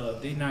at the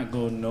club. They not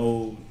gonna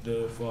know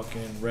the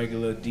fucking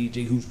regular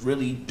DJ who's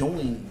really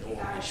doing all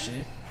this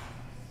shit.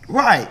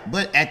 Right,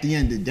 but at the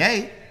end of the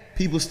day,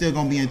 people still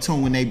gonna be in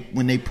tune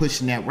when they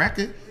pushing that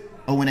record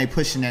or when they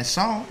pushing that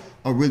song.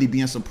 Or really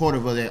being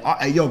supportive of that.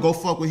 Hey, yo, go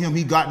fuck with him.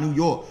 He got New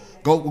York.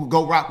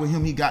 Go rock with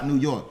him. He got New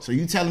York. So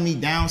you telling me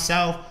down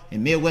south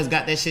and Midwest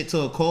got that shit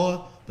to a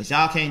core, but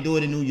y'all can't do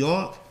it in New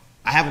York?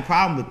 I have a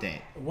problem with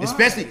that. Why?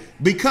 Especially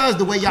because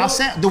the way y'all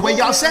sound.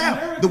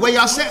 America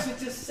wants it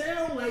to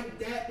sound like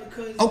that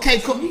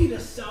because to me the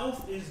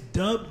South is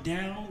dubbed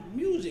down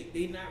music.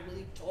 They not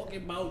really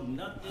talking about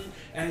nothing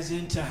as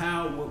into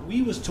how what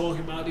we was talking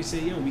about. They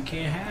say, yo, we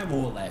can't have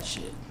all that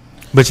shit.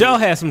 But y'all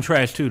had some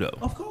trash too, though.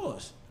 Of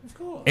course.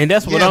 And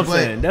that's what I'm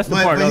saying. That's the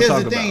part I'm talking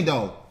about. But here's the thing,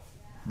 though.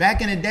 Back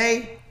in the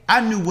day,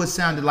 I knew what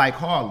sounded like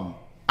Harlem.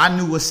 I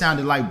knew what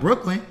sounded like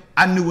Brooklyn.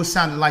 I knew what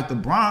sounded like the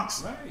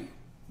Bronx. Right.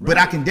 But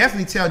I can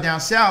definitely tell down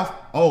south,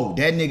 oh,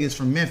 that nigga's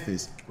from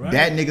Memphis. Right.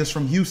 That nigga's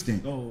from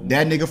Houston. Oh.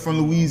 That nigga from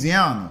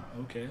Louisiana.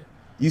 Okay.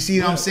 You see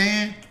what I'm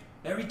saying?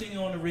 Everything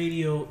on the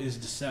radio is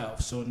the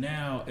South. So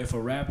now, if a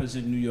rapper's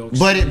in New York,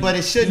 But City,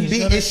 it shouldn't he's be.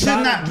 gonna It should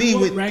try not to be do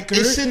a with. record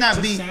It should not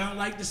to be. sound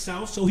like the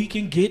South, so he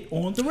can get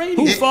on the radio.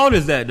 Whose fault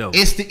is that, though?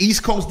 It's the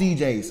East Coast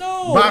DJs.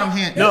 No, Bottom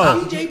hand.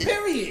 No. DJ.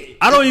 Period.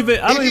 I don't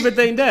even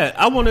think that.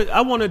 I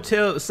want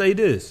to say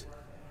this.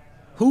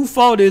 Whose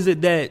fault is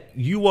it that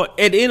you want?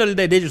 At the end of the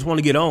day, they just want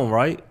to get on,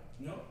 right?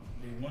 No,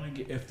 they want to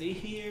get. If they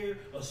hear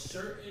a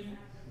certain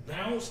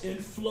bounce and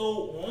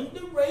flow on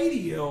the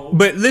radio,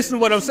 But listen to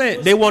what I'm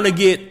saying. They want to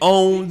get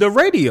on the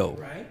radio.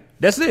 right?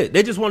 That's it.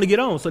 They just want to get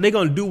on. So they're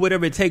going to do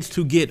whatever it takes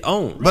to get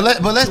on. But let's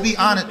So be we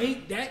honest.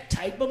 Make that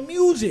type of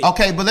music.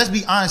 Okay, but let's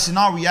be honest. In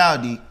all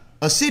reality,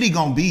 a city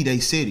gonna be they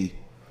city.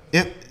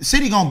 If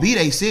city gonna be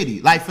they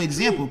city. Like for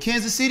example,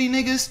 Kansas City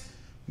niggas,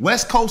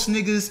 West Coast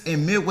niggas,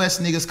 and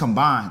Midwest niggas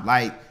combined.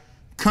 Like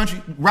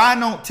country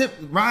riding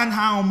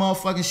high on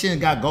motherfucking shit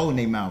and got gold in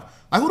their mouth.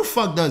 Like who the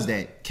fuck does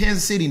that?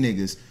 Kansas City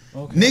niggas.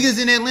 Okay.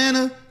 Niggas in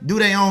Atlanta do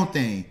their own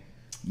thing.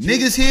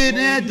 Niggas here and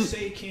there. When you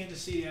say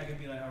Kansas City, I could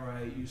be like, all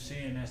right, you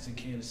saying that's in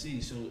Kansas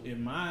City. So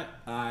in my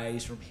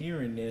eyes, from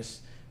hearing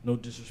this, no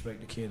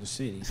disrespect to Kansas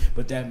City,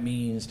 but that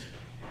means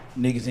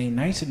niggas ain't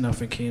nice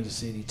enough in Kansas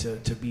City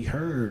to be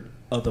heard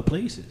other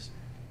places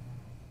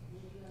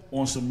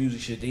on some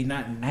music shit. They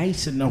not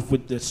nice enough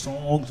with the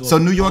songs. So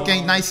New York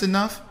ain't nice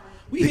enough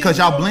because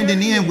y'all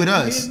blending in with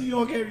us. New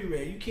York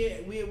everywhere. You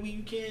can't.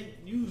 You can't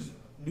use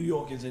New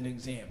York as an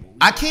example.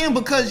 I can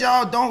because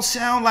y'all don't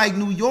sound like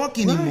New York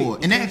anymore,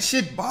 and that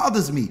shit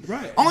bothers me.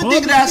 Right. Only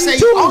thing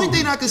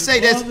I can say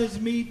it bothers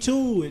me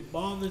too. It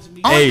bothers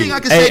me. Only thing I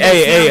can say.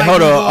 Hey,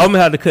 hold on. I'm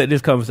gonna have to cut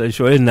this conversation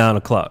short. It's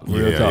 9:00.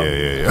 Real talk.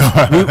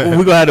 Yeah.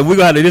 we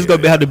gonna have to. This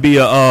gonna have to be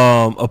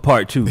a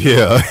part 2.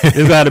 Yeah. It's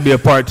gonna have to be a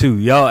part 2.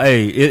 Y'all,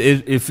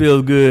 it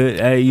feels good.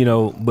 Hey,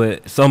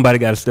 but somebody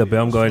got to step in.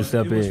 I'm going to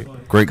step in.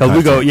 Great.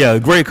 Cause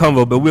great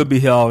convo. But we'll be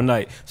here all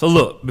night. So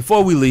look,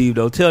 before we leave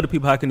though, tell the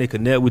people how can they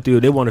connect with you.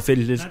 They want to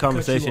finish this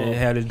conversation and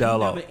have this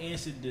dialogue. You never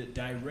answered the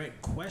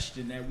direct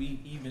question that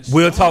we even.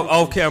 We'll talk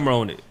off camera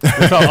on it.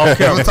 We'll talk off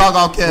camera.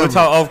 We'll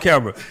talk off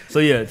camera. So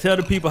yeah, tell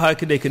the people how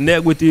can they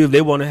connect with you if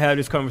they want to have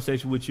this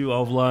conversation with you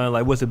offline.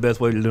 Like, what's the best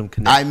way to let them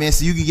connect? All right, man.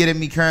 So you can get at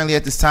me currently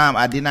at this time.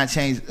 I did not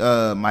change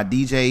my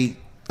DJ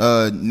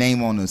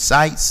name on the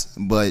sites,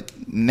 but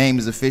name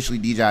is officially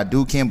DJ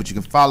Hadouken. But you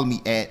can follow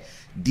me at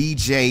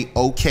DJ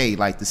OK,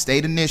 like the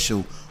state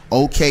initial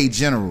OK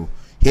General.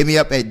 Hit me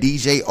up at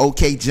DJ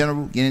OK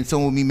General. Get in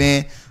tune with me,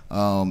 man.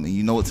 And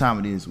you know what time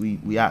it is.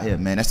 We out here,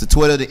 man. That's the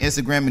Twitter, the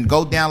Instagram, and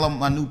go download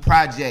my new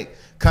project,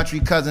 Country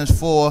Cousins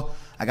 4.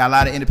 I got a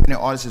lot of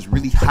independent artists that's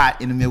really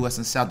hot in the Midwest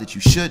and South that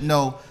you should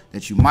know,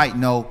 that you might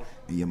know,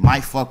 and you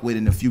might fuck with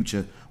in the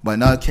future. But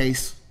in other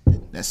case,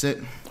 that's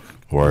it.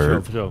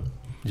 Word. For sure.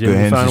 Good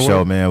end to the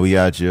show, man. We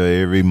out here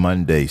every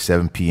Monday,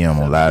 7 p.m.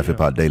 on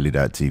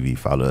livehiphopdaily.tv.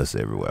 Follow us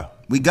everywhere.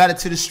 We got it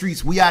to the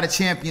streets. We are the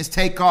champions.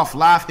 Take off.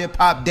 Live Hip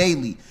Hop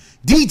Daily.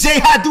 DJ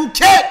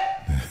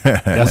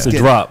Hadouken. That's the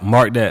drop.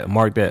 Mark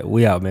that.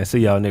 We out, man. See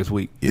y'all next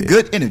week. The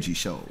Good Energy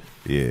Show.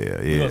 Yeah.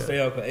 We're gonna stay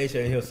up for H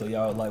ain't here, so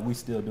y'all we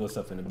still doing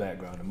stuff in the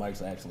background. The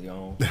mic's actually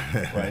on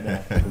right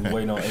now. We're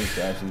waiting on H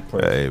to actually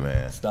press. Hey,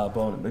 man. Stop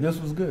on it. But this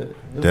was good.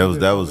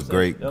 That was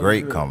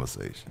great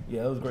conversation.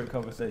 Yeah, it was a great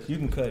conversation. You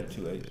can cut it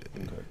too, H.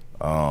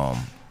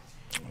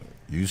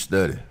 You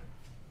study.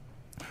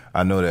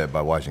 I know that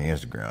by watching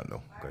Instagram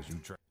though, because you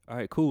try. All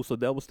right, cool. So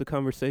that was the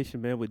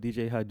conversation, man, with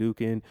DJ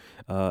Hadouken,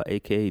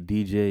 aka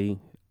DJ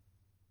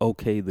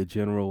OK the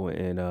General,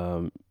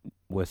 and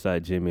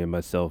Westside Jimmy and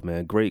myself,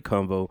 man. Great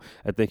convo.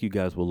 I think you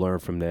guys will learn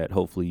from that.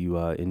 Hopefully you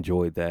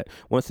enjoyed that.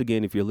 Once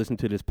again, if you're listening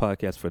to this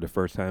podcast for the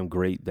first time,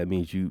 great. That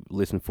means you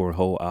listened for a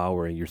whole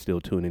hour and you're still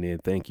tuning in.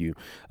 Thank you.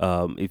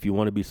 If you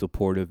want to be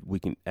supportive, we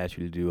can ask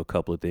you to do a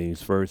couple of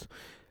things. First,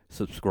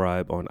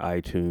 subscribe on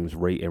iTunes,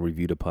 rate and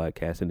review the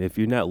podcast. And if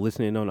you're not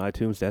listening on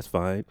iTunes, that's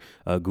fine.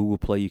 Google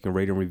Play, you can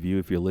rate and review.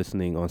 If you're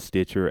listening on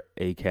Stitcher,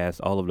 Acast,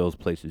 all of those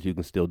places, you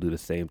can still do the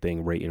same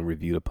thing, rate and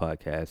review the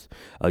podcast.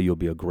 You'll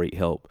be a great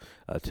help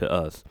to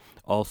us.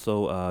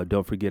 Also,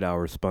 don't forget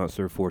our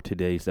sponsor for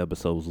today's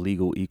episode's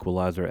Legal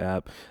Equalizer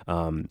app.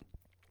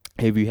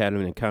 Have you had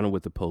an encounter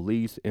with the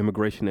police,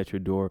 immigration at your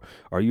door?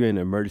 Are you in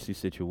an emergency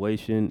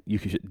situation? You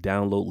should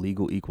download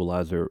Legal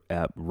Equalizer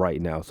app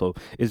right now. So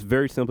it's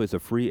very simple. It's a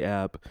free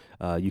app.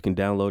 You can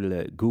download it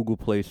at Google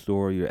Play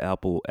Store, your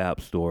Apple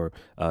App Store.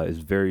 It's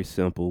very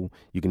simple.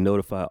 You can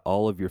notify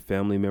all of your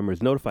family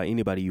members, notify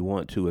anybody you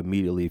want to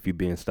immediately if you're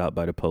being stopped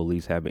by the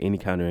police, having any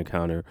kind of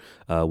encounter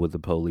with the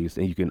police.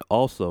 And you can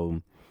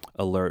also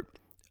alert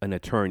an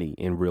attorney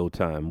in real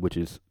time, which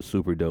is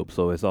super dope.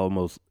 So it's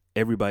almost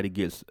everybody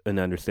gets an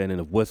understanding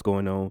of what's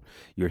going on,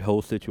 your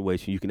whole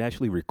situation. You can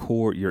actually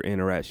record your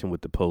interaction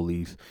with the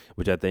police,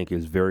 which I think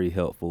is very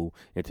helpful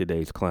in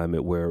today's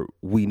climate where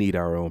we need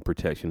our own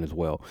protection as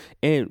well.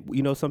 And,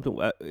 something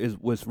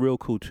what's real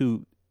cool,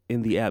 too,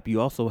 in the app,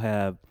 you also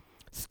have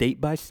state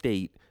by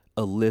state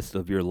a list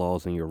of your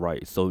laws and your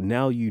rights. So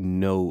now you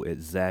know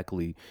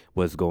exactly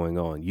what's going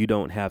on. You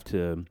don't have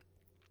to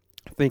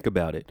think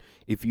about it.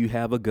 If you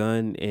have a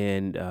gun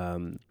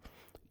and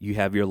you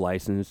have your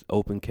license,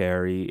 open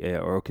carry,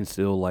 or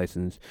concealed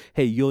license,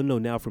 hey, you'll know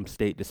now from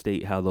state to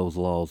state how those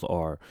laws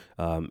are.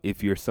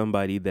 If you're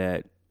somebody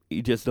that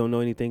you just don't know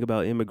anything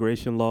about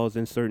immigration laws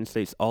in certain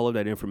states, all of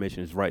that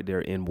information is right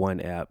there in one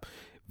app.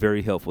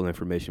 Very helpful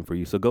information for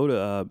you. So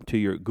go to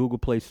your Google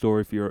Play Store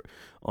if you're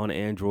on an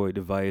Android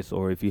device,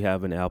 or if you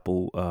have an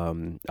Apple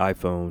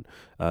iPhone,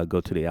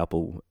 go to the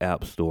Apple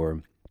App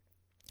Store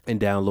and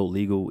download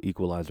Legal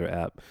Equalizer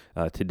app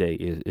today.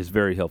 Is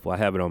very helpful. I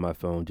have it on my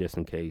phone just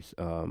in case.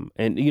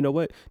 And you know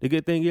what? The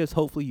good thing is,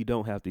 hopefully you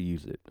don't have to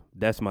use it.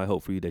 That's my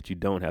hope for you, that you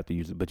don't have to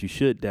use it, but you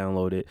should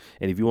download it.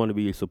 And if you want to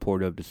be a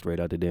supporter of the Straight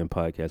Out the Den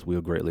podcast,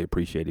 we'll greatly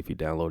appreciate it if you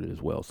download it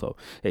as well. So,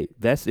 hey,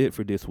 that's it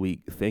for this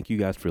week. Thank you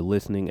guys for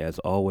listening. As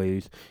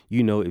always,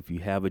 you know, if you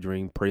have a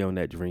dream, pray on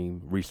that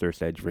dream, research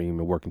that dream,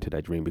 and work until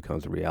that dream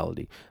becomes a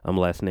reality. I'm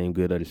Last Name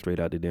Good of the Straight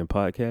Out the Den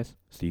podcast.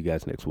 See you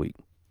guys next week.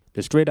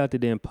 The Straight Out the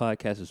Den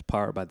podcast is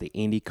powered by the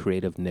Indie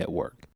Creative Network.